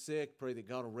have been sick. Pray that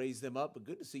God will raise them up. But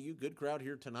good to see you. Good crowd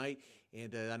here tonight,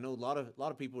 and I know a lot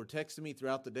of people are texting me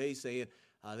throughout the day saying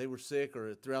they were sick,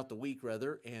 or throughout the week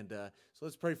rather, and so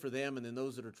let's pray for them, and then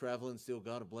those that are traveling still,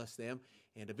 God will bless them,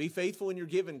 and to be faithful in your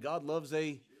giving. God loves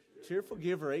a cheerful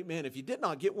giver. Amen. If you did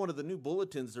not get one of the new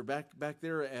bulletins, they're back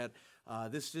there at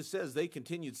this just says they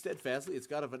continued steadfastly. It's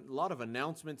got a lot of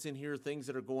announcements in here, things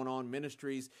that are going on,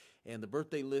 ministries, and the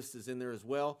birthday list is in there as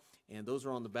well. And those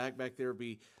are on the back there.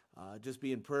 Just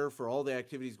be in prayer for all the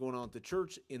activities going on at the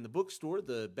church. In the bookstore,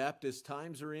 the Baptist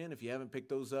Times are in, if you haven't picked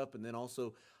those up. And then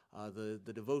also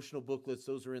the devotional booklets,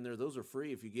 those are in there. Those are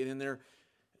free. If you get in there,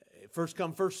 first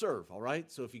come, first serve, all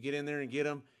right? So if you get in there and get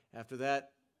them, after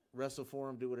that, wrestle for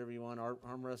them, do whatever you want,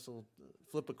 arm wrestle,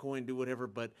 flip a coin, do whatever,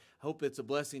 but I hope it's a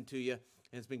blessing to you, and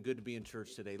it's been good to be in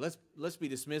church today. Let's be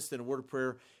dismissed in a word of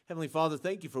prayer. Heavenly Father,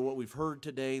 thank you for what we've heard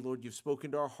today. Lord, you've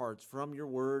spoken to our hearts from your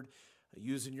word,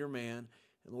 using your man.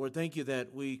 And Lord, thank you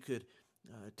that we could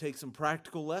take some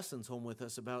practical lessons home with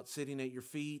us about sitting at your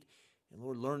feet, and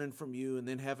Lord, learning from you, and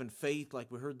then having faith like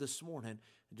we heard this morning,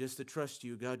 just to trust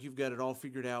you. God, you've got it all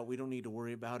figured out. We don't need to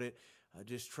worry about it.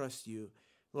 Just trust you.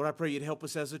 Lord, I pray you'd help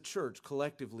us as a church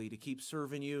collectively to keep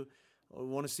serving you. We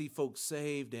want to see folks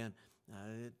saved and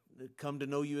come to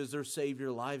know you as their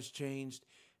Savior, lives changed.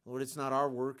 Lord, it's not our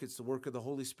work, it's the work of the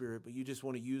Holy Spirit, but you just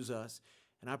want to use us.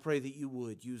 And I pray that you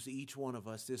would use each one of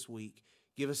us this week.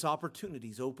 Give us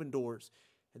opportunities, open doors,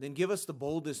 and then give us the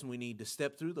boldness we need to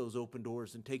step through those open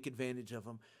doors and take advantage of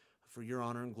them for your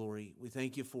honor and glory. We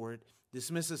thank you for it.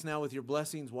 Dismiss us now with your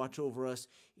blessings. Watch over us.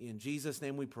 In Jesus'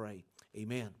 name we pray.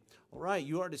 Amen. All right,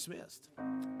 you are dismissed.